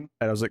left. And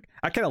I was like,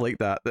 I kind of like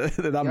that.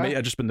 That might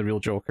have just been the real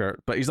Joker,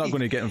 but he's not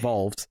going to get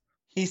involved.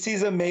 He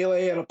sees a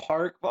melee at a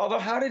park. Although,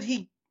 did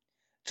he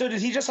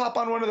just hop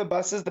on one of the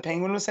buses the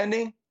Penguin was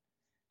sending?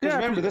 Because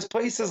remember, this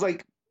place is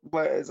like,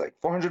 what is like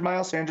 400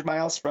 miles, 300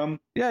 miles from...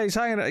 Yeah, he's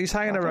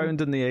hanging around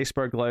in the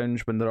Iceberg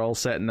Lounge when they're all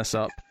setting this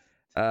up,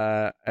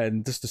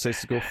 and just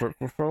decides to go for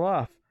a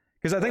laugh.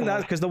 Because I think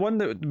because the one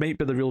that might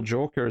be the real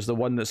Joker is the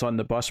one that's on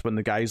the bus when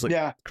the guy's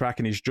like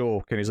cracking his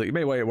joke, and he's like, "You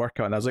may want to work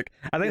on." And I was like,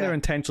 I think they're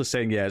intentionally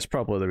saying, it's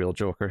probably the real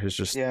Joker who's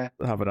just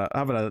having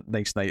a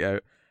nice night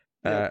out,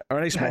 or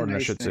a nice morning, I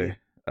should say.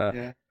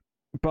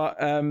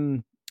 But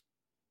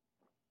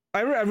I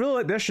really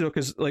like this issue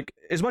because, like,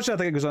 as much as I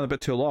think it goes on a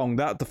bit too long,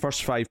 that the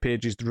first 5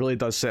 pages really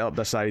does set up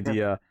this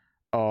idea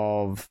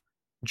of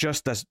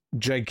just this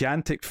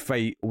gigantic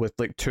fight with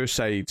like 2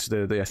 sides,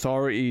 the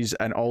authorities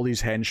and all these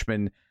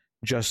henchmen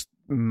just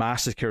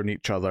massacring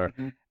each other.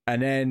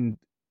 And then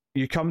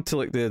you come to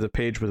like the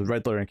page with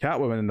Riddler and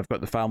Catwoman, and they've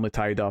got the family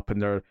tied up,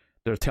 and they're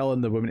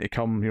telling the woman to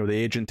come, the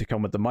agent to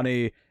come with the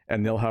money,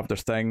 and they'll have their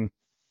thing.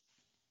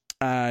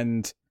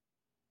 And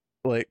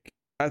like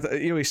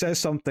he says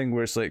something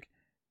where it's like,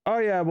 oh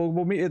yeah,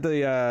 we'll meet at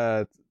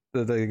the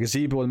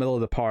gazebo in the middle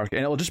of the park,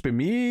 and it'll just be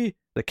me,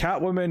 the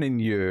Catwoman, and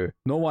you,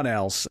 no one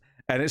else.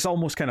 And it's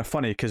almost kind of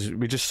funny because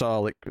we just saw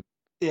like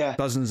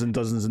dozens and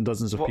dozens and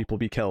dozens of people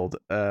be killed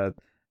at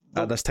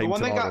this time. The one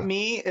tomorrow. that got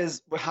me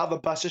is how the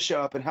buses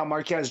show up and how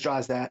Marquez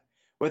draws that.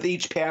 With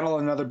each panel,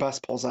 another bus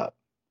pulls up.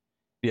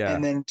 Yeah,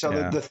 and then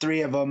the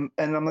 3 of them,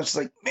 and I'm just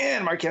like,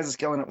 man, Marquez is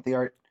killing it with the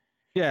art.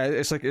 Yeah,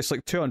 it's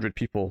like 200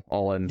 people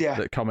all in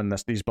that come in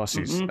these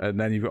buses, and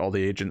then you've got all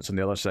the agents on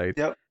the other side.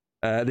 Yep.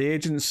 The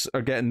agents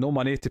are getting no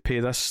money to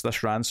pay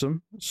this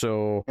ransom,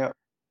 so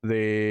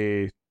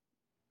they,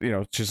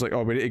 she's like,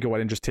 oh, we need to go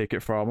in and just take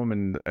it from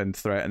him and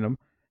threaten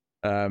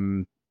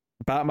him.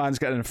 Batman's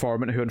getting an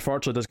informant who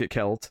unfortunately does get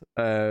killed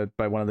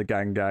by one of the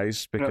gang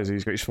guys because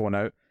he's got his phone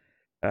out.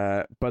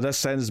 But this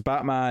sends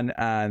Batman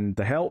and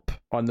the Help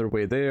on their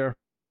way there.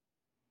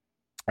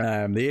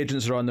 The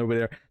agents are on their way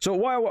there. So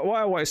what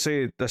I want to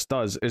say this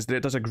does is that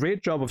it does a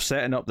great job of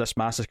setting up this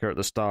massacre at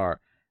the start,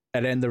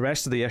 and then the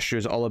rest of the issue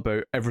is all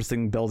about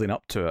everything building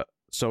up to it.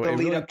 So the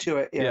lead up to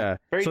it,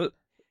 So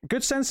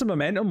good sense of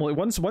momentum. Like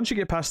once you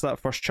get past that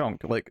first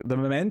chunk, like the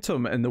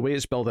momentum and the way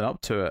it's building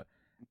up to it,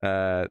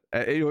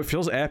 it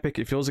feels epic.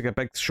 It feels like a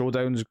big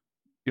showdown's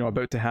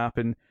about to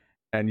happen,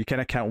 and you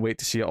kind of can't wait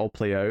to see it all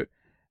play out.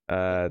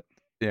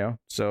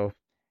 So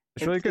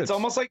it's really good. It's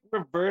almost like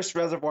reverse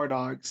Reservoir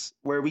Dogs,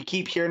 where we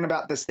keep hearing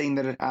about this thing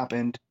that had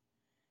happened,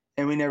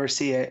 and we never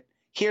see it.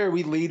 here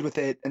we lead with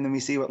it and then we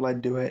see what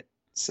led to it.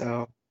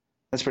 So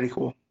that's pretty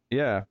cool.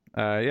 Yeah,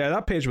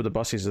 that page with the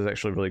buses is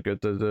actually really good.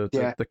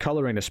 The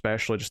coloring,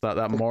 especially, just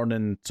that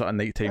morning sort of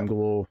nighttime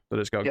glow that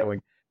it's got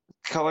going.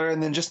 Color,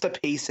 and then just the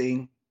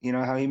pacing.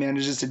 How he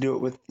manages to do it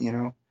with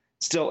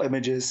still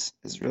images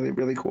is really,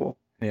 really cool.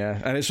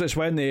 Yeah, and it's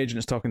when the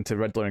agent's talking to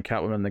Riddler and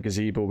Catwoman in the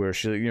gazebo where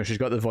she's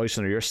got the voice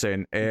in her ear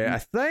saying, I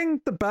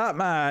think the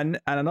Batman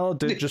and another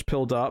dude just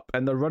pulled up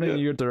and they're running in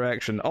your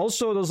direction.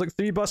 Also, there's like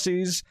 3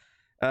 buses.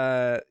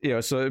 So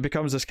it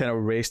becomes this kind of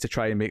race to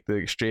try and make the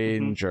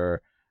exchange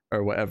or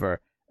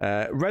whatever.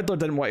 Riddler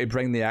didn't want to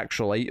bring the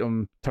actual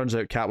item. Turns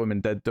out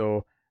Catwoman did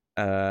though,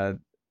 and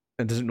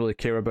doesn't really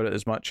care about it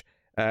as much.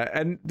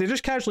 And they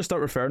just casually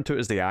start referring to it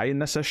as the Eye in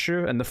this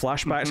issue, and the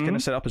flashbacks kind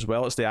of set up as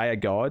well. It's the Eye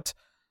of God.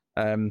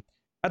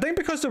 I think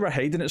because they were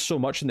hiding it so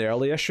much in the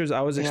early issues,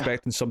 I was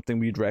expecting something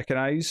we'd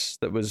recognize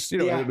that was,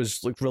 it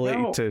was like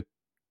related to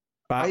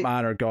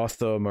Batman or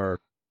Gotham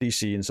or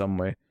DC in some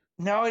way.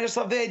 No, I just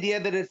love the idea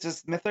that it's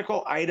this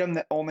mythical item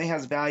that only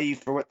has value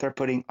for what they're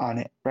putting on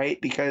it,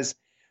 right? Because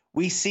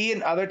we see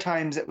in other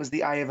times it was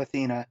the Eye of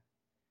Athena,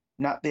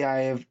 not the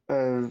Eye of,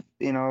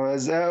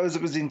 as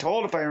it was being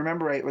told, if I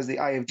remember right, it was the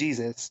Eye of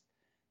Jesus.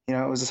 It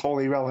was this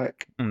holy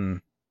relic. And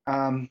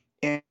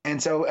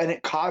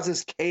it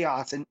causes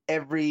chaos in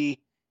every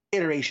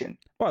iteration.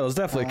 Well, there's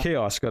definitely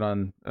chaos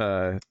going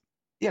on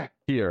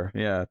here.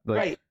 Yeah.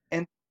 Right.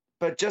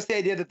 But just the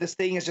idea that this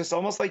thing is just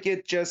almost like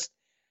it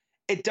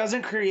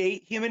doesn't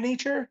create human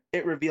nature,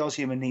 it reveals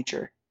human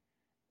nature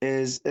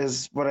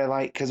is what I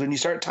like. Because when you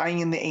start tying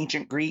in the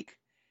ancient Greek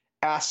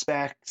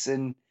aspects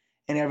and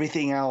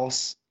everything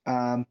else,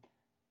 that's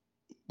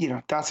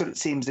what it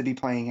seems to be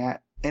playing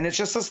at. And it's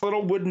just this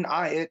little wooden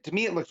eye. To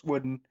me, it looks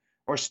wooden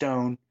or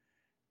stone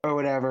or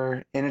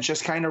whatever. And it's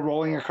just kind of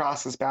rolling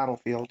across this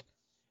battlefield.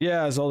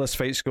 Yeah, there's all this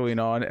fights going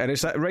on. And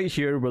it's right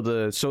here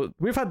where so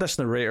we've had this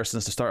narrator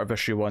since the start of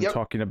issue 1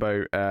 talking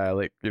about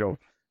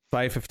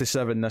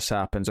 5:57 this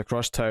happens,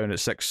 across town at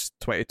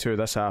 6:22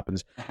 this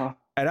happens.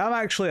 And I'm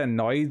actually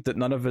annoyed that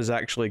none of us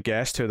actually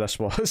guessed who this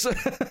was.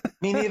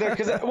 Me neither,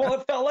 because it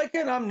felt like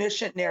an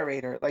omniscient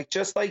narrator,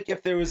 just like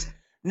if there was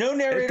no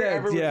narrator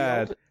ever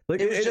revealed. Like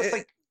it was just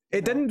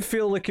it didn't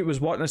feel like it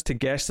was wanting us to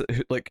guess that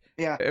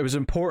it was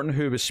important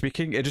who was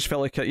speaking. It just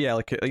felt like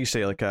like you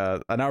say, like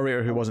a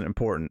narrator who wasn't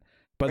important.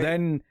 But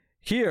then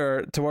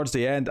here towards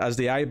the end, as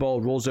the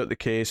eyeball rolls out the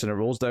case and it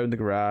rolls down the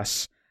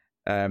grass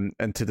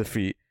into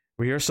defeat,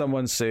 we hear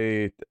someone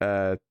say,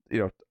 are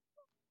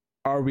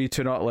we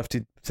to not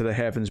lifted to the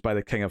heavens by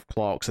the King of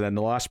Clocks? And then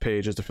the last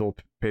page is the full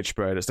page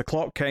spread. It's the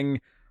Clock King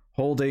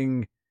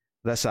holding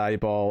this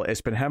eyeball.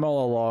 It's been him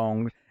all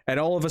along. And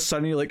all of a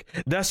sudden you're like,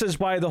 this is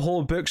why the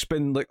whole book's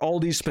been like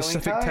all these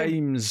specific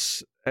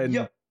times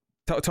and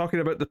talking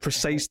about the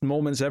precise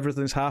moments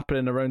everything's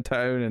happening around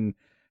town and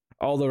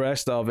all the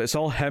rest of it. It's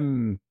all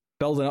him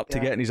building up to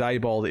getting his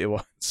eyeball that he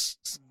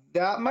wants.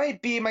 That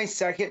might be my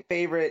second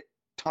favorite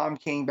Tom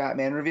King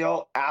Batman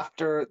reveal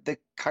after the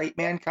Kite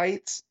Man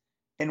kites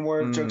in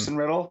War of Jokes and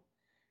Riddle.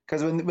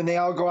 Because when they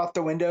all go out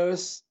the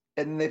windows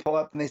and then they pull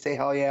up and they say,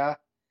 hell yeah,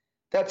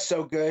 that's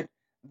so good.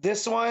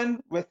 This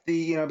one with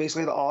the,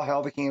 basically the all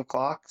hell the King of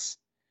Clocks,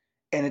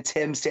 and it's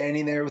him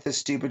standing there with his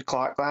stupid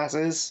clock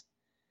glasses.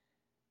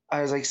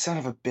 I was like, son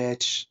of a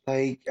bitch.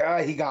 He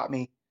got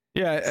me.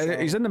 Yeah,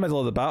 he's in the middle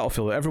of the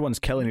battlefield. Everyone's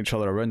killing each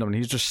other around him, and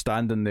he's just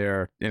standing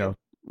there,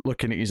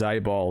 looking at his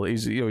eyeball.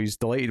 He's he's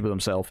delighted with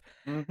himself.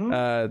 This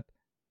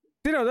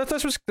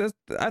was.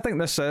 I think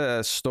this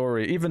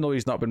story, even though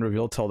he's not been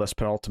revealed till this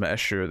penultimate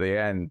issue at the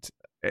end,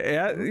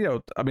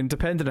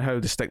 depending on how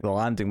they stick the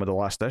landing with the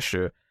last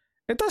issue,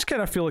 it does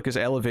kind of feel like it's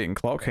elevating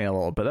Clock King a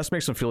little bit. This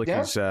makes him feel like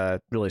he's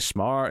really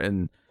smart,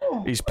 and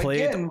he's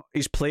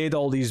played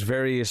all these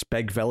various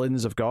big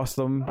villains of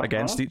Gotham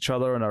against each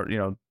other,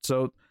 and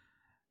so.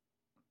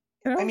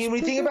 We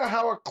think about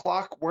how a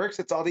clock works.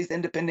 It's all these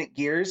independent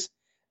gears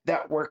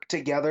that work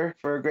together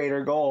for a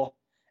greater goal.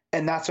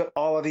 And that's what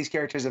all of these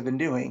characters have been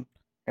doing,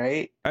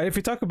 right? And if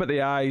you talk about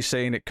the eye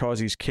saying it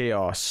causes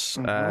chaos,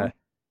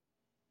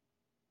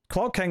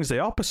 Clock King's the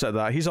opposite of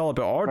that. He's all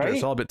about order. Right?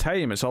 It's all about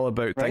time. It's all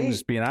about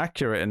things being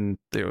accurate and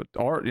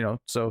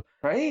so.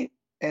 Right.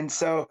 And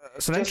so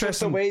it's an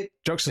interesting the way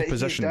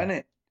juxtaposition. He's done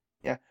it.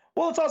 Yeah.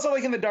 Well, it's also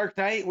like in the Dark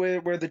Knight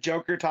where the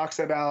Joker talks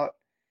about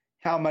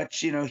how much,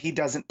 he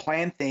doesn't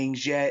plan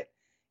things, yet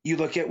you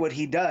look at what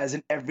he does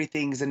and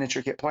everything's an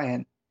intricate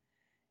plan,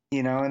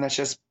 and that's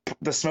just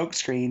the smoke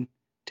screen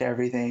to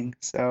everything.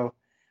 So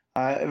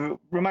it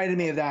reminded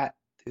me of that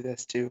through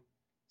this too.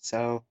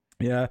 So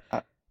yeah,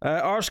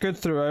 art's good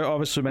throughout.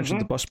 Obviously mentioned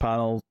the bus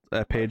panel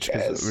page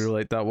because we really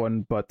like that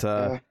one,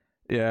 but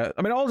yeah,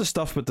 all the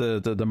stuff with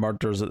the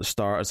murders at the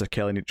start as they're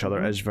killing each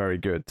other is very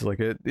good. Like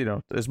it,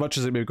 as much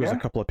as it maybe goes a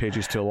couple of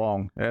pages too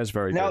long, it is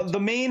very good. Now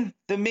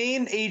the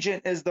main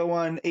agent is the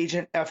one,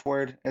 Agent F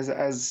Word,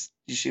 as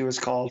she was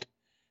called,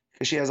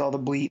 because she has all the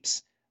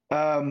bleeps.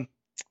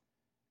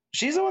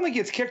 She's the one that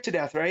gets kicked to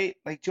death, right?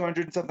 Like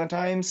 200 and something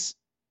times.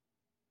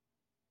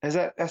 Is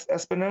that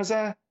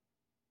Espinosa?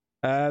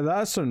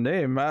 That's her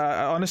name.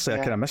 Honestly, I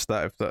Yeah. kind of missed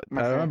that. I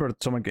Okay. remember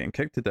someone getting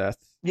kicked to death.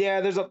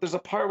 Yeah, there's a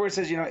part where it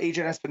says,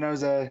 Agent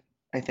Espinoza,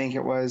 I think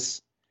it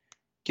was,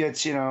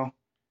 gets,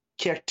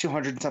 kicked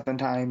 200 and something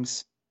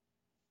times.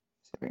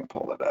 See if we can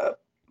pull that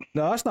up.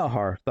 No, that's not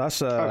her.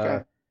 That's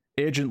Okay.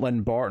 Agent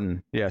Lynn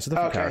Barton. Yeah, it's a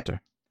different Okay.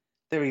 character.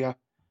 There we go.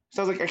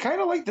 So I was like, I kind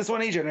of like this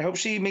one agent. I hope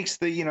she makes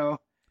the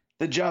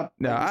jump.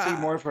 No, I can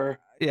see more of her.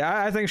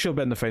 Yeah, I think she'll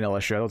be in the final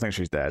issue. I don't think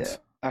she's dead.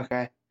 Yeah.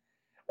 Okay.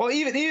 Well,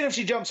 even if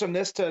she jumps from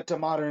this to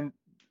modern,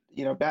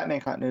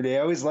 Batman continuity, I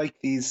always like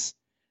these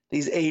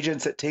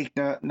agents that take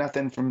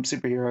nothing from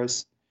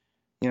superheroes.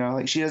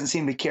 Like she doesn't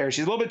seem to care.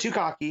 She's a little bit too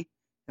cocky,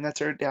 and that's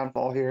her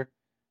downfall here.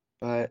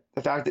 But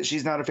the fact that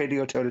she's not afraid to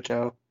go toe to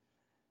toe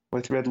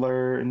with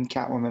Riddler and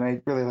Catwoman,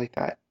 I really like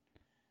that.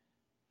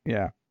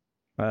 Yeah.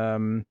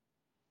 And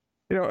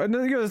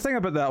the thing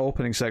about that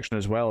opening section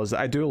as well is that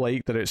I do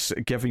like that it's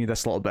giving you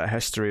this little bit of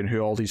history and who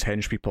all these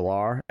hench people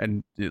are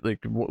and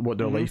like what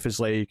their life is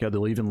like. Are they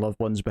leaving loved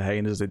ones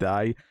behind as they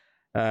die?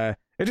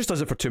 It just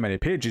does it for too many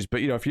pages.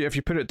 But if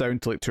you put it down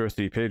to like 2 or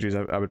 3 pages,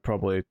 I would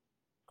probably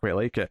quite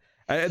like it.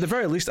 At the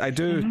very least, I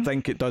do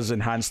think it does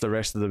enhance the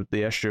rest of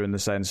the issue in the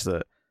sense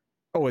that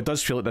it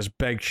does feel like this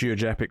big,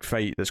 huge, epic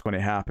fight that's going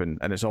to happen,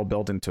 and it's all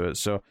building to it.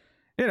 So.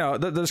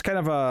 There's kind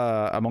of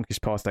a monkey's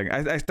paw thing.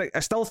 I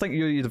still think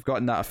you'd have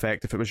gotten that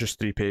effect if it was just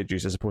 3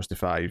 pages as opposed to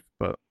 5.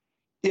 But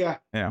yeah.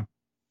 There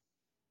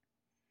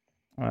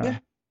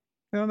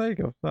you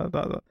go. That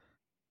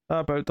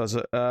about does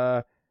it.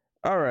 All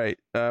right.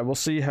 We'll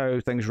see how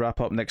things wrap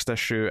up next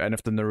issue, and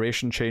if the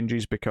narration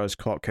changes because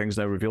Clock King's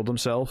now revealed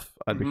himself.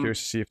 I'd be curious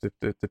to see if they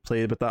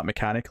play with that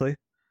mechanically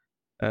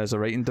as a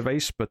writing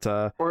device. But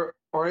or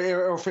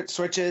if it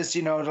switches,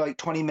 to like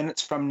 20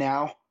 minutes from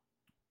now,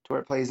 to where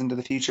it plays into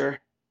the future.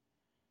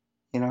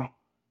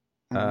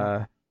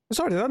 It's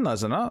already done that,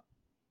 isn't it?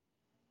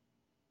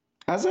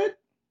 Has it?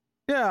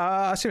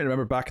 Yeah, I seem to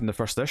remember back in the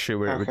first issue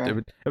where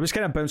it was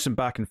kind of bouncing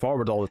back and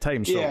forward all the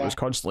time, so it was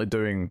constantly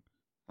doing,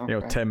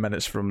 10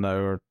 minutes from now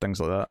or things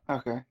like that.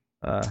 Okay.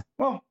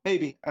 Well,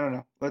 maybe, I don't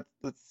know.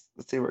 Let's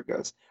see where it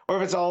goes. Or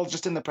if it's all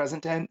just in the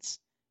present tense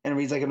and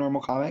reads like a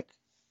normal comic,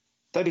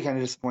 that'd be kind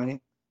of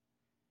disappointing.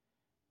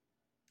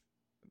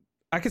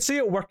 I could see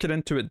it working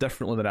into it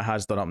differently than it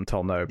has done up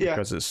until now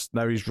because it's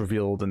now he's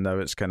revealed and now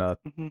it's kind of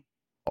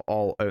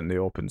all out in the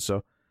open.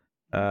 So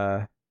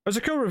it was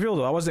a cool reveal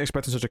though. I wasn't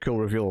expecting such a cool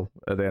reveal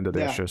at the end of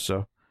the issue.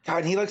 So God,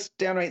 and he looks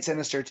downright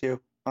sinister too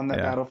on that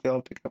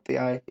battlefield, picking up the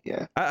eye.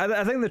 Yeah,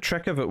 I think the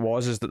trick of it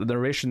is that the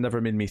narration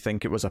never made me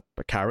think it was a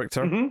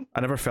character.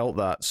 I never felt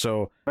that.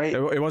 So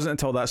it wasn't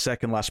until that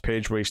second last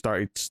page where he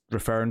started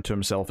referring to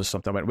himself as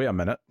something. I went, wait a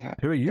minute,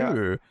 who are you?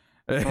 Yeah.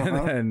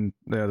 And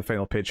then the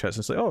final page hits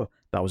and it's like, oh,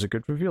 that was a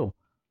good reveal.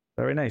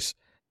 Very nice.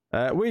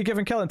 What are you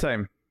giving Killing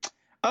Time?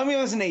 I'm gonna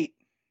give this an 8.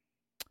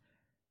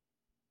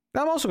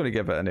 I'm also going to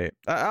give it an 8.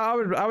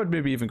 I would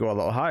maybe even go a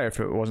little higher if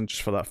it wasn't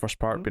just for that first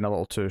part being a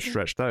little too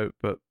stretched out.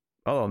 But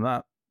other than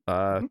that,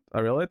 I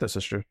really like this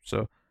issue.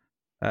 So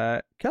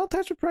Killing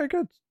Times were pretty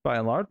good by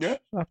and large, I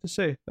have to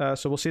say.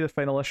 So we'll see the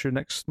final issue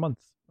next month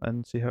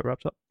and see how it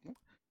wraps up.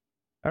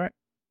 All right.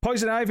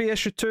 Poison Ivy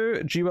issue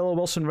 2, G. Willow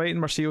Wilson writing,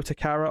 Marcio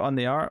Takara on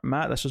the art.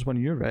 Matt, this is one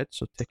you read,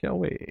 so take it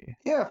away.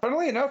 Yeah,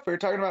 funnily enough, we were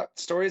talking about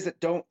stories that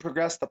don't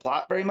progress the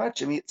plot very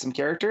much and meet some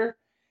character,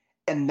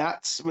 and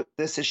that's what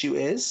this issue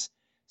is.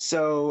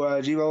 So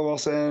G. Willow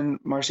Wilson,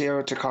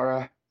 Marcio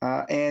Takara,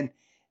 and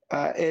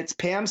it's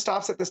Pam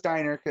stops at this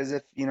diner because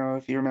if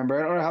you remember,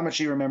 I don't know how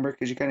much you remember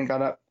because you kind of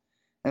got up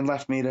and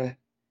left me to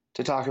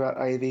talk about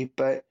Ivy,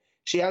 but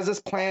she has this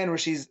plan where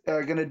she's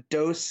going to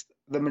dose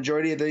the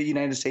majority of the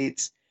United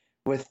States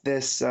with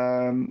this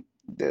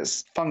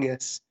this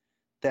fungus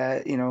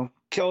that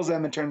kills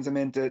them and turns them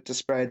into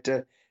spread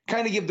to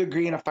kind of give the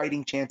green a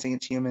fighting chance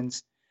against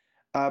humans.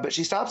 But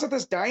she stops at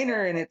this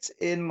diner and it's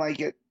in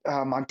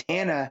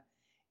Montana,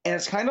 and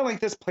it's kind of like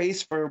this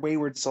place for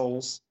wayward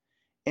souls.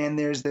 And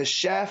there's this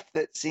chef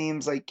that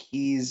seems like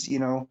he's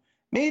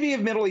maybe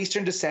of Middle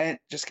Eastern descent,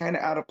 just kind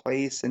of out of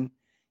place, and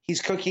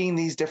he's cooking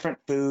these different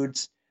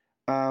foods.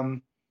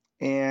 And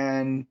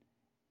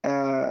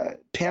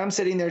Pam's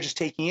sitting there just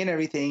taking in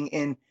everything,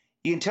 and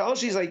you can tell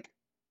she's like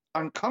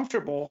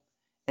uncomfortable,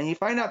 and you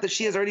find out that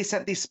she has already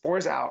sent these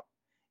spores out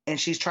and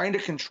she's trying to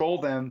control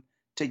them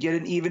to get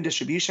an even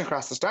distribution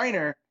across this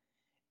diner.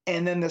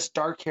 And then this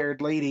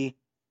dark-haired lady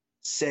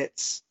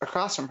sits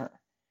across from her,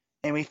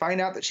 and we find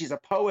out that she's a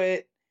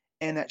poet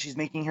and that she's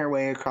making her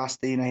way across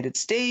the United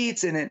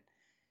States, and it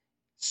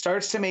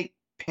starts to make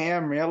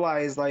Pam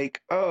realize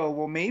oh,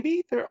 well,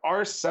 maybe there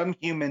are some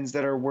humans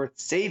that are worth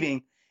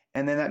saving.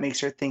 And then that makes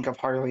her think of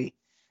Harley,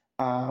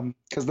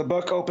 because the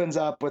book opens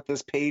up with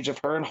this page of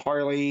her and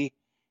Harley,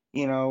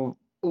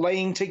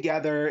 laying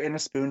together in a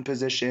spoon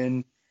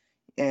position,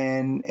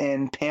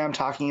 and Pam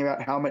talking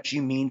about how much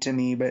you mean to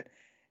me, but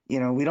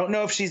we don't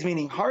know if she's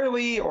meaning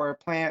Harley or a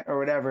plant or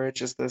whatever. It's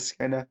just this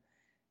kind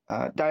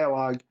of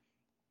dialogue.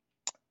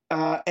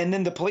 And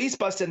then the police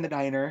bust in the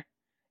diner,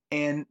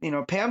 and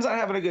Pam's not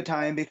having a good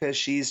time because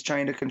she's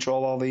trying to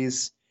control all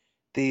these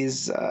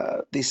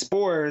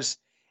spores.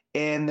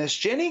 And this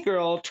Jenny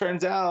girl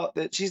turns out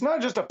that she's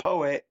not just a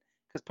poet,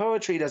 because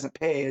poetry doesn't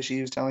pay, as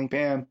she was telling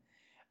Pam.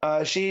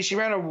 She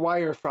ran a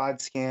wire fraud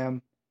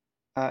scam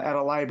at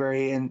a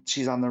library, and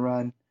she's on the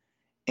run.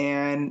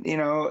 And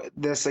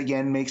this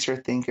again makes her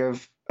think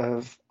of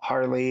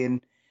Harley,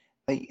 and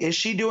like, is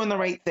she doing the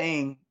right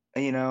thing?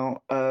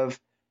 Of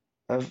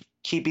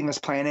keeping this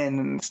plan in,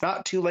 and it's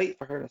not too late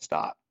for her to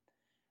stop.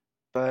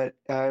 But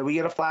we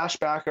get a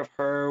flashback of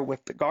her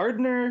with the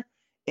gardener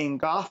in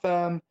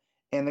Gotham,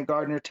 and the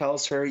gardener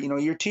tells her,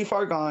 you're too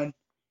far gone.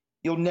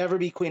 You'll never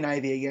be Queen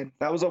Ivy again.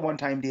 That was a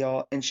one-time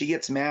deal. And she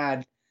gets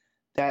mad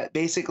that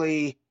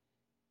basically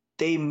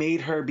they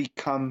made her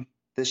become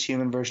this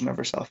human version of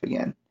herself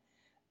again.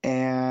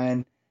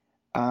 And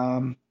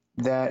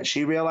that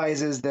she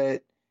realizes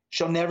that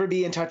she'll never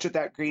be in touch with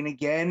that green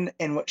again.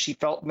 And what she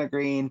felt in the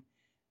green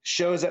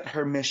shows at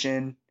her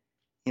mission,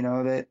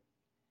 that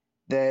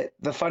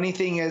the funny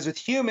thing is with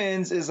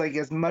humans is like,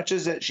 as much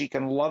as that she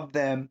can love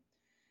them,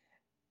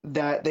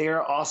 that they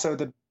are also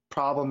the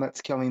problem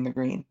that's killing the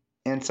green.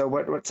 And so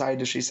what side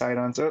does she side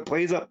on? So it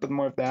plays up with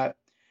more of that.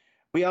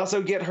 We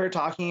also get her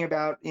talking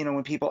about,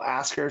 when people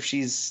ask her if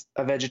she's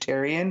a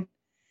vegetarian,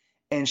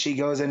 and she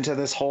goes into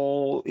this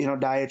whole,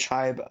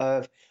 diatribe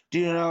of, do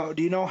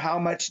you know how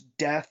much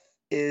death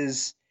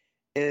is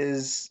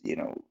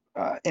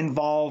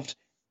involved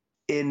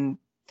in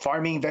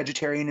farming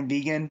vegetarian and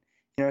vegan?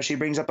 She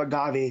brings up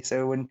agave.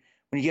 So when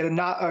you get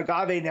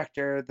agave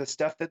nectar, the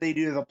stuff that they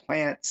do to the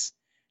plants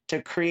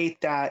to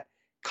create that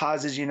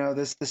causes,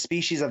 the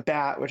species of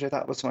bat, which I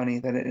thought was funny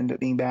that it ended up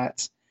being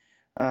bats.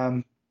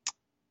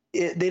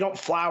 They don't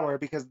flower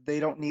because they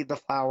don't need the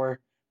flower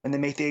when they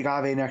make the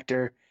agave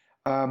nectar.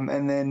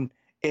 And then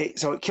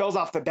it kills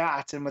off the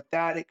bats. And with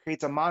that, it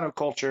creates a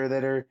monoculture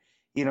that are,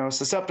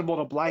 susceptible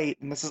to blight.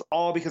 And this is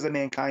all because of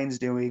mankind's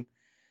doing.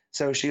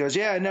 So she goes,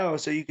 yeah, no.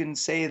 So you can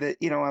say that,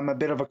 I'm a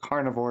bit of a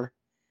carnivore.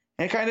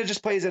 And it kind of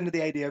just plays into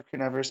the idea of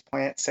carnivorous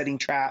plants setting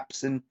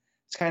traps. And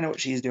it's kind of what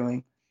she's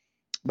doing.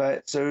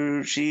 But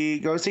so she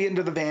goes to get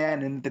into the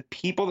van, and the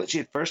people that she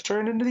had first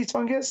turned into these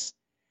fungus,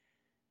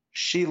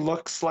 she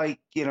looks like,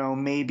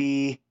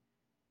 maybe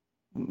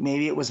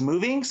it was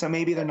moving. So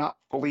maybe they're not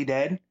fully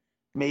dead.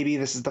 Maybe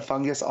this is the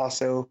fungus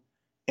also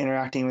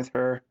interacting with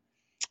her.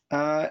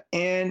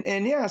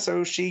 And yeah,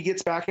 so she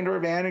gets back into her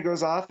van and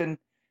goes off, and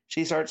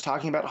she starts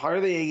talking about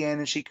Harley again,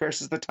 and she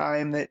curses the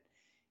time that,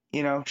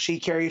 she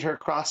carried her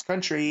cross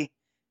country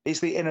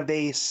basically in a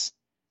vase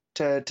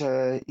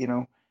to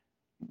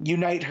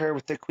unite her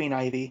with the Queen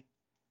Ivy.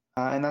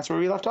 And that's where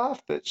we left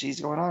off, that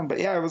she's going on. But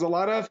yeah, it was a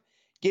lot of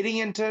getting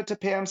into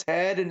Pam's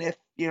head, and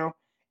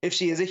if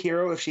she is a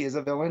hero, if she is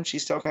a villain,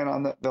 she's still kind of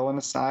on the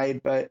villainous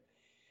side, but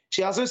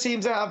she also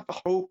seems to have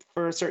hope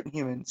for certain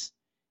humans.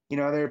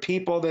 There are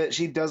people that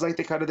she does like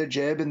the cut of the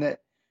jib, and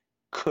that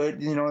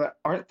could, that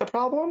aren't the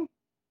problem,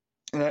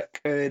 and that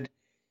could,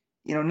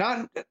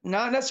 not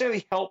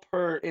necessarily help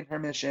her in her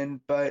mission,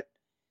 but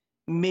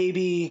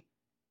maybe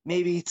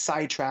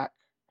sidetrack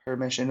her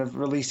mission of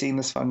releasing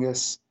this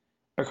fungus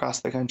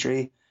across the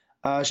country.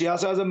 She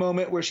also has a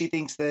moment where she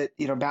thinks that,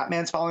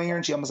 Batman's following her,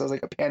 and she almost has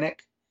like a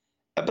panic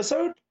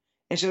episode.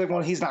 And she's like,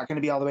 well, he's not going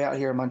to be all the way out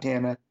here in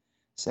Montana.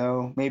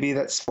 So maybe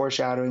that's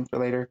foreshadowing for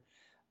later.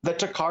 The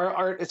Takara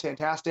art is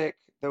fantastic.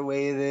 The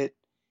way that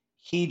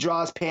he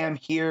draws Pam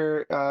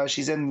here,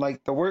 she's in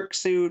like the work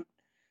suit,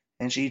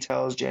 and she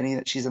tells Jenny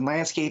that she's in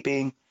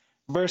landscaping,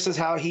 versus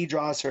how he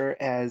draws her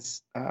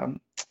as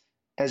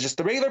just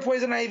the regular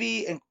Poison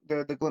Ivy and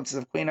the glimpses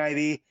of Queen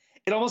Ivy.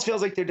 It almost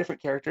feels like they're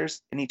different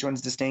characters, and each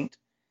one's distinct.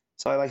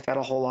 So I like that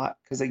a whole lot,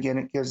 because again,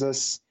 it gives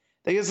us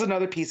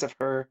another piece of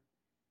her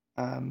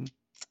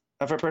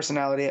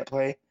personality at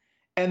play.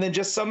 And then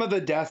just some of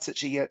the deaths that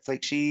she gets,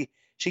 like she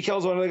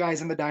kills one of the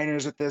guys in the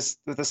diners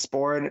with a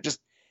spore, and it just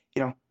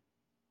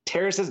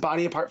tears his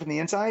body apart from the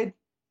inside.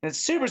 And it's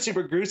super,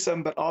 super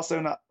gruesome, but also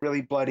not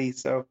really bloody.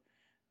 So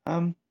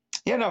I'm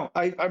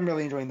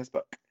really enjoying this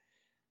book.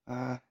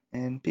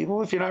 And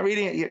people, if you're not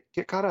reading it,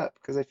 get caught up,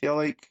 because I feel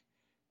like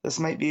this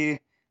might be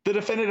the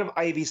definitive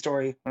Ivy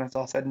story when it's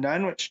all said and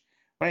done, which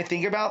when I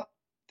think about,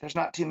 there's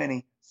not too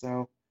many.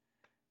 So,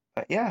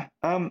 but yeah,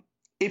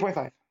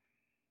 8.5.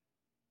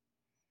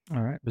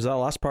 All right. Was that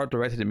last part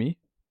directed at me?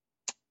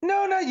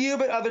 No, not you,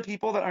 but other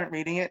people that aren't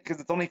reading it, because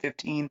it's only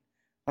 15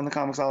 on the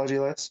Comixology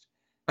list.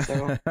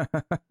 So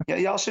yeah,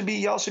 y'all should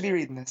be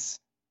reading this.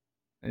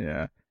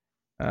 Yeah.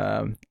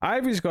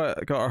 Ivy's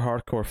got a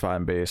hardcore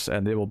fan base,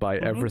 and they will buy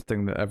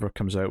everything that ever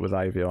comes out with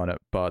Ivy on it.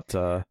 But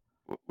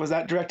was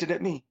that directed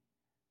at me?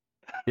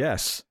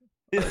 Yes.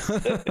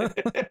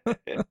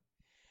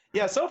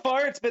 Yeah, so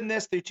far it's been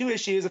this through 2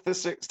 issues. If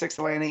this sticks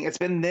to landing, it's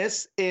been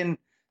this in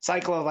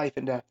Cycle of Life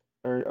and Death,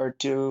 or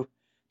two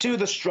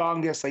the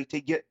strongest, like to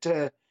get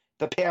to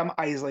the Pam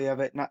Isley of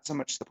it, not so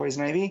much the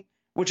Poison Ivy,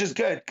 which is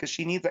good because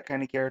she needs that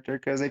kind of character.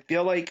 Because I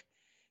feel like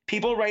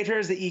people write her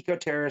as the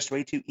eco-terrorist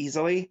way too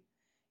easily.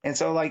 And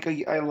so, like,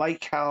 I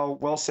like how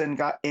Wilson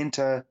got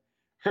into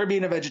her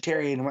being a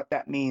vegetarian and what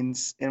that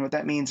means, and what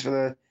that means for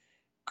the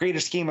greater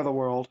scheme of the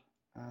world.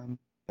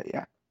 But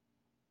yeah.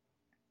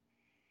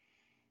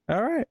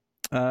 All right.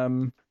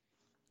 We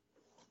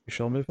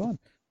shall move on.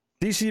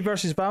 DC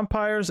versus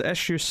Vampires,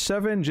 issue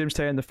 7, James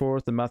Tynion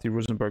IV and Matthew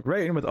Rosenberg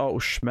writing with Otto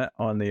Schmidt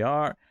on the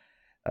art.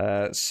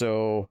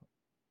 So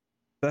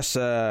this,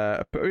 we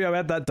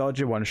had that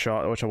dodgy one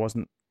shot, which I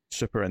wasn't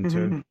super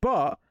into,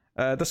 but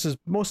this is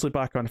mostly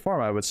back on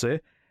form, I would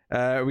say.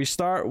 We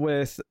start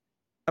with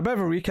a bit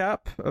of a recap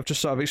of just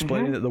sort of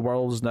explaining that the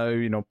world's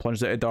now,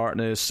 plunged into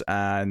darkness,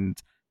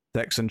 and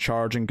Dick's in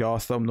charge in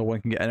Gotham. No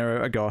one can get in or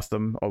out of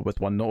Gotham, or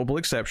with one notable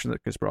exception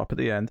that gets brought up at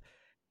the end.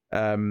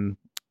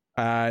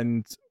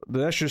 And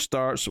the issue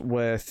starts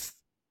with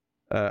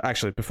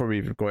actually, before we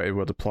even go into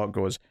where the plot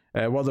goes,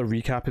 while they're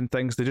recapping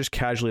things, they just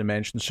casually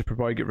mention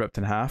Superboy get ripped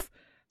in half.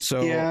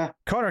 So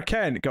Connor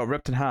Kent got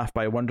ripped in half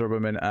by Wonder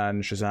Woman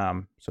and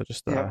Shazam. So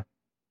just I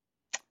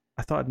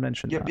thought I'd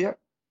mention that. Yep.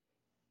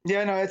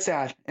 Yeah, no, it's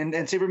sad.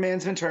 And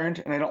Superman's been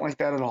turned, and I don't like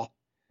that at all.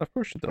 Of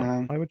course you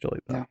don't. Why would you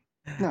like that?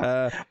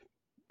 No.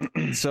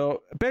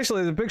 So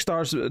basically, the big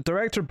stars,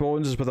 Director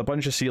Bones is with a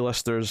bunch of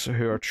C-listers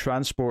who are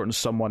transporting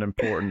someone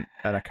important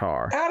in a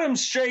car. Adam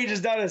Strange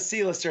is not a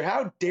C-lister.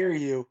 How dare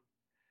you?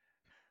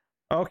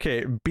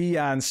 Okay, B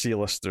and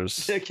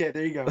C-listers. Okay,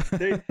 there you go.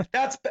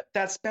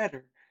 That's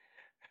better.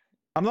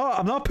 I'm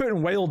not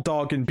putting Wild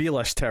Dog in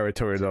B-list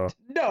territory though.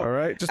 No. All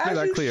right, just make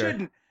that clear.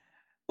 Shouldn't.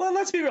 Well,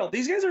 let's be real.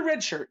 These guys are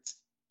red shirts.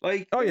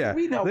 Like, oh yeah,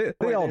 we know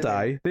they all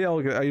die. They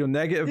all get,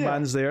 Negative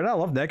Man's there, and I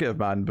love Negative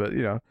Man, but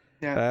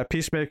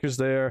Peacemaker's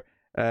there.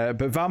 But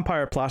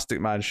Vampire Plastic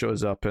Man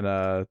shows up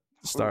and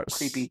starts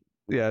creepy.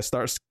 Yeah,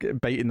 starts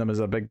biting them as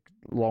a big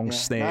long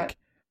snake.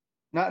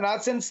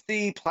 Not since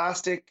the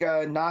plastic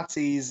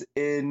Nazis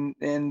in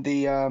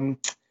the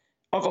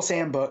Uncle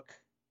Sam book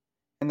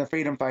and the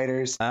Freedom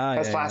Fighters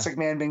has Plastic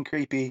Man been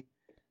creepy.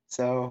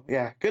 So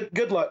yeah,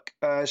 good luck.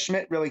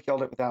 Schmidt really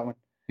killed it with that one.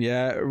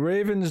 Yeah,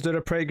 Ravens did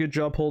a pretty good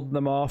job holding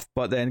them off,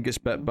 but then gets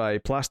bit by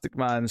Plastic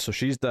Man, so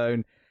she's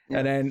down. Yeah.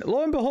 And then,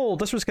 lo and behold,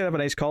 this was kind of a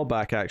nice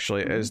callback,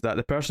 actually, is that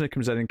the person who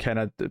comes in and kind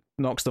of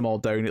knocks them all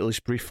down, at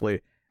least briefly,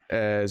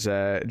 is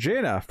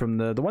Jaina from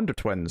the Wonder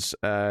Twins,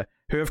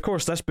 who, of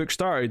course, this book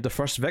started, the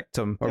first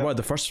victim, or one of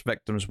the first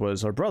victims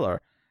was her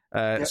brother.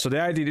 So the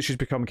idea that she's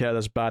become kind of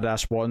this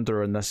badass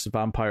wanderer in this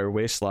vampire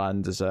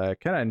wasteland is kind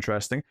of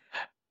interesting.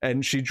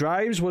 And she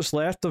drives what's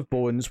left of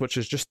Bones, which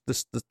is just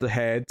the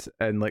head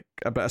and like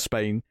a bit of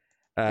spine.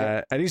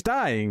 And he's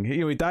dying.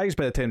 He dies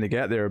by the time they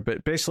get there,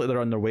 but basically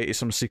they're on their way to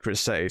some secret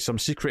city, some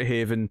secret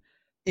haven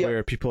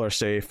where people are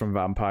safe from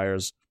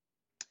vampires.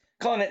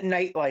 Calling it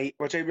Nightlight,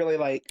 which I really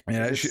like.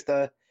 Yeah,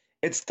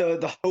 it's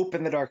the hope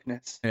in the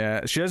darkness.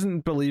 Yeah, she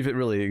doesn't believe it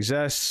really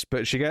exists,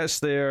 but she gets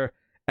there,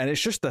 and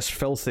it's just this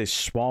filthy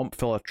swamp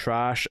full of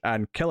trash,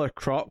 and Killer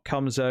Croc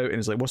comes out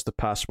and is like, what's the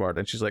password?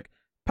 And she's like,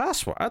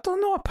 password? I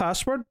don't know a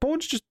password.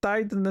 Bones just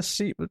died in this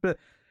seat. But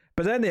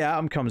then the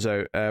Atom comes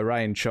out,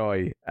 Ryan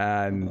Choi,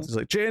 and he's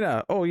like,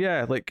 Jaina, oh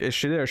yeah, like, is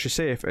she there? Is she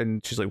safe?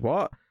 And she's like,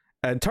 what?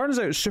 And turns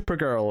out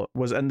Supergirl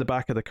was in the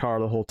back of the car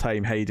the whole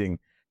time hiding.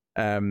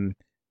 And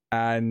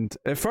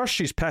at first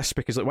she's pissed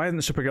because, like, why didn't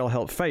Supergirl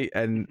help fight?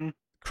 And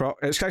Croc,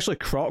 it's actually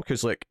Croc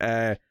who's like,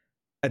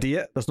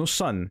 idiot, there's no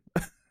sun.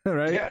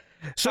 Right? Yeah.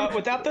 So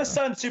without the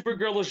sun,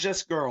 Supergirl is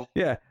just girl.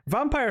 Yeah.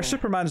 Vampire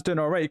Superman's doing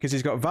alright because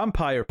he's got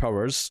vampire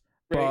powers.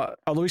 But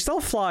although he's still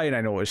flying,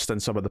 I noticed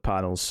in some of the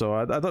panels, so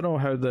I don't know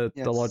how the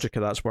logic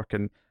of that's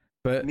working.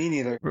 But me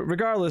neither.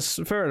 Regardless,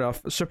 fair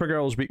enough.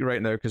 Supergirl's weak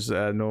right now because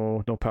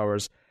no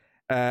powers.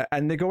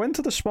 And they go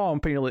into the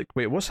swamp, and you're like,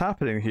 wait, what's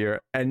happening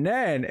here? And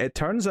then it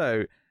turns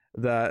out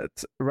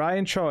that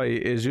Ryan Choi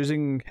is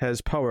using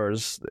his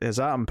powers, his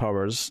atom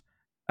powers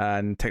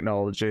and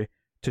technology,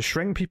 to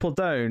shrink people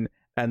down,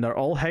 and they're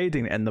all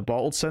hiding in the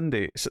bottled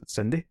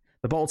the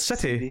bottled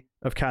city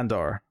of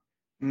Kandor.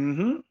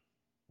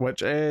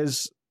 Which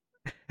is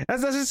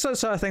this is the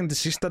sort of thing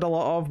DCeased did a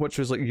lot of, which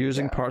was like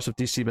using parts of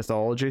DC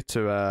mythology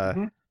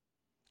to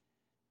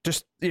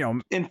just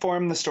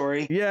inform the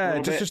story. Yeah,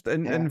 just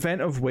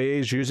inventive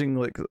ways, using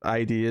like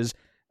ideas.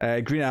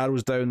 Green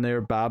Arrow's down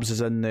there, Babs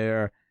is in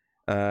there.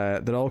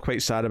 They're all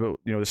quite sad about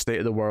the state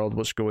of the world,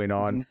 what's going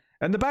on,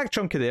 and the back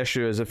chunk of the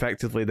issue is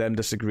effectively them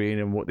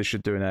disagreeing on what they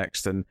should do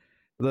next. And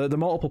the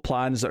multiple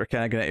plans that are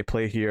kind of going to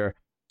play here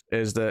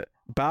is that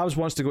Babs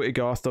wants to go to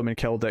Gotham and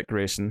kill Dick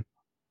Grayson.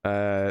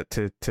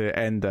 To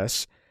end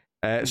this.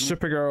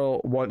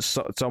 Supergirl wants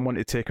someone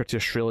to take her to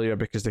Australia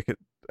because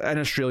in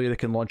Australia they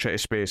can launch out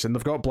of space, and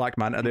they've got Black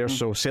Manta there,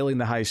 so sailing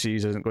the high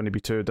seas isn't going to be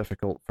too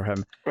difficult for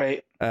him.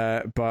 Right.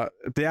 But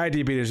the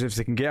idea being is if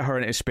they can get her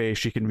into space,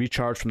 she can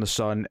recharge from the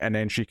sun, and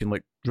then she can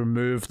like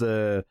remove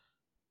the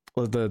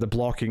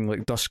blocking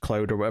like dust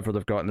cloud or whatever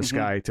they've got in the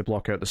sky to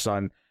block out the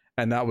sun.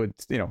 And that would,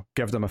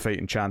 give them a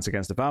fighting chance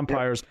against the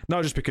vampires. Yep.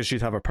 Not just because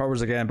she'd have her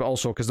powers again, but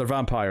also because they're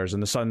vampires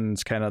and the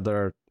sun's kind of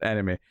their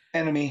enemy.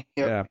 Yep.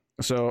 Yeah.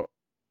 So,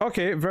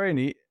 okay, very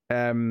neat.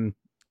 And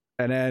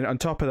then on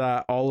top of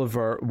that,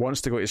 Oliver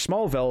wants to go to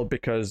Smallville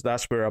because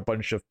that's where a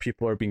bunch of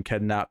people are being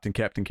kidnapped and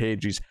kept in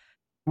cages.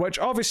 Which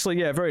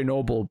obviously, very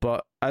noble.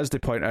 But as they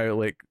point out,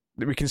 like,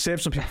 we can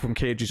save some people from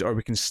cages, or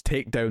we can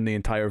take down the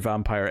entire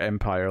vampire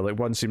empire. Like,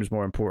 one seems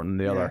more important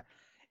than the other.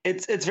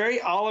 it's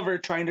very Oliver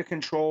trying to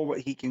control what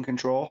he can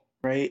control,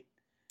 right?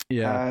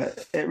 Yeah.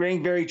 It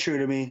rang very true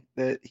to me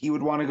that he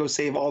would want to go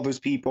save all those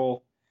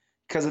people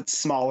because it's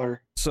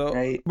smaller. So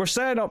right? We're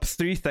setting up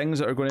three things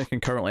that are going to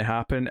concurrently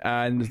happen,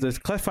 and the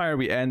cliffhanger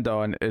we end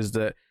on is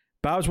that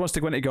Babs wants to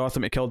go into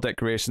Gotham to kill Dick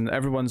Grayson.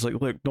 Everyone's like,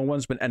 look, no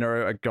one's been in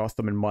or out of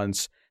Gotham in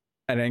months.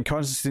 And then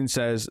Constantine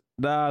says,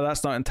 nah,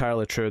 that's not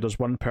entirely true. There's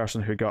one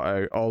person who got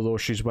out, although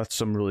she's with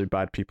some really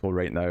bad people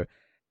right now.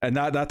 And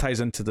that ties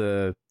into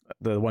the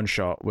one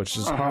shot, which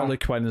is Harley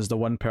Quinn is the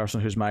one person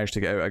who's managed to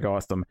get out of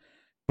Gotham.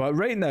 But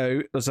right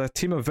now, there's a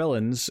team of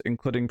villains,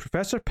 including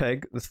Professor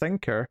Pig, the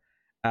Thinker,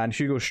 and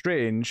Hugo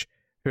Strange,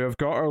 who have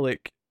got her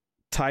like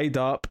tied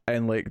up,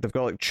 and like they've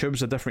got like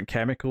tubes of different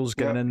chemicals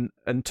getting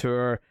into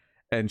her,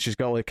 and she's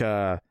got like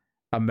a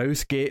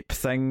mouth gape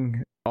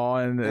thing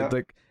on,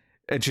 like,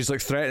 and she's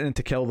like threatening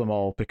to kill them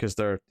all because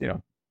they're,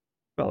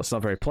 well, it's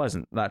not very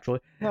pleasant,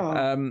 naturally.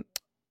 No.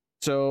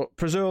 So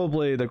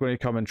presumably they're going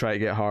to come and try to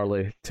get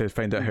Harley to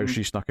find out how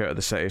she snuck out of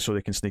the city so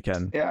they can sneak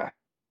in. Yeah.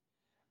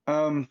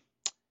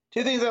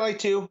 Two things I like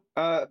too.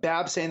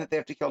 Babs saying that they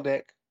have to kill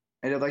Dick.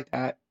 I did like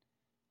that.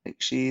 Like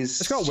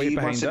it's got weight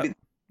behind it.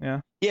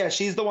 Yeah,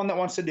 she's the one that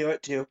wants to do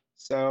it too.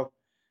 So,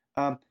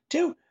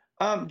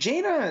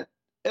 Jaina,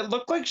 it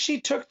looked like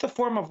she took the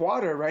form of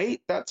water,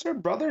 right? That's her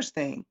brother's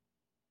thing.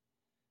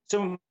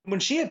 So when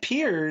she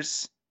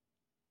appears,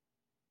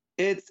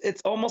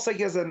 it's almost like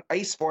as an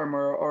ice form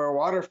or a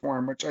water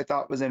form, which I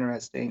thought was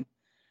interesting.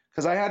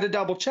 Because I had to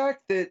double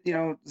check that,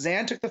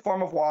 Zan took the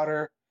form of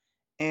water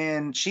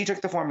and she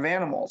took the form of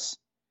animals.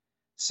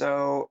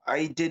 So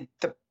I did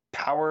the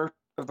power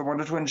of the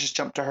Wonder Twin just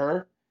jump to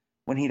her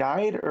when he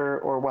died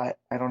or what?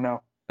 I don't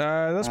know.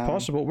 That's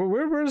possible.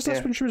 Where is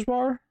this when she was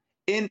water?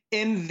 In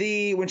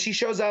the when she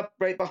shows up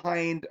right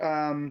behind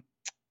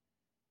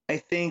I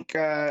think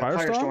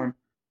Firestorm.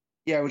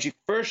 Yeah, when she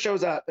first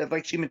shows up, it's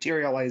like she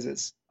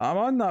materializes. I'm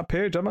on that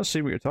page. I'm not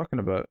seeing what you're talking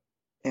about.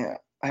 Yeah,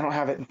 I don't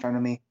have it in front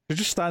of me. She's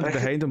just standing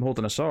behind him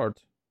holding a sword.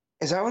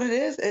 Is that what it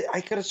is?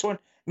 I could have sworn.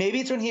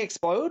 Maybe it's when he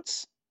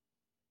explodes?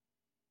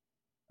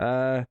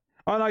 Oh,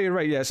 no, you're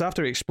right. Yeah, it's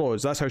after he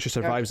explodes. That's how she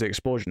survives the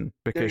explosion,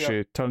 because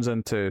she turns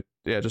into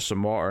just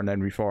some water and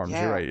then reforms.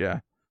 You're right,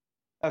 yeah.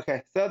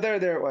 Okay, so there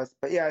it was.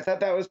 But yeah, I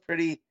thought that was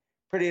pretty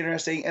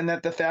interesting. And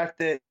that the fact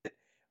that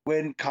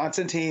when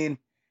Constantine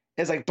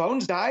is like,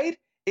 Bones died?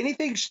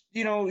 Anything,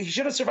 he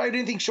should have survived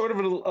anything short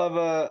of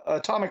a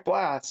atomic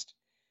blast.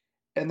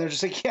 And they're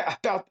just like, yeah,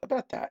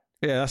 about that.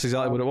 Yeah, that's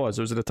exactly what it was.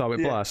 It was an atomic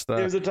blast.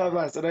 It was an atomic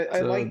blast.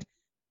 And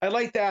I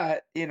liked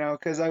that,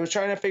 because I was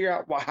trying to figure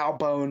out how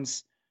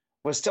Bones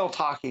was still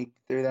talking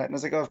through that. And I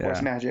was like, oh, of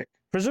course, magic.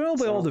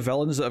 Presumably all the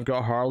villains that have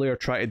got Harley are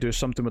trying to do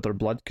something with their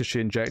blood because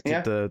she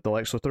injected the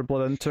Lex Luthor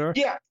blood into her.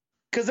 Yeah,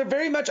 because they're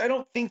very much, I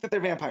don't think that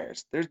they're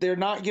vampires. They're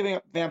not giving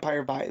up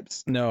vampire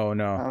vibes.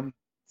 No.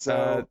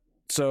 But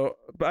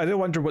I do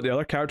wonder what the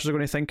other characters are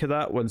going to think of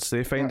that once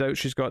they find out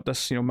she's got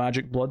this,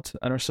 magic blood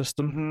in her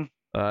system,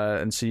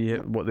 and see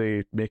what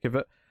they make of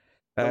it.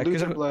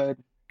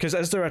 Because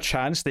is there a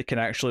chance they can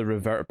actually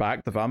revert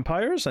back the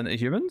vampires into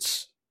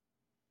humans?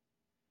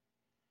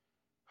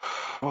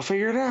 We'll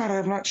figure it out.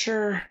 I'm not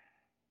sure.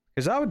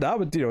 Because that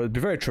would it'd be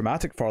very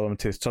traumatic for them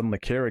to suddenly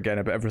care again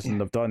about everything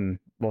they've done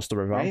whilst they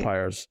were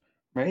vampires.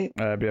 Right.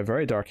 It'd be a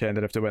very dark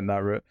ending if they went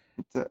that route.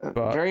 It's a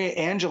very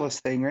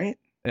Angelus thing, right?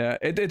 Yeah,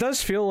 it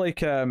does feel like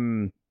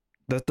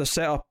they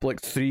set up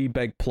like three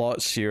big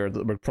plots here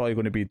that we're probably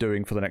going to be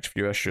doing for the next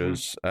few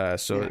issues.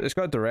 So it's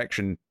got a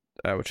direction,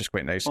 which is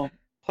quite nice. Well,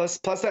 plus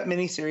that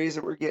mini series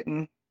that we're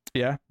getting.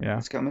 Yeah.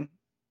 It's coming.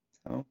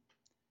 So.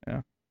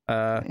 Yeah.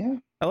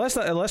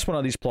 Unless one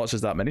of these plots is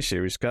that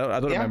miniseries.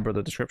 I don't remember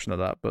the description of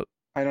that, but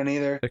I don't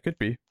either. It could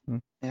be.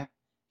 Yeah.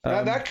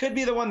 That could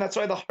be the one. That's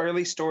why the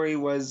Harley story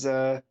was.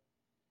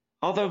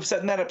 Although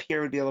setting that up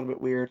here would be a little bit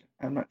weird.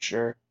 I'm not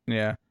sure.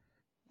 Yeah.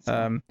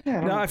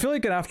 I feel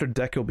like after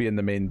Dick will be in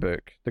the main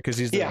book because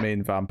he's the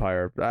main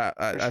vampire.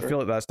 I feel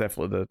like that's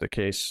definitely the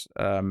case.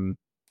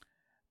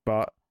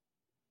 But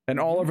and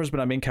Oliver's been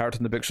a main character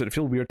in the book, so it'd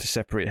feel weird to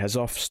separate his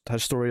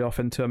story off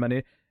into a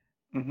mini.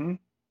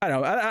 I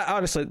don't know. I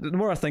honestly, the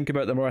more I think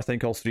about it, the more I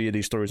think all three of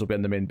these stories will be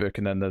in the main book,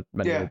 and then the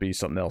mini will be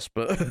something else.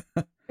 But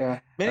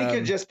mini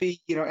could just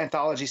be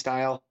anthology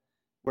style,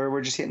 where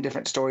we're just getting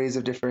different stories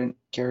of different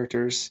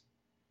characters.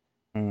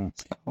 So.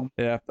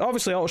 Yeah,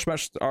 obviously, Ultra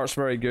Smash art's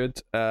very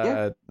good.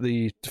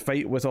 The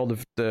fight with all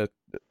the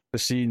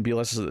C and B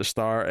lists at the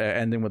start,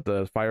 ending with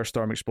the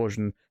firestorm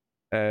explosion,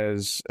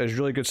 is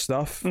really good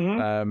stuff.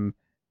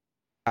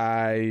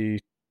 I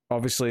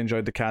obviously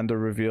enjoyed the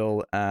Kandor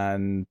reveal,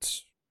 and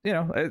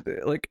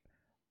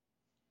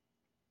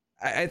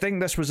I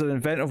think this was an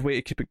inventive way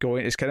to keep it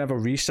going. It's kind of a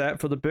reset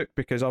for the book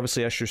because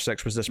obviously issue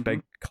 6 was this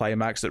big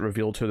climax that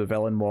revealed who the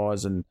villain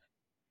was and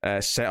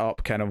set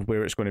up kind of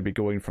where it's going to be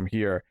going from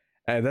here.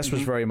 This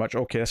was very much,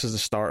 okay, this is the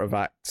start of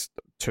Act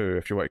 2,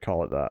 if you want to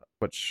call it that,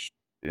 which,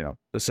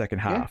 the second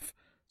half.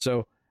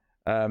 So,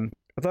 I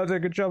thought they did a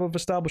good job of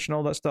establishing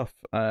all that stuff.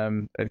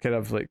 And kind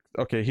of like,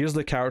 okay, here's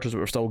the characters that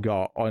we've still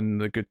got on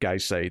the good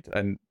guys' side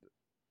and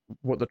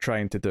what they're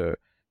trying to do.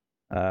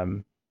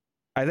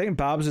 I think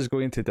Babs is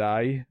going to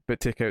die, but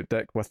take out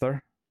Dick with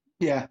her.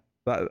 Yeah.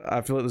 That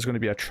I feel like there's going to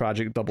be a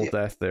tragic double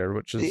death there,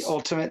 which is the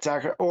ultimate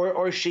sacrifice.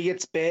 Or she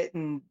gets bit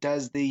and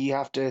does the "you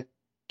have to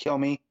kill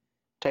me"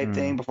 type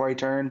thing before I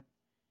turn.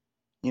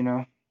 You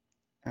know.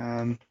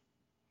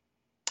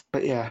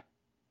 But yeah,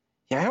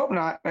 I hope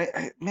not.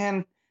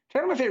 Man,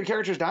 one of my favorite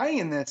characters dying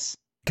in this.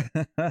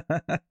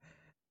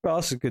 Well,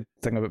 that's a good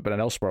thing about being an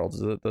Elseworlds,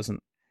 is it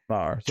doesn't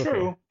matter. It's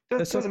True.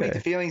 Okay. Doesn't make the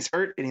feelings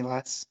hurt any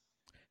less.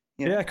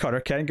 You know? Yeah,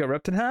 Connor Kent got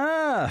ripped in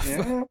half.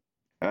 Yeah.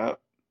 Oh.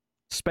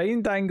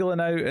 Spine dangling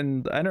out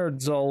and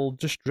innards all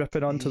just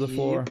dripping onto the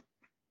floor.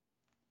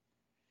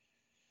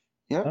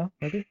 Yep. Oh,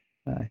 maybe?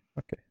 Aye,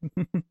 okay.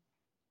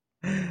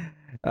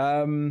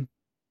 All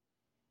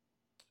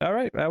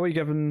right. How are you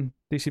giving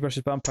DC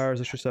versus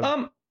Vampires issue 7?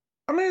 I'm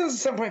gonna go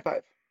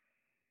 7.5.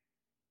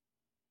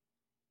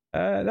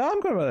 No, I'm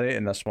going with an 8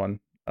 in this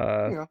one.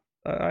 Yeah.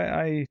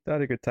 I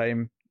had a good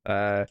time.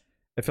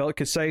 It felt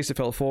concise, it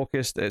felt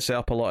focused, it set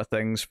up a lot of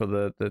things for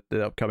the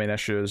upcoming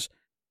issues.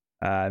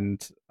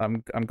 And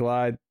I'm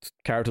glad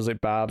characters like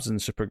Babs and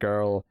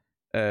Supergirl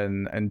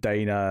and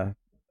Dinah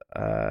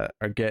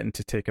are getting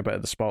to take a bit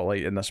of the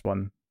spotlight in this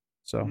one.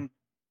 So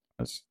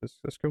that's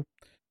cool.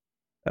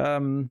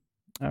 All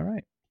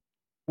right.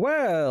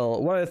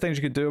 Well, one of the things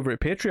you could do over at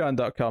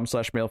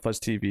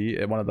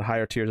patreon.com/MailFuzzTV, one of the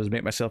higher tiers, is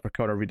make myself or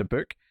Connor read a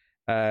book.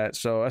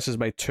 So this is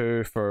my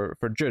 2 for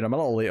June. I'm a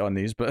little late on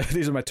these, but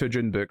these are my 2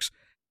 June books.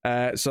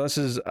 So this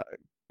is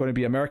going to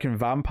be American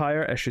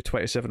Vampire, issue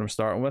 27 I'm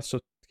starting with. So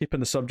keeping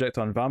the subject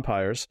on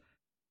vampires,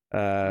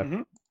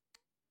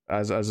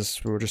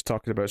 as we were just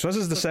talking about. So this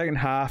is the second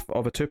half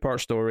of a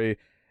 2-part story.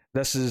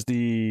 This is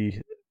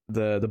the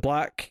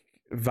black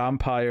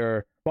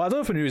vampire. Well, I don't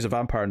know if I knew he was a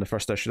vampire in the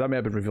first issue. That may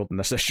have been revealed in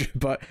this issue,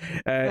 but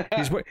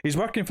he's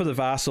working for the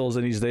Vassals,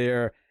 and he's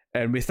there,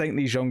 and we think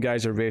these young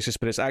guys are racist,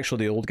 but it's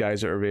actually the old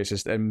guys that are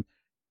racist. And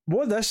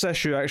what this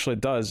issue actually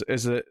does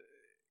is that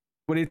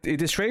when he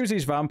describes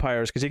these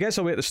vampires, because he gets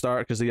away at the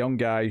start, because the young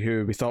guy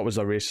who we thought was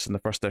a racist in the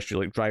first issue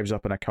like drives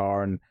up in a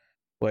car and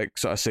like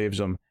sort of saves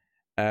him.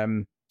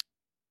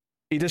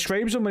 He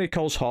describes him when he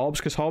calls Hobbs,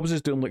 because Hobbs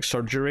is doing like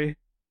surgery,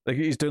 like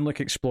he's doing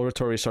like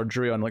exploratory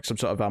surgery on like some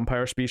sort of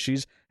vampire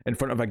species in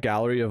front of a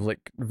gallery of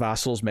like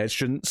Vassals med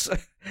students.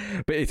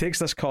 But he takes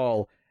this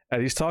call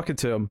and he's talking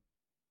to him,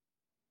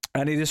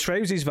 and he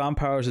describes these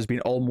vampires as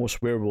being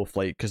almost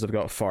werewolf-like because they've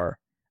got fur.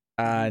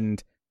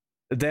 And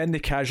then they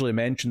casually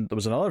mentioned there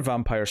was another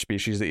vampire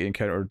species that he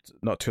encountered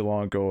not too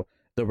long ago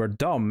that were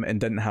dumb and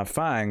didn't have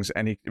fangs,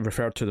 and he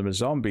referred to them as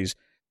zombies.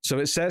 So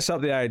it sets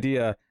up the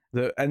idea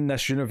that in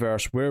this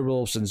universe,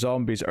 werewolves and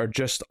zombies are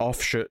just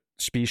offshoot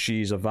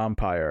species of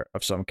vampire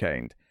of some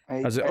kind.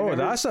 That's a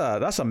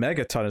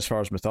megaton as far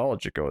as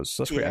mythology goes.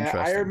 That's quite interesting.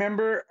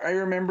 I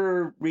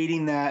remember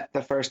reading that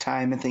the first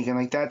time and thinking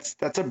like that's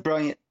a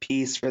brilliant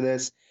piece for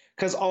this,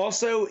 because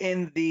also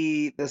in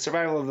the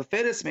Survival of the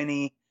Fittest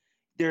mini,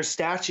 there's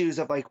statues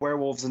of like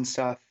werewolves and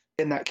stuff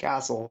in that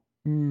castle.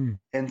 And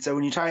so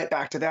when you tie it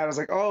back to that, I was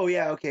like, oh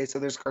yeah, okay, so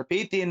there's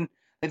Carpathian,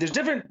 like there's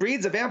different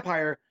breeds of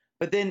vampire,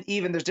 but then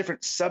even there's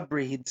different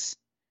sub-breeds.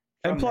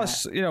 And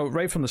plus,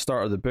 right from the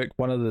start of the book,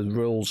 one of the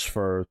rules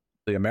for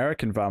the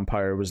American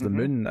vampire was the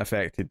moon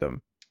affected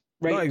them.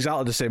 Right. Not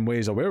exactly the same way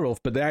as a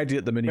werewolf, but the idea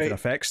that the moon even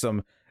affects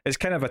them is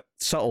kind of a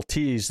subtle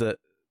tease that,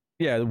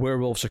 yeah, the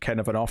werewolves are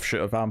kind of an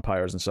offshoot of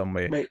vampires in some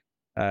way. Right.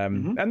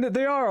 And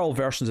they are all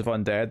versions of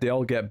undead. They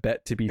all get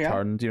bit to be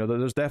turned.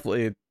 There's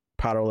definitely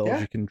parallels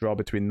you can draw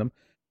between them.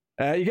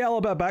 You get a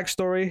little bit of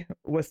backstory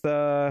with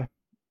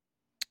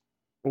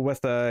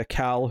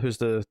Cal, who's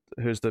the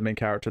main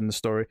character in the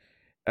story.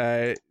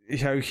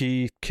 How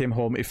he came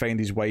home to find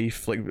his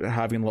wife like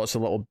having lots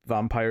of little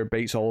vampire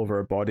bites all over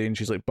her body, and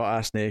she's like butt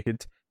ass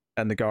naked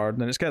in the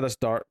garden, and it's kind of this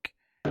dark,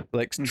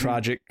 like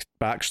tragic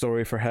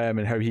backstory for him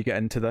and how he got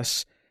into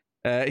this.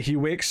 He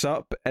wakes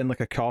up in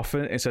like a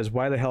coffin and says,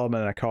 "Why the hell am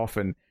I in a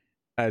coffin?"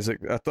 I was like,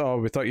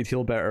 we thought you'd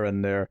heal better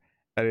in there.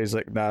 And he's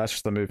like, "Nah, that's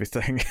just a movie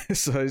thing."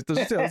 So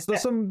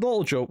there's some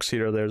little jokes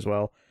here or there as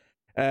well.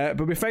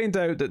 But we find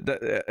out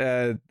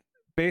that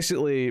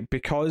basically,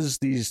 because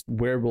these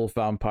werewolf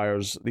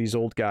vampires, these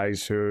old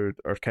guys who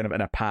are kind of in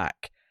a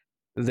pack,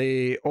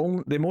 they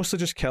mostly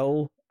just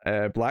kill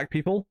black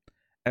people,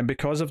 and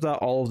because of that,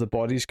 all of the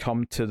bodies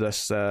come to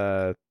this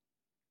what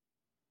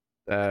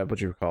do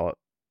you call it?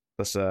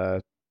 This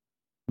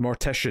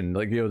mortician,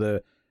 like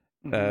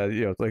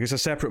like it's a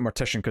separate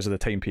mortician because of the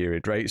time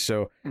period, right?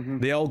 So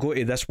they all go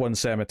to this one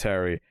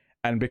cemetery,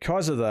 and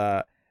because of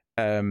that,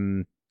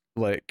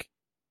 like.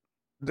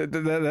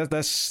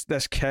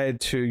 This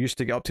kid who used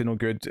to get up to no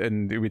good,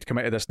 and we'd come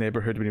out of this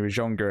neighborhood when he was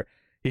younger,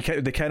 they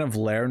kind of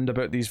learned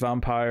about these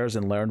vampires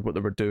and learned what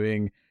they were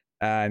doing,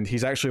 and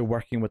he's actually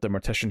working with the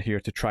mortician here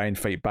to try and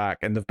fight back,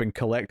 and they've been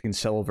collecting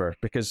silver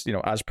because,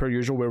 as per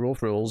usual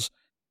werewolf rules,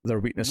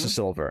 their weakness is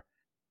silver.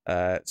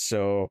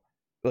 So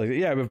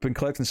we've been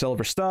collecting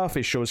silver stuff.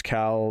 He shows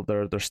Cal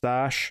their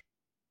stash,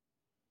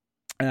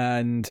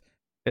 and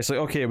it's like,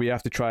 okay, we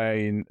have to try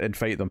and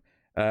fight them.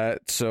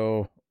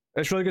 So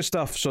It's really good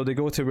stuff. So they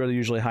go to where they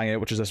usually hang out,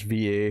 which is this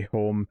VA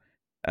home.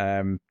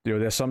 The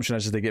assumption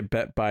is they get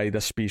bit by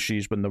this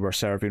species when they were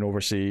serving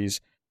overseas.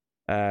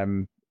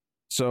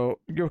 So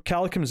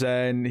Cal comes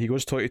in, he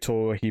goes toe to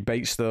toe, he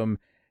bites them.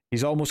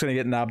 He's almost going to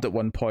get nabbed at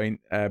one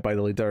point by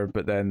the leader,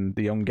 but then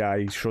the young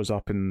guy shows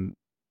up and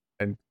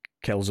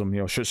kills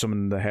him. Shoots him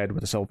in the head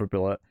with a silver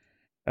bullet.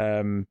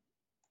 And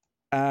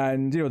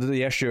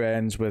the issue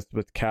ends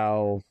with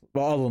Cal.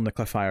 Well, other than the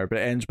cliffhanger, but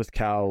it ends with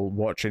Cal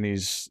watching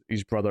his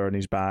brother and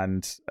his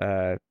band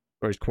or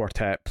his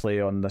quartet play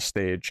on the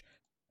stage.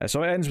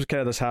 So it ends with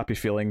kind of this happy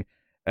feeling.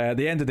 At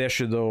the end of the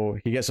issue, though,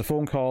 he gets a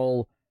phone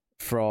call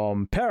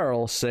from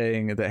Pearl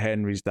saying that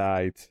Henry's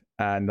died,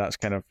 and that's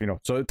kind of,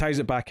 so it ties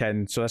it back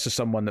in. So this is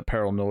someone that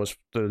Pearl knows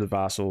through the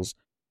vassals,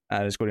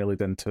 and it's going to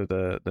lead into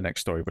the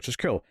next story, which is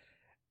cool.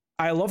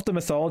 I love the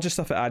mythology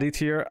stuff it added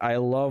here. I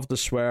love the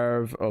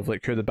swerve of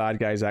like who the bad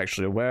guys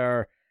actually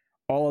were.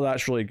 All of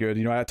that's really good.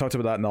 I talked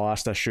about that in the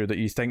last issue, that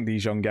you think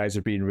these young guys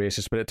are being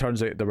racist, but it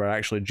turns out they were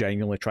actually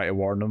genuinely trying to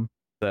warn them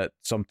that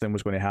something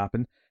was going to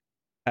happen.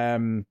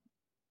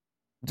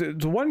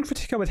 The one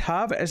critique I would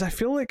have is I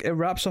feel like it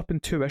wraps up in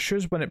 2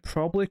 issues when it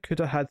probably could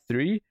have had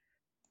 3.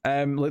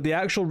 Like the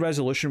actual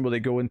resolution where they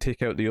go and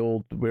take out the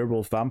old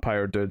werewolf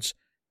vampire dudes,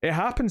 it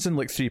happens in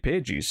like 3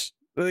 pages.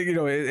 Like,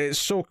 it's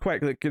so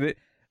quick. Like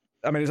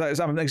I'm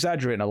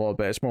exaggerating a little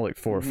bit. It's more like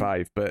 4 or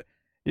 5, but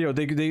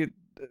they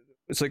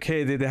it's like,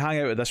 hey, they hang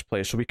out at this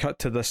place. So we cut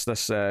to this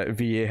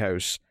VA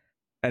house,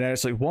 and then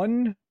it's like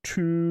 1,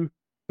 2,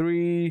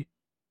 3,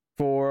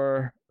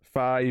 4,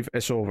 5.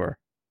 It's over,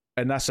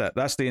 and that's it.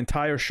 That's the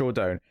entire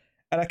showdown.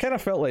 And I kind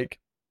of felt like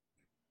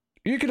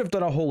you could have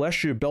done a whole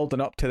issue building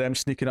up to them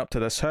sneaking up to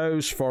this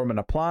house, forming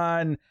a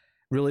plan,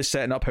 really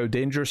setting up how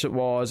dangerous it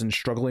was, and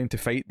struggling to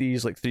fight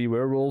these like 3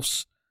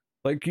 werewolves.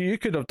 Like you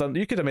could have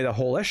made a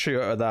whole issue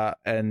out of that,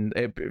 and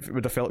it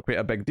would have felt quite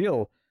a big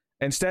deal.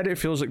 Instead, it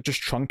feels like just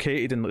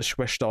truncated and like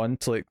squished on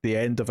to like the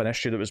end of an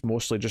issue that was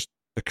mostly just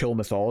the cool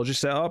mythology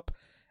setup,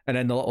 and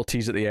then the little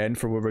tease at the end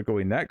for where we're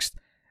going next.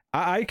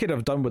 I could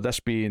have done with this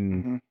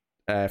being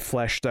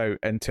fleshed out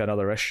into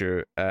another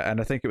issue,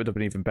 and I think it would have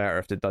been even better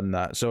if they'd done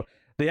that. So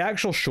the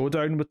actual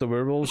showdown with the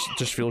werewolves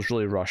just feels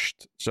really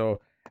rushed.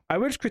 So I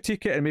would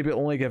critique it and maybe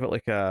only give it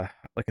like a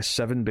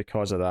 7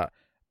 because of that.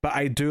 But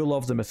I do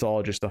love the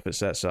mythology stuff it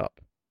sets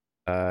up.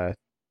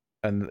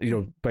 And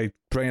by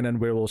bringing in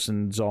werewolves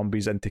and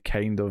zombies into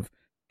kind of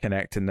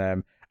connecting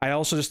them. I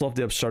also just love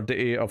the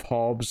absurdity of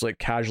Hobbs like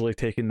casually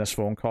taking this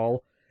phone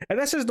call. And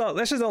this is not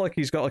like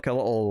he's got like a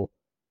little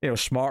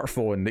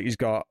smartphone that he's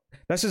got.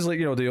 This is like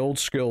the old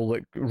school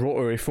like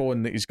rotary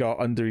phone that he's got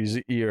under his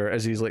ear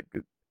as he's like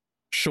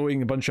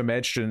showing a bunch of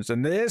med students,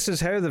 and this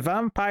is how the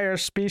vampire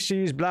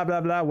species blah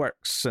blah blah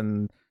works,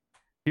 and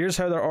here's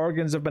how their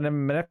organs have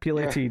been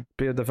manipulated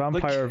by the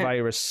vampire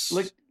virus.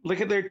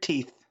 Look at their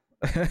teeth.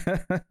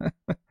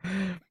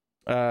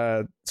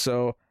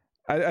 So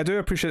I do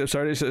appreciate the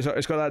absurdity.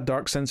 It's got that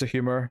dark sense of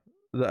humor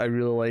that I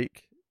really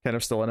like, kind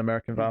of still an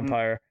American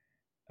vampire.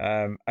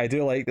 I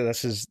do like that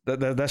this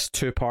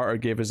 2-parter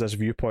gave us this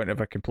viewpoint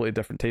of a completely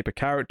different type of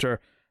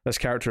character, this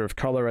character of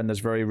color in this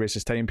very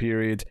racist time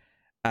period,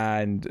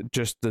 and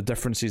just the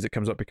differences that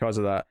comes up because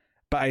of that.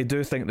 But I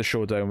do think the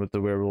showdown with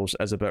the werewolves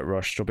is a bit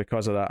rushed, so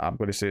because of that I'm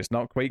going to say it's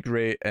not quite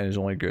great and is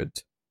only good,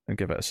 and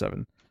give it a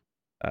 7.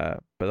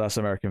 But that's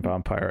American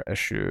Vampire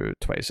issue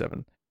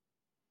 27.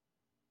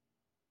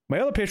 My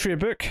other Patriot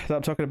book that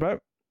I'm talking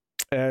about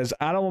is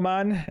Animal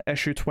Man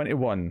issue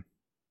 21.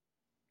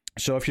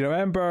 So if you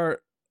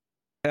remember,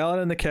 Ellen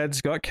and the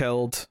kids got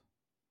killed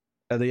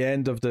at the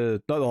end of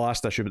not the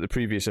last issue, but the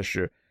previous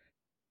issue.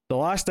 The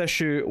last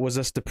issue was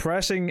this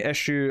depressing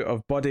issue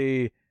of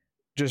Buddy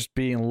just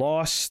being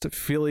lost,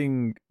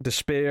 feeling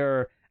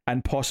despair,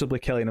 and possibly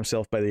killing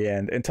himself by the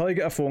end, until he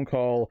got a phone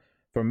call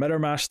from Mirror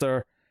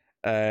Master,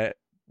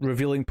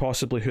 revealing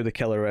possibly who the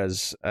killer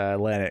is,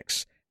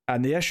 Lennox.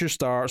 And the issue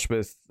starts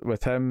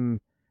with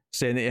him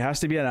saying that he has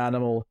to be an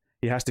animal,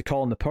 he has to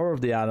call on the power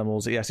of the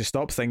animals, he has to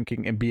stop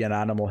thinking and be an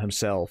animal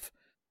himself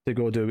to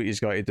go do what he's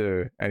got to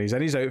do. And he's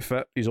in his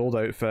outfit, his old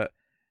outfit,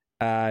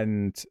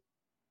 and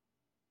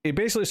he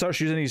basically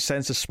starts using his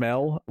sense of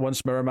smell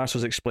once Mirror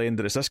Master's explained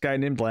that it's this guy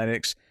named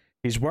Lennox.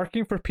 He's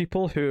working for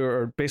people who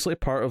are basically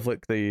part of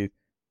like the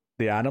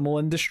animal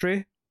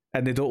industry,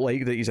 and they don't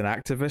like that he's an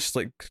activist,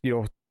 like,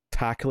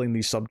 tackling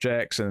these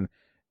subjects and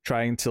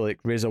trying to like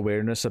raise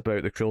awareness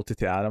about the cruelty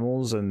to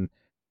animals and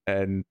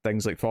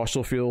things like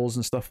fossil fuels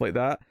and stuff like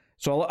that.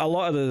 So a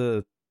lot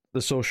of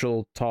the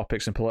social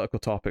topics and political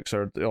topics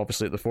are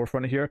obviously at the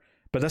forefront here,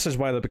 but this is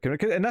why they're becoming,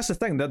 and that's the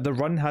thing, that the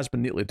run has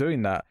been neatly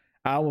doing that.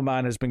 Animal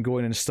Man has been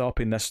going and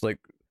stopping this like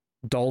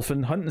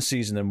dolphin hunting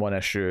season in one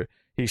issue.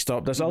 He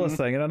stopped this other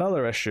thing in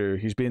another issue.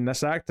 He's been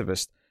this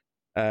activist.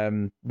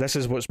 This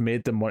is what's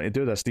made them want to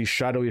do this. These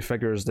shadowy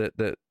figures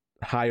that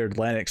hired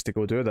Lennox to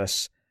go do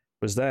this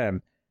was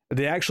them.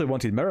 They actually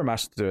wanted Mirror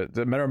Master to do it.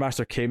 The Mirror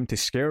Master came to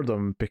scare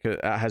them because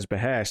at his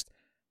behest,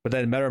 but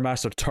then Mirror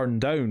Master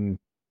turned down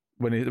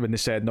when they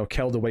said, no,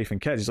 kill the wife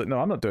and kids. He's like, no,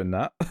 I'm not doing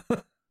that.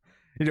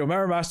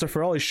 Mirror Master,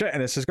 for all his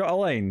shittiness, has got a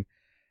line.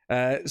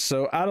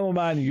 So Animal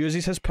Man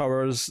uses his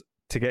powers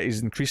to get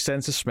his increased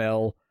sense of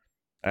smell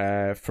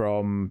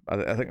from,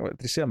 I think,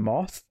 did he say a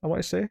moth? I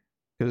want to say,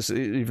 because it's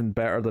even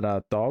better than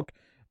a dog.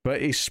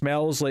 But he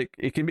smells like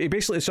he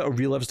basically sort of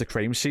relives the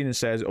crime scene and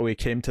says, "Oh, he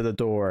came to the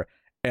door.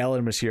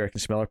 Ellen was here. I can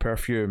smell her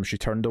perfume. She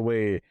turned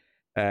away,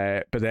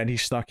 but then he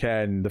snuck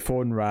in. The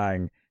phone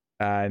rang,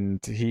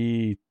 and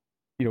he,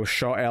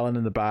 shot Ellen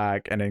in the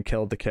back and then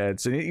killed the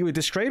kids." And he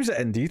describes it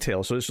in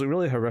detail, so it's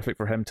really horrific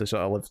for him to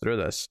sort of live through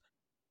this.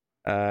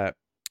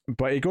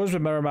 But he goes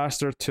with Mirror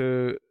Master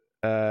to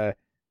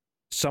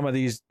some of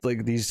these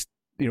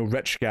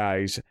rich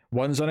guys.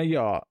 One's on a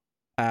yacht,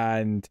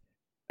 and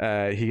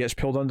he gets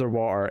pulled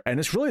underwater, and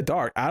it's really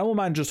dark. Animal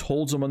Man just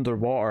holds him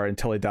underwater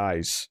until he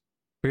dies,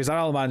 because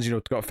Animal Man's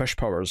got fish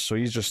powers, so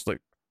he's just like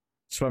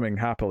swimming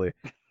happily.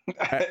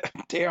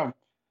 Damn.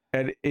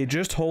 And he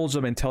just holds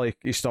him until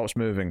he stops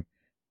moving,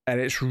 and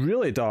it's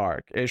really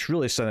dark. It's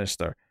really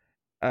sinister.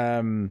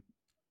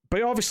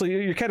 But obviously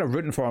you're kind of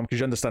rooting for him because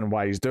you understand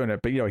why he's doing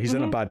it. But he's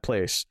in a bad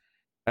place.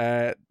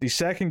 The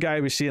second guy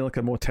we see in like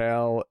a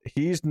motel,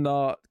 he's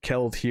not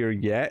killed here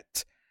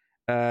yet.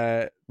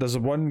 There's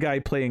one guy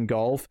playing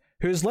golf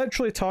who's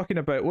literally talking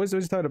about, what was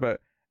he talking about?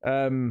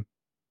 It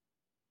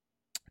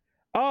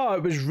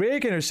was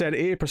Reagan who said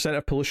 80%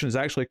 of pollution is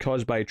actually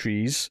caused by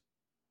trees.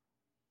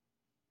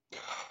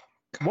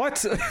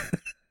 What?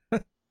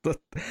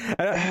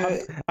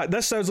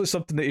 This sounds like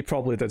something that he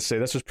probably did say.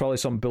 This was probably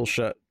some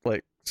bullshit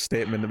like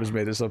statement that was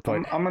made at some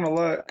point. I'm gonna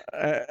look.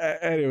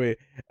 Anyway,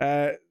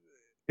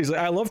 he's like,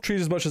 I love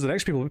trees as much as the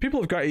next people, but people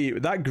have got to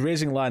eat. That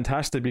grazing land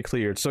has to be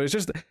cleared. So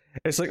it's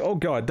like, oh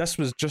god, this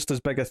was just as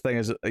big a thing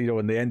as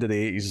in the end of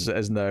the 80s as it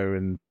is now,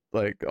 and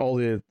like all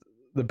the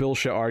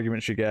bullshit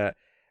arguments you get.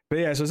 But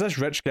yeah, so it's this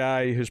rich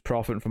guy who's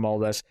profiting from all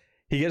this.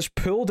 He gets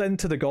pulled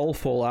into the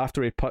golf hole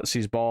after he puts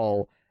his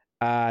ball,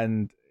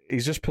 and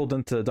he's just pulled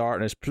into the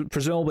darkness.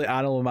 Presumably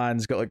Animal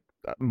Man's got like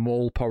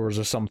mole powers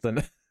or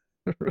something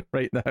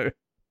right now.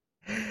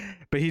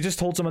 But he just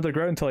holds him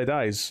underground until he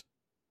dies.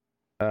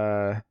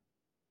 He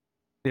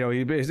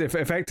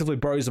effectively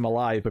buries him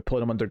alive by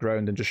pulling him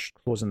underground and just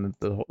closing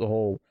the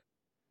hole.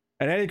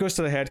 And then he goes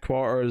to the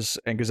headquarters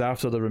and goes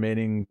after the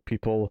remaining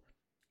people.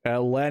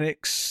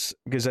 Lennox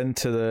goes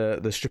into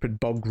the stupid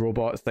bug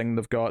robot thing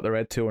they've got, the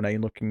Red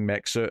 209 looking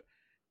mech suit.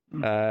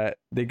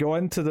 They go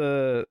into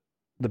the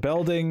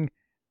building.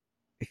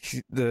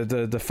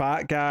 The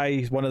fat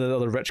guy, one of the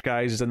other rich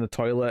guys, is in the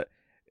toilet.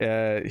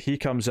 He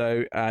comes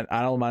out and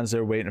Animal Man's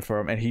there waiting for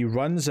him, and he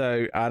runs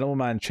out. Animal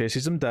Man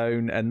chases him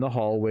down in the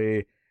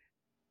hallway,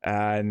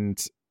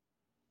 and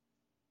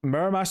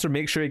Mirror Master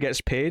makes sure he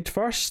gets paid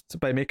first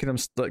by making him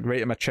like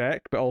write him a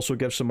check, but also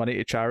gives some money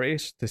to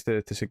charities to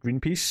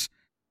Greenpeace.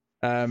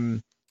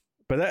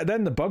 But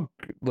then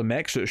the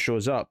mech suit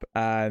shows up,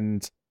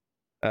 and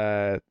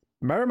Mirror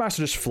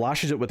Master just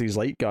flashes it with his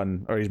light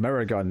gun or his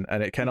mirror gun,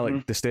 and it kind of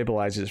like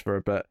destabilizes for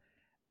a bit.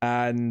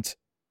 And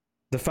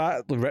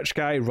the rich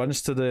guy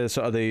runs to the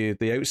sort of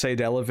the outside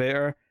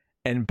elevator,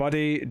 and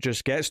Buddy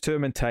just gets to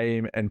him in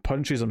time and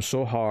punches him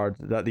so hard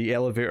that the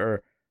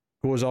elevator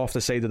goes off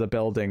the side of the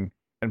building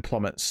and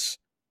plummets.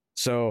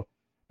 So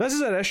this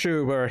is an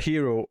issue where a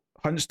hero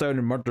hunts down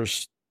and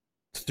murders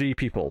 3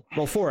 people.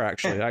 Well, 4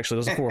 actually.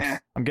 Actually, there's a 4th.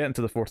 I'm getting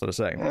to the 4th in a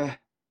second.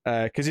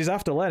 Because he's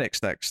after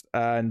Lennox next,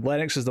 and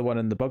Lennox is the one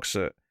in the bug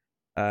suit.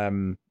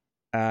 And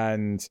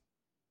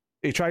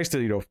he tries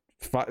to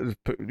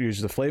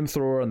use the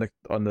flamethrower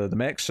on the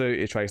mech suit.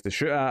 He tries to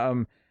shoot at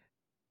him,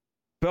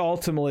 but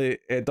ultimately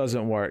it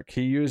doesn't work.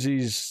 He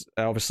uses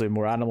obviously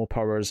more animal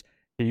powers.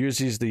 He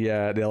uses the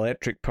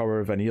electric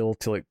power of Anil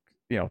to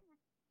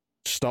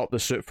stop the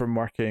suit from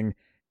working.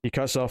 He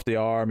cuts off the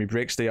arm. He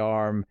breaks the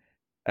arm,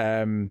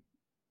 and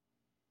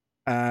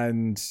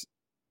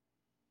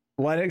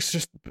Lennox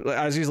just,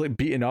 as he's like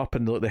beaten up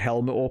and the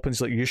helmet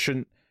opens, like,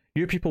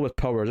 you people with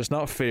powers, it's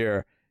not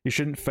fair. You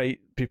shouldn't fight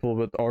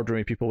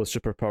ordinary people with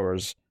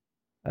superpowers.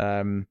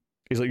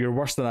 He's like, you're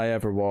worse than I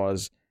ever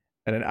was.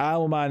 And then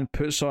Animal Man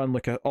puts on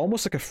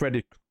almost like a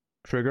Freddy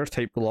Krueger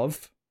type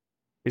glove.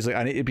 He's like,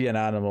 I need to be an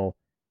animal.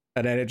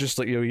 And then it just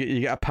like,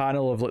 you get a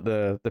panel of like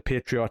the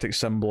patriotic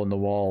symbol on the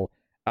wall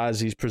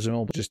as he's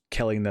presumably just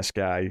killing this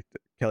guy,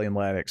 killing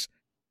Lennox.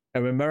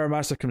 And when Mirror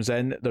Master comes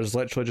in, there's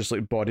literally just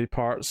like body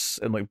parts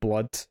and like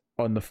blood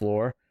on the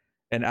floor.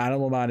 And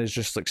Animal Man is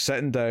just like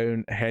sitting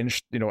down,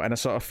 hinged, in a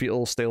sort of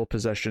fetal style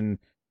position.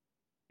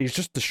 He's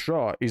just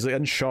distraught. He's like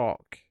in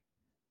shock.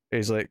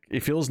 He's like, he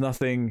feels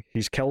nothing.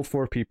 He's killed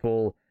 4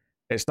 people.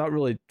 It's not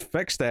really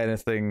fixed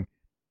anything,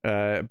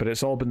 but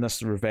it's all been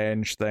this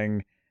revenge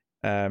thing.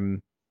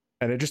 And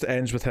it just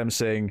ends with him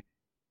saying,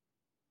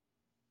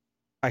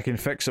 I can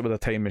fix it with a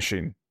time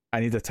machine.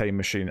 I need a time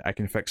machine. I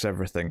can fix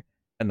everything.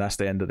 And that's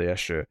the end of the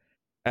issue.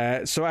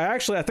 So I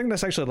think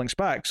this actually links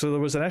back. So there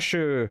was an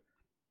issue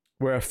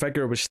where a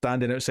figure was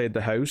standing outside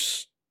the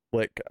house,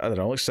 like, I don't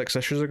know, like 6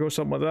 issues ago,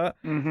 something like that.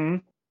 Mm-hmm.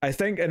 I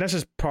think, and this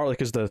is partly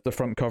because the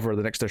front cover of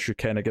the next issue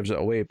kind of gives it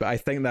away, but I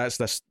think this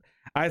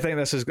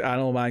is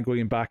Animal Man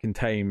going back in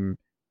time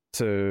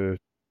to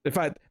In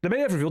fact, they may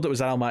have revealed it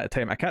was Animal Man at the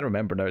time. I can't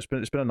remember now. It's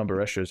been a number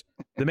of issues.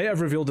 They may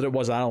have revealed that it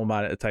was Animal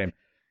Man at the time,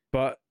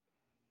 but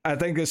I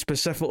think it's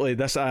specifically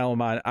this Animal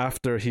Man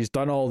after he's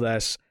done all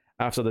this,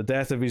 after the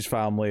death of his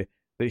family,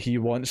 that he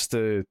wants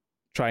to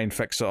try and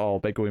fix it all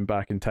by going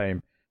back in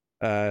time.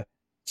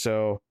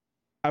 So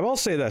I will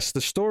say this: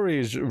 the story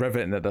is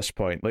riveting at this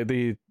point. Like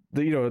the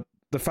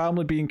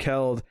family being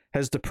killed,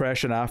 his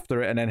depression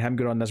after it, and then him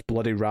going on this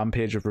bloody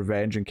rampage of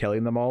revenge and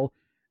killing them all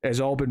has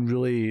all been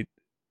really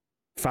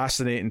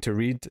fascinating to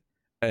read,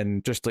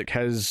 and just like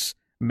his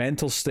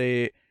mental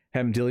state,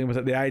 him dealing with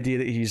it, the idea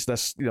that he's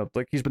this,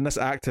 like he's been this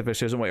activist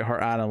who doesn't want to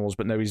hurt animals,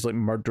 but now he's like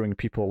murdering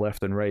people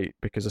left and right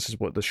because this is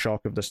what the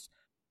shock of this,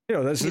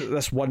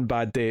 this one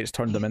bad day, it's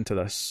turned him into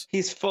this.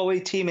 He's fully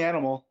team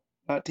animal,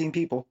 not team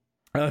people.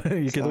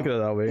 You can look at it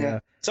that way, yeah.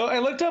 So I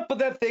looked up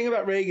that thing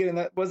about Reagan, and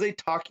that was a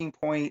talking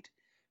point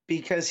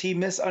because he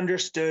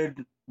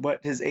misunderstood what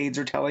his aides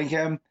are telling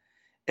him,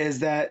 is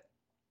that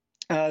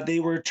they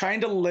were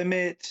trying to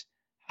limit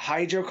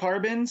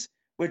hydrocarbons,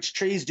 which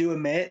trees do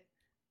emit,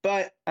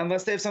 but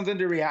unless they have something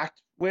to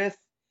react with,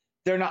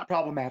 they're not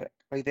problematic.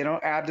 Like, they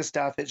don't add to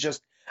stuff. It's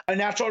just a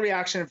natural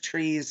reaction of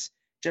trees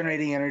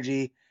generating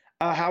energy.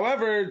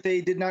 However,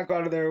 they did not go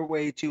out of their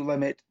way to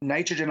limit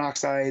nitrogen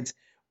oxides,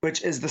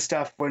 which is the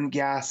stuff when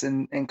gas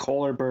and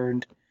coal are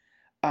burned.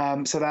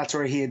 So that's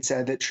where he had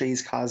said that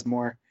trees cause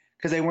more,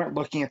 because they weren't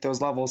looking at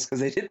those levels because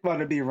they didn't want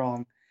to be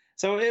wrong.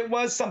 So it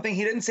was something,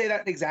 he didn't say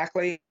that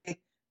exactly,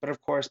 but of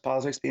course,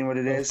 politics being what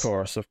it is, of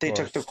course. They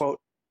took the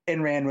quote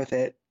and ran with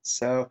it.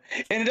 So,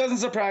 and it doesn't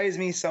surprise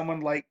me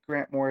someone like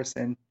Grant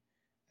Morrison,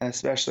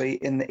 especially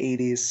in the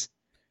 80s,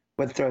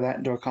 would throw that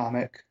into a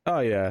comic. Oh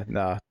yeah,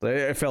 nah,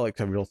 it felt like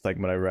a real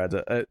thing when I read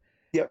it.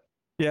 Yep.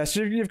 Yeah,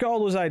 so you've got all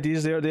those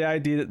ideas there. The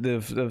idea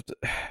that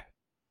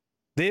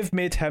they've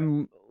made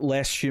him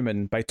less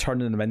human by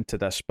turning him into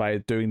this, by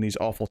doing these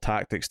awful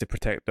tactics to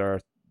protect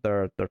their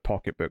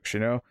pocketbooks,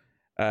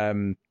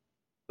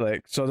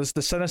 like, so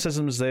the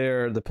cynicism's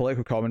there, the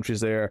political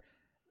commentary's there,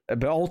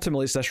 but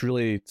ultimately it's this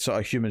really sort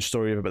of human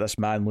story about this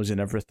man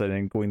losing everything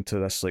and going to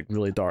this like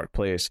really dark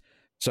place.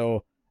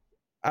 So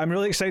I'm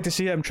really excited to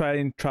see him try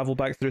and travel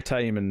back through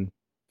time and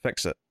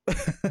fix it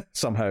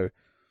somehow,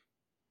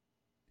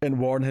 and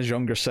warn his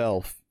younger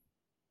self.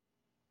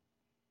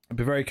 I'd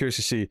be very curious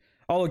to see.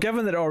 Although,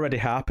 given that it already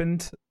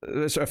happened,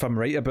 so if I'm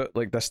right about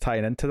like this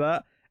tying into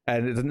that,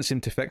 and it didn't seem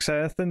to fix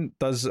anything,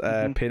 does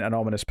paint an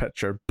ominous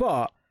picture.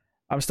 But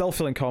I'm still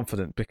feeling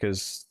confident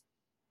because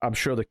I'm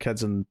sure the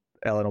kids and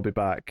Ellen will be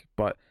back.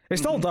 But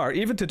it's still dark.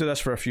 Even to do this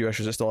for a few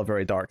issues, it's still a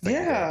very dark thing.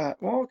 Yeah,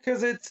 well,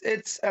 because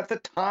it's at the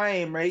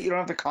time, right? You don't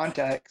have the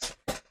context.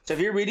 So if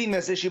you're reading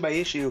this issue by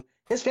issue,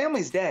 his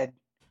family's dead,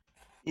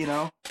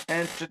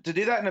 and to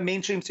do that in a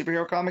mainstream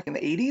superhero comic in the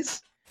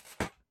 80s,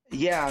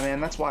 yeah,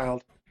 man, that's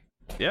wild.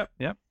 Yep.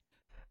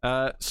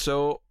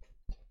 So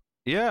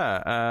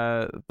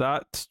yeah,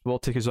 that will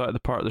take us out of the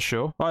part of the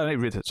show. Oh, I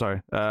didn't read it,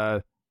 sorry. Yeah.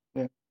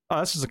 Oh,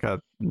 this is like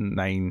a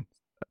 9,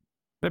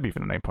 maybe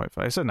even a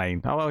 9.5. It's a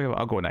 9.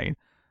 I'll go 9.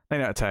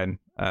 9 out of 10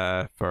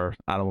 for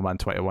Animal Man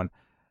 21.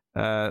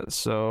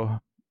 So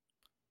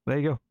there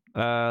you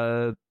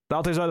go.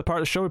 That'll take us out of the part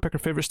of the show. We pick our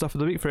favourite stuff of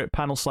the week, favourite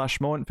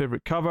panel/moment,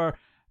 favourite cover,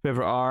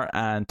 favourite art,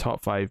 and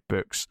top 5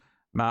 books.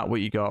 Matt,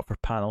 what you got for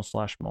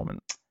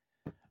panel/moment?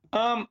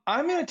 I'm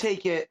going to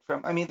take it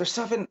from, there's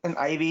stuff in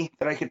Ivy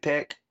that I could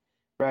pick,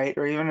 right?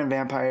 Or even in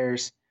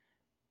Vampires.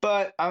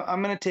 But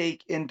I'm going to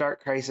take in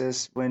Dark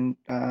Crisis when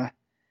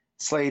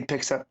Slade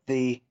picks up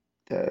the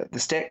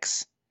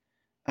sticks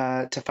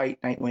to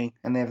fight Nightwing,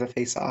 and they have the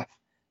face-off.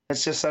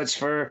 It's just such,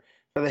 for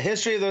the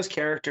history of those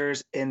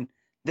characters and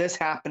this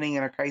happening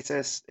in a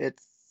crisis,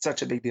 it's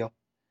such a big deal.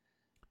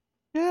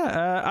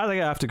 Yeah, I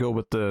think I have to go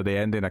with the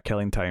ending of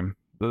Killing Time.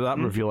 That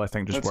reveal, I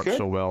think, just works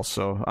so well.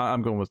 So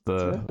I'm going with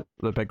the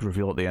big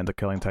reveal at the end of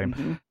Killing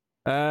Time.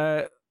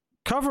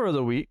 Cover of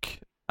the week.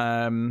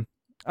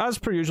 As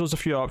per usual, there's a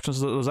few options.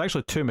 There's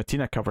actually 2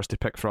 Mattina covers to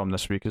pick from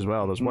this week as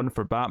well. There's one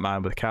for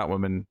Batman with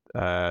Catwoman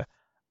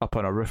up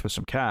on a roof with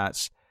some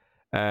cats.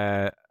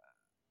 And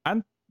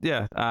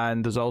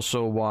there's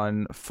also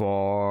one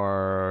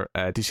for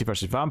DC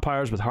vs.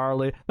 Vampires with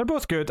Harley. They're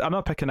both good. I'm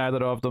not picking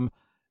either of them.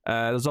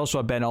 There's also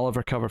a Ben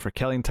Oliver cover for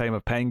Killing Time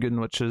of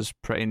Penguin, which is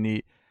pretty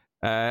neat.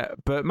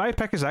 But my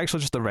pick is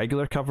actually just the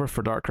regular cover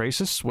for Dark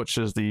Crisis, which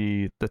is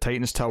the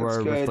Titans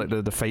Tower with like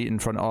the fight in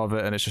front of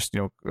it, and it's just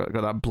got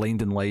that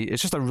blinding light.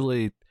 It's just a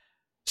really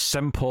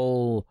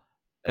simple,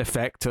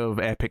 effective,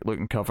 epic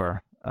looking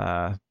cover.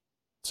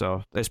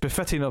 So it's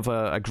befitting of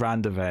a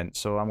grand event.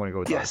 So I'm going to go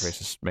with Dark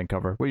Crisis main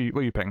cover. What are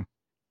you picking?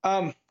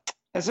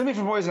 It's gonna be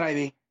from Poison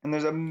Ivy, and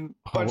there's a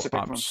bunch to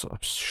pick from. I'm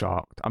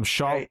shocked. I'm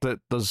shocked that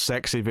there's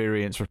sexy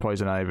variants for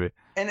Poison Ivy.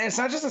 And it's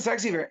not just a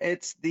sexy variant.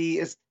 It's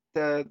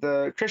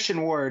the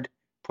Christian Ward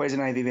Poison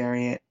Ivy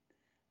variant.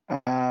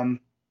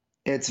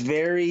 It's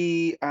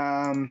very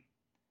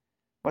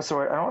what's the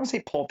word? I don't want to say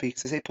pulpy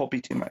because I say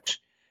pulpy too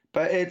much,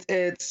 but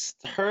it's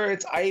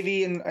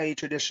Ivy in a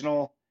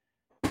traditional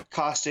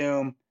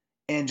costume,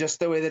 and just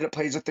the way that it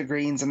plays with the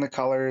greens and the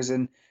colors,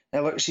 and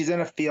And look, she's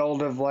in a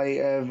field of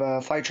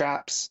fly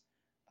traps,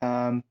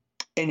 and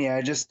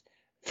yeah, just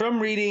from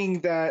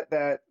reading that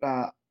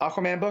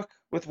Aquaman book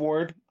with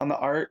Ward on the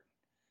art,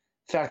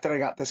 the fact that I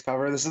got this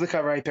cover. This is the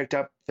cover I picked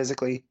up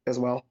physically as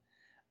well.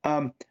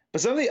 But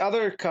some of the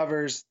other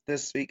covers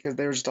this week, because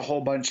there was just a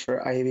whole bunch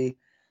for Ivy.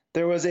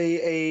 There was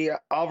a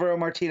Alvaro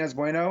Martinez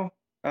Bueno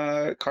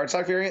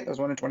cardstock variant. That was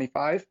 1 in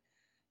 25.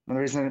 One of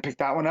the reasons I didn't pick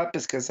that one up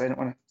is because I didn't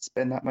want to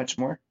spend that much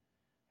more.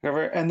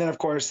 Cover. And then, of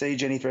course, a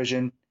Jenny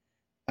Frisian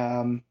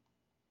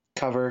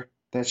cover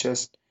that's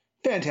just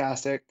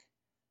fantastic.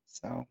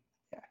 So,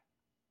 yeah.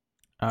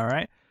 All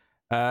right.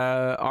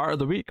 Art of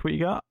the week, what you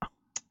got?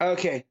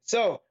 Okay,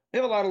 so we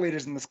have a lot of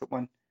leaders in this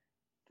one.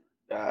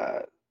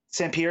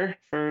 Sampir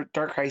for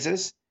Dark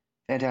Crisis,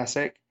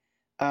 fantastic.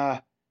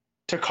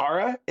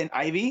 Takara and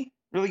Ivy,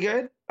 really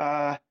good.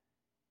 But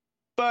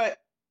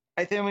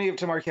I think I'm going to give it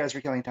to Marquez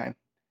for Killing Time.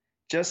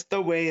 Just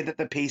the way that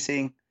the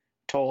pacing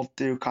told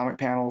through comic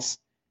panels,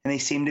 and they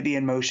seem to be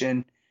in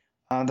motion.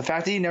 The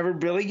fact that you never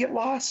really get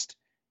lost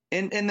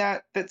in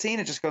that scene,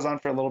 it just goes on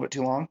for a little bit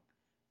too long.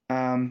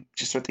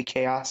 Just with the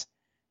chaos.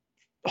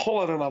 A whole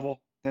other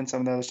level than some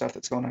of the other stuff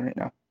that's going on right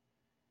now.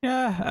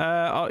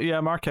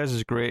 Yeah, Marquez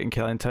is great in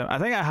Killing Time. I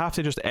think I have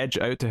to just edge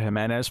out to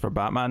Jimenez for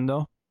Batman,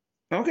 though.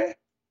 Okay.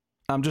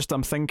 I'm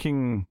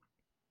thinking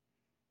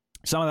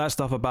some of that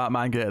stuff with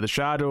Batman Get Out of the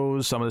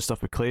Shadows, some of the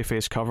stuff with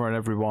Clayface covering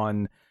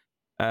everyone.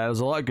 There's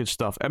a lot of good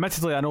stuff.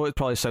 Admittedly, I know it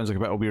probably sounds like a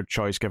bit of a weird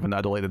choice given that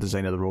I don't like the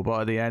design of the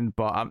robot at the end,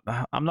 but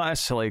I'm not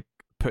necessarily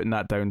putting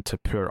that down to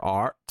poor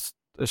art.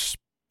 It's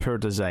poor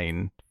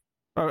design.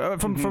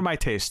 For my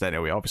taste,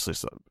 anyway. Obviously,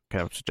 it's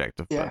kind of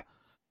subjective. Yeah.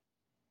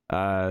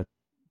 But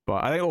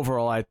I think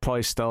overall, I'd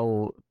probably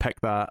still pick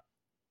that,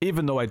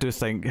 even though I do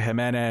think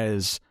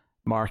Jimenez,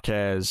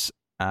 Marquez,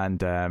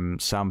 and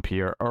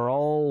Sampir are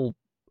all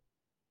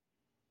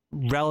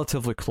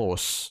relatively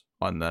close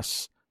on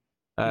this.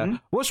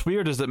 What's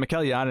weird is that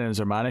Mikel Janin and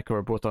Zermanica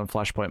are both on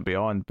Flashpoint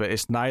Beyond, but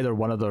it's neither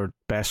one of their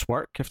best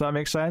work, if that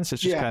makes sense.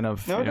 It's just kind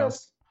of they're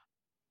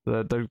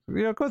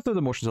going through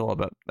the motions a little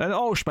bit. And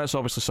Schmidt's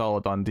obviously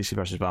solid on DC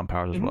versus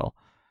Vampires as well.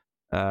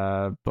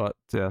 But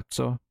yeah,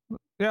 so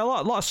yeah, a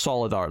lot of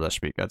solid art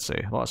this week, I'd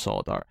say. A lot of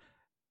solid art.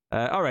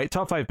 All right,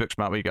 top 5 books,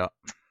 Matt, what you got?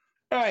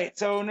 All right,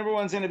 so number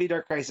 1's going to be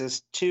Dark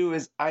Crisis. 2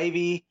 is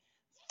Ivy.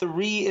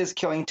 3 is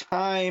Killing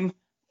Time.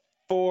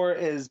 4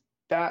 is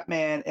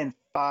Batman, and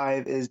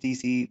 5 is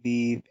DC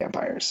v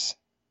Vampires.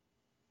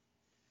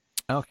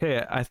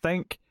 Okay, I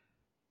think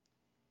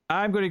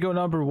I'm going to go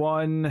number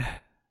 1,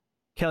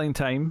 Killing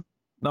Time.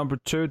 Number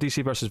 2,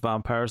 DC versus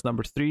Vampires.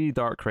 Number 3,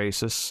 Dark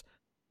Crisis.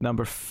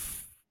 Number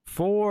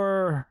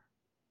 4,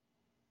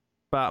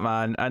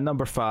 Batman. And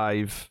number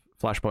 5,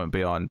 Flashpoint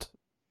Beyond.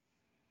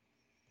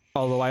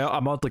 Although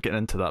I'm oddly getting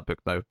into that book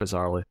now,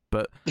 bizarrely.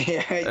 But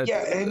yeah,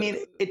 I mean,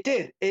 it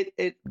did.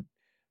 It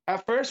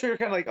at first we were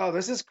kind of like, oh,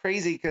 this is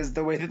crazy because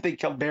the way that they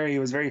killed Barry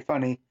was very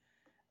funny.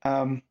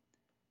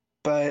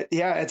 But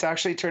yeah, it's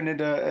actually turned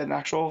into an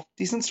actual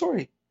decent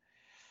story.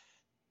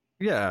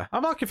 Yeah,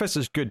 I'm not convinced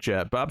it's good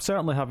yet, but I'm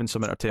certainly having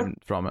some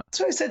entertainment from it.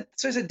 So I said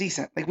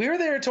decent. Like, we were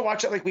there to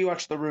watch it like we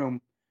watched The Room,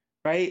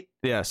 right?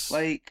 Yes.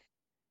 Like,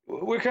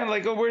 we're kind of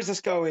like, oh, where's this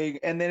going?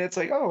 And then it's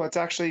like, oh, it's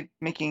actually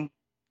making,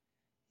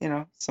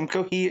 some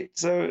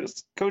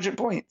cogent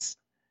points.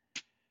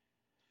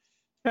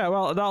 Yeah,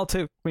 well, that'll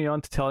take me on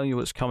to telling you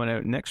what's coming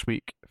out next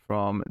week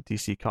from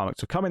DC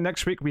Comics. So coming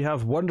next week, we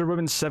have Wonder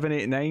Woman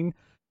 789,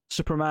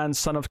 Superman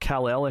Son of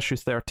Kal-El issue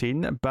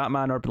 13,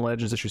 Batman Urban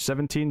Legends issue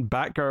 17,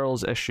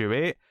 Batgirls issue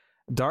 8,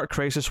 Dark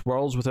Crisis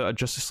Worlds Without a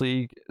Justice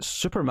League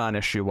Superman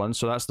issue 1,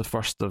 so that's the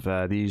first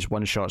of these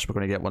one-shots we're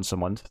going to get once a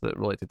month that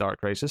relate to Dark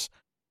Crisis.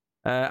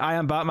 I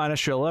Am Batman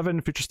issue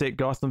 11, Future State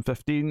Gotham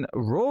 15,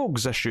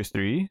 Rogues issue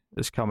 3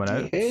 is coming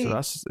out, so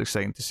that's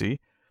exciting to see.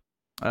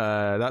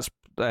 That's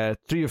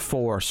 3 of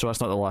 4, so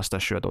that's not the last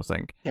issue, I don't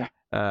think. Yeah.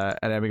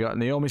 And then we got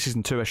Naomi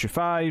season 2 issue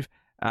 5,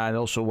 and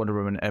also Wonder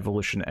Woman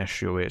Evolution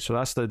issue 8. So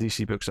that's the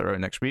DC books that are out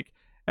next week.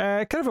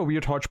 Kind of a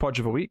weird hodgepodge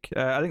of a week.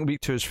 I think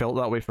week 2 has felt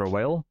that way for a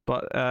while,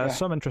 but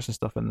some interesting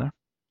stuff in there.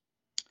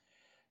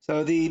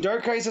 So the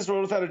Dark Crisis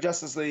World Without a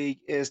Justice League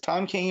is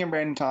Tom King and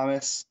Brandon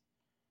Thomas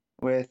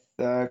with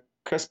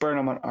Chris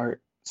Burnham on art.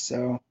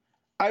 So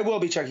I will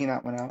be checking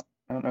that one out.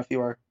 I don't know if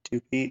you are too,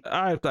 Pete.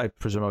 I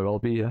presume I will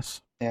be,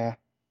 yes. Yeah.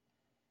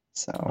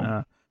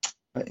 So,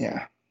 but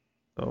yeah.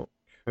 Oh,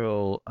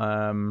 cool.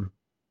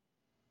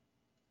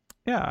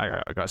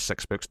 Yeah, I got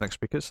 6 books next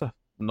week. It's a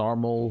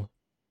normal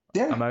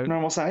amount.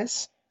 Normal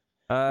size.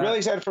 Really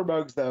excited for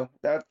Rogues, though.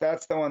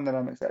 That's the one that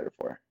I'm excited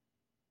for.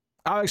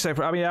 I'm excited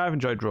for. I mean, I've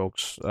enjoyed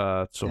Rogues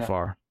so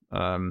far.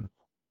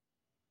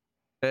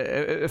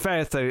 If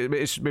anything,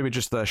 it's maybe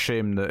just a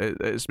shame that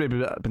it's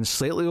maybe been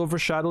slightly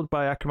overshadowed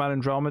by Aquaman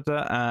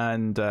Andromeda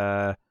and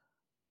the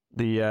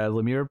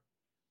Lemire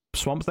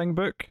Swamp Thing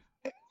book.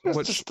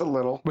 Just a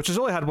little. Which has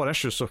only had 1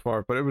 issue so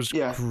far, but it was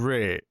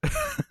great.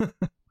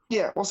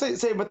 Yeah, well, say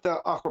with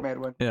the Aquaman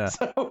one. Yeah.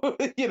 So,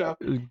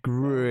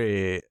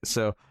 Great.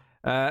 So,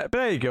 But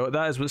there you go.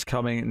 That is what's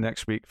coming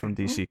next week from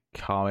DC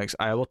Comics.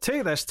 I will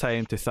take this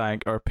time to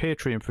thank our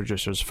Patreon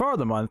producers for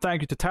the month.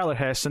 Thank you to Tyler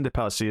Hess, Cindy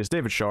Palacios,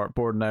 David Short,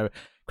 Bordenau,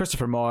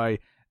 Christopher Moy,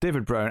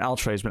 David Brown, Al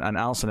Treisman, and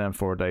Alison M.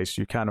 Fordyce.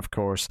 You can, of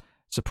course,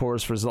 support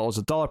us for as little as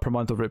 $1 per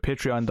month over at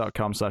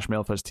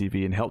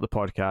patreon.com/MailFuzzTV and help the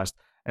podcast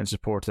and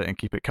support it and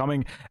keep it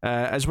coming,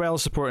 as well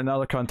as supporting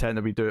other content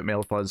that we do at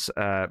MailFuzz.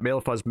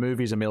 MailFuzz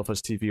Movies and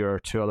MailFuzz TV are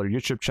two other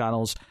YouTube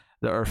channels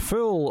that are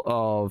full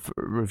of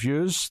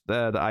reviews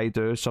that I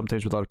do,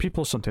 sometimes with other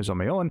people, sometimes on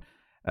my own.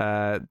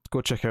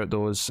 Go check out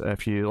those.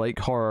 If you like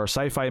horror or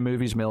sci-fi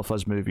movies,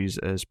 MailFuzz Movies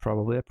is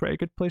probably a pretty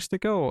good place to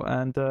go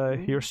and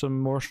hear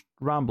some more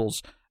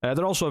rambles.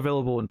 They're also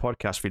available in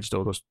podcast feeds,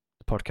 though. Those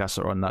podcasts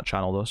are on that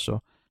channel, though,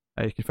 so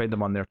you can find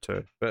them on there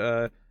too.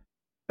 But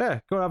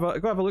yeah, go have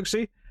a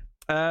look-see.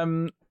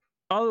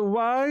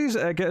 Otherwise,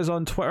 get us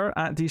on Twitter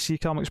at DC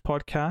Comics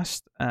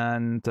Podcast,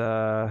 and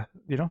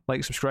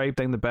like, subscribe,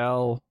 ding the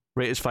bell,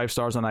 rate us 5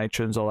 stars on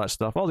iTunes, all that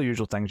stuff, all the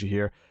usual things you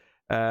hear.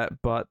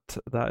 But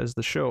that is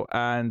the show.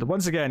 And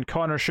once again,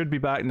 Connor should be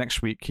back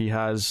next week. He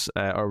has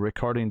our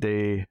recording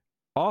day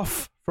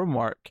off from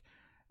work,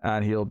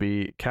 and he'll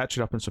be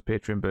catching up on some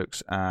Patreon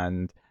books,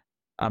 and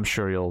I'm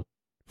sure he'll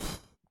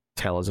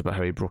tell us about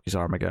how he broke his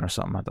arm again or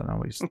something. I don't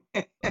know.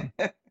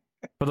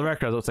 For the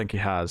record, I don't think he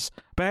has.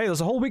 But hey,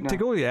 there's a whole week to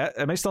go yet.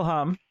 It may still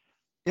happen.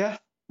 Yeah.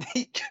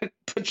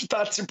 Put your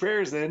thoughts and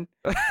prayers in.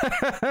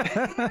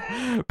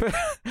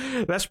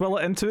 Let's will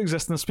it into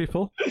existence,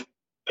 people.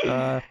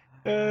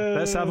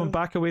 Let's have him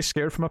back away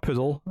scared from a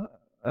poodle.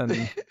 And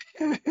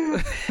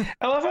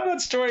I love how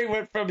that story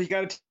went from he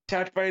got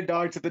attacked by a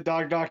dog to the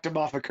dog knocked him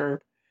off a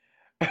curb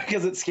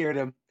because it scared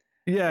him.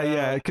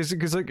 Yeah,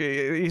 because like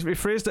he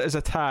phrased it as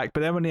attack,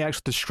 but then when he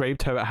actually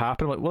described how it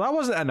happened, I'm like, well, that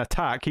wasn't an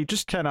attack. He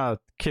just kind of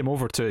came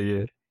over to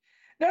you.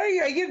 No,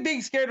 I get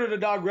being scared when a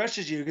dog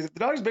rushes you, because if the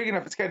dog's big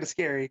enough, it's kind of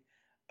scary.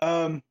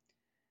 But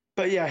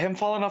yeah, him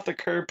falling off the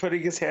curb,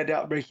 putting his hand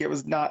out, breaking it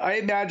was not. I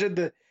imagined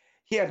that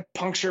he had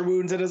puncture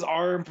wounds in his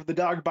arm from the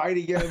dog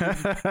biting him.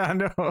 I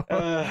know.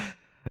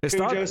 It's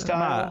Cujo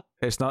style. Matt,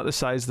 it's not the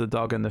size of the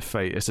dog in the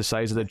fight. It's the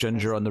size of the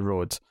ginger on the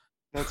road.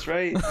 That's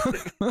right.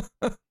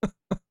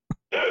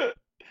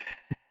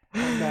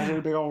 Imagine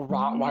a big old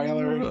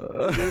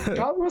Rottweiler.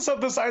 Probably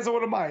something the size of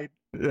one of mine.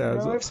 Yeah,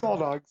 I have small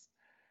dogs.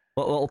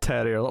 Little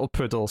terrier, little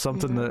poodle,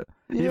 something that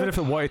even if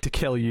it wanted to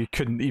kill you,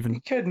 couldn't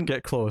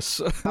get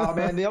close. Oh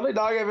man, the only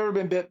dog I've ever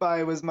been bit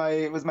by was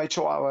my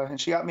Chihuahua, and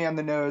she got me on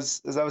the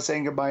nose as I was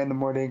saying goodbye in the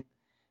morning,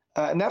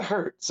 and that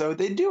hurt. So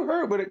they do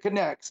hurt when it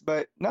connects,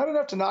 but not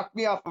enough to knock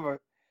me off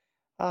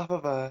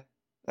of a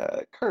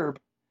curb.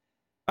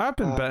 I've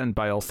been bitten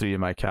by all 3 of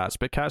my cats,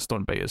 but cats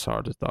don't bite as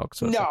hard as dogs,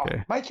 so it's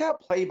okay. My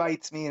cat play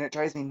bites me, and it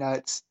drives me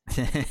nuts.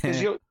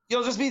 Because you'll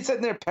just be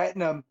sitting there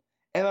petting them,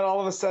 and then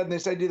all of a sudden they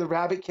start to do the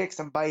rabbit kicks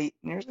and bite,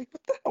 and you're like,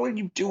 "What the hell are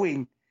you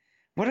doing?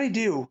 What did I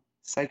do,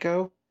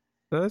 psycho?"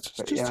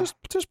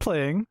 Just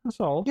playing. That's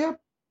all. Yep.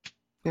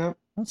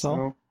 That's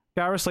all.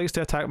 Garrus likes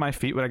to attack my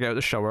feet when I get out of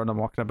the shower and I'm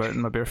walking about in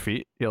my bare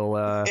feet.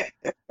 He'll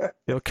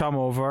come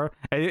over.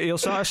 He'll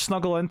sort of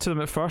snuggle into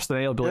them at first, and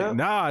then he'll be like,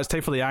 "Nah, it's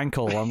time for the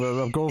ankle.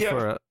 I'm going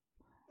for it."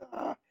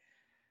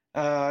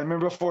 I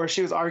remember before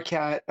she was our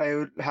cat, I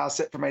would house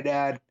sit for my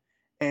dad,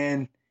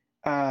 and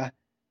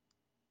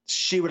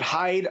she would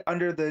hide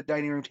under the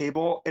dining room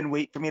table and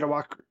wait for me to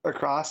walk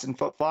across in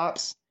flip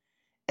flops,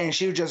 and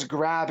she would just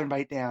grab and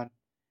bite down.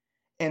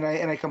 And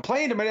I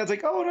complained, and my dad's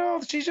like, "Oh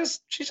no, she's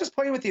just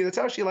playing with you. That's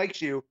how she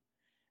likes you."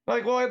 I'm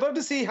like, well, I'd love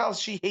to see how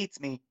she hates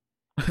me.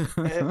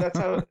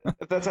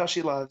 if that's how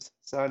she loves.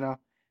 So no,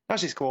 now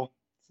she's cool.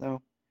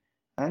 So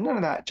none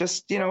of that.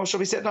 Just she'll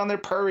be sitting on there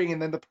purring,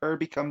 and then the purr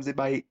becomes a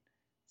bite.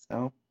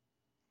 So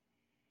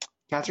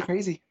cats are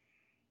crazy.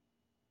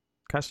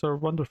 Cats are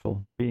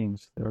wonderful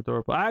beings. They're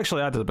adorable. I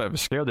actually had a bit of a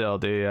scare the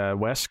other day.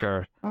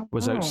 Wesker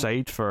was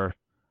outside for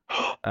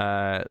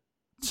at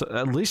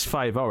least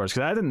 5 hours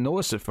because I didn't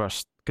notice it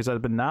first because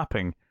I'd been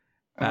napping,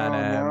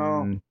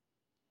 and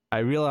I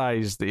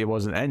realized that he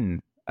wasn't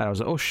in, and I was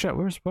like, "Oh shit,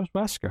 where's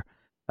Wesker?"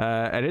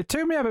 And it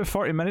took me about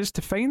 40 minutes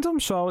to find him,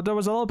 so there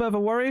was a little bit of a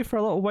worry for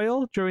a little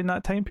while during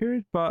that time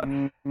period. But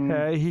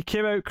he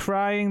came out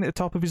crying at the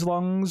top of his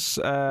lungs,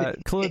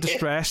 clearly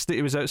distressed that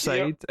he was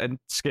outside and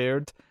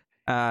scared.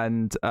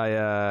 And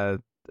I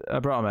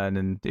brought him in,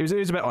 and he was a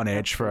bit on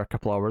edge for a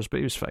couple hours, but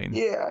he was fine.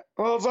 Yeah,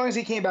 well, as long as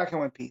he came back in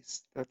one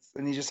piece,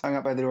 and he just hung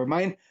out by the door.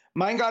 Mine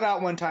got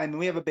out one time, and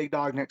we have a big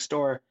dog next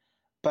door,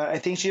 but I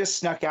think she just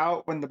snuck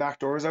out when the back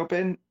door was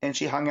open, and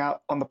she hung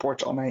out on the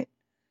porch all night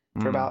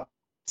for about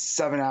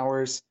 7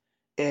 hours.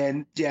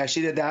 And yeah,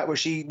 she did that where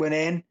she went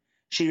in,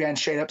 she ran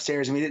straight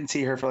upstairs, and we didn't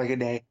see her for like a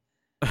day.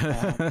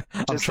 I'm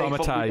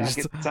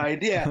traumatized.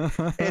 Inside. Yeah,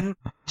 and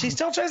she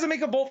still tries to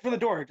make a bolt for the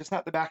door, just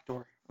not the back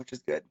door, which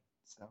is good.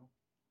 So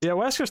yeah,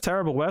 Wesker's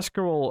terrible.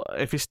 Wesker will,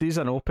 if he sees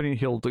an opening,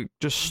 he'll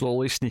just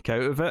slowly sneak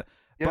out of it.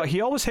 Yep. But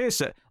he always hates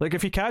it. Like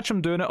if you catch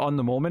him doing it on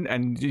the moment,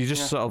 and you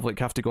just sort of like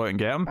have to go out and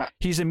get him,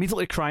 he's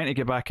immediately crying to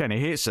get back in. He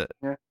hates it.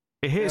 Yeah.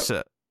 He hates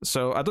it.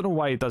 So I don't know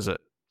why he does it.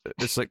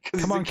 It's like,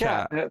 come on,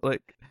 cat.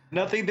 Like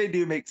nothing they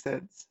do makes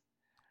sense.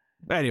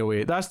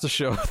 Anyway, that's the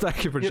show.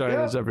 Thank you for joining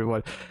us,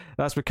 everyone.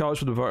 That's been Comics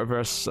from the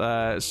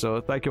Vertiverse. So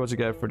thank you once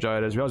again for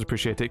joining us. We always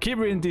appreciate it. Keep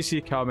reading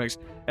DC Comics,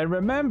 and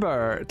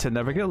remember to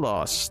never get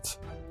lost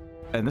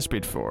in the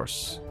Speed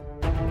Force.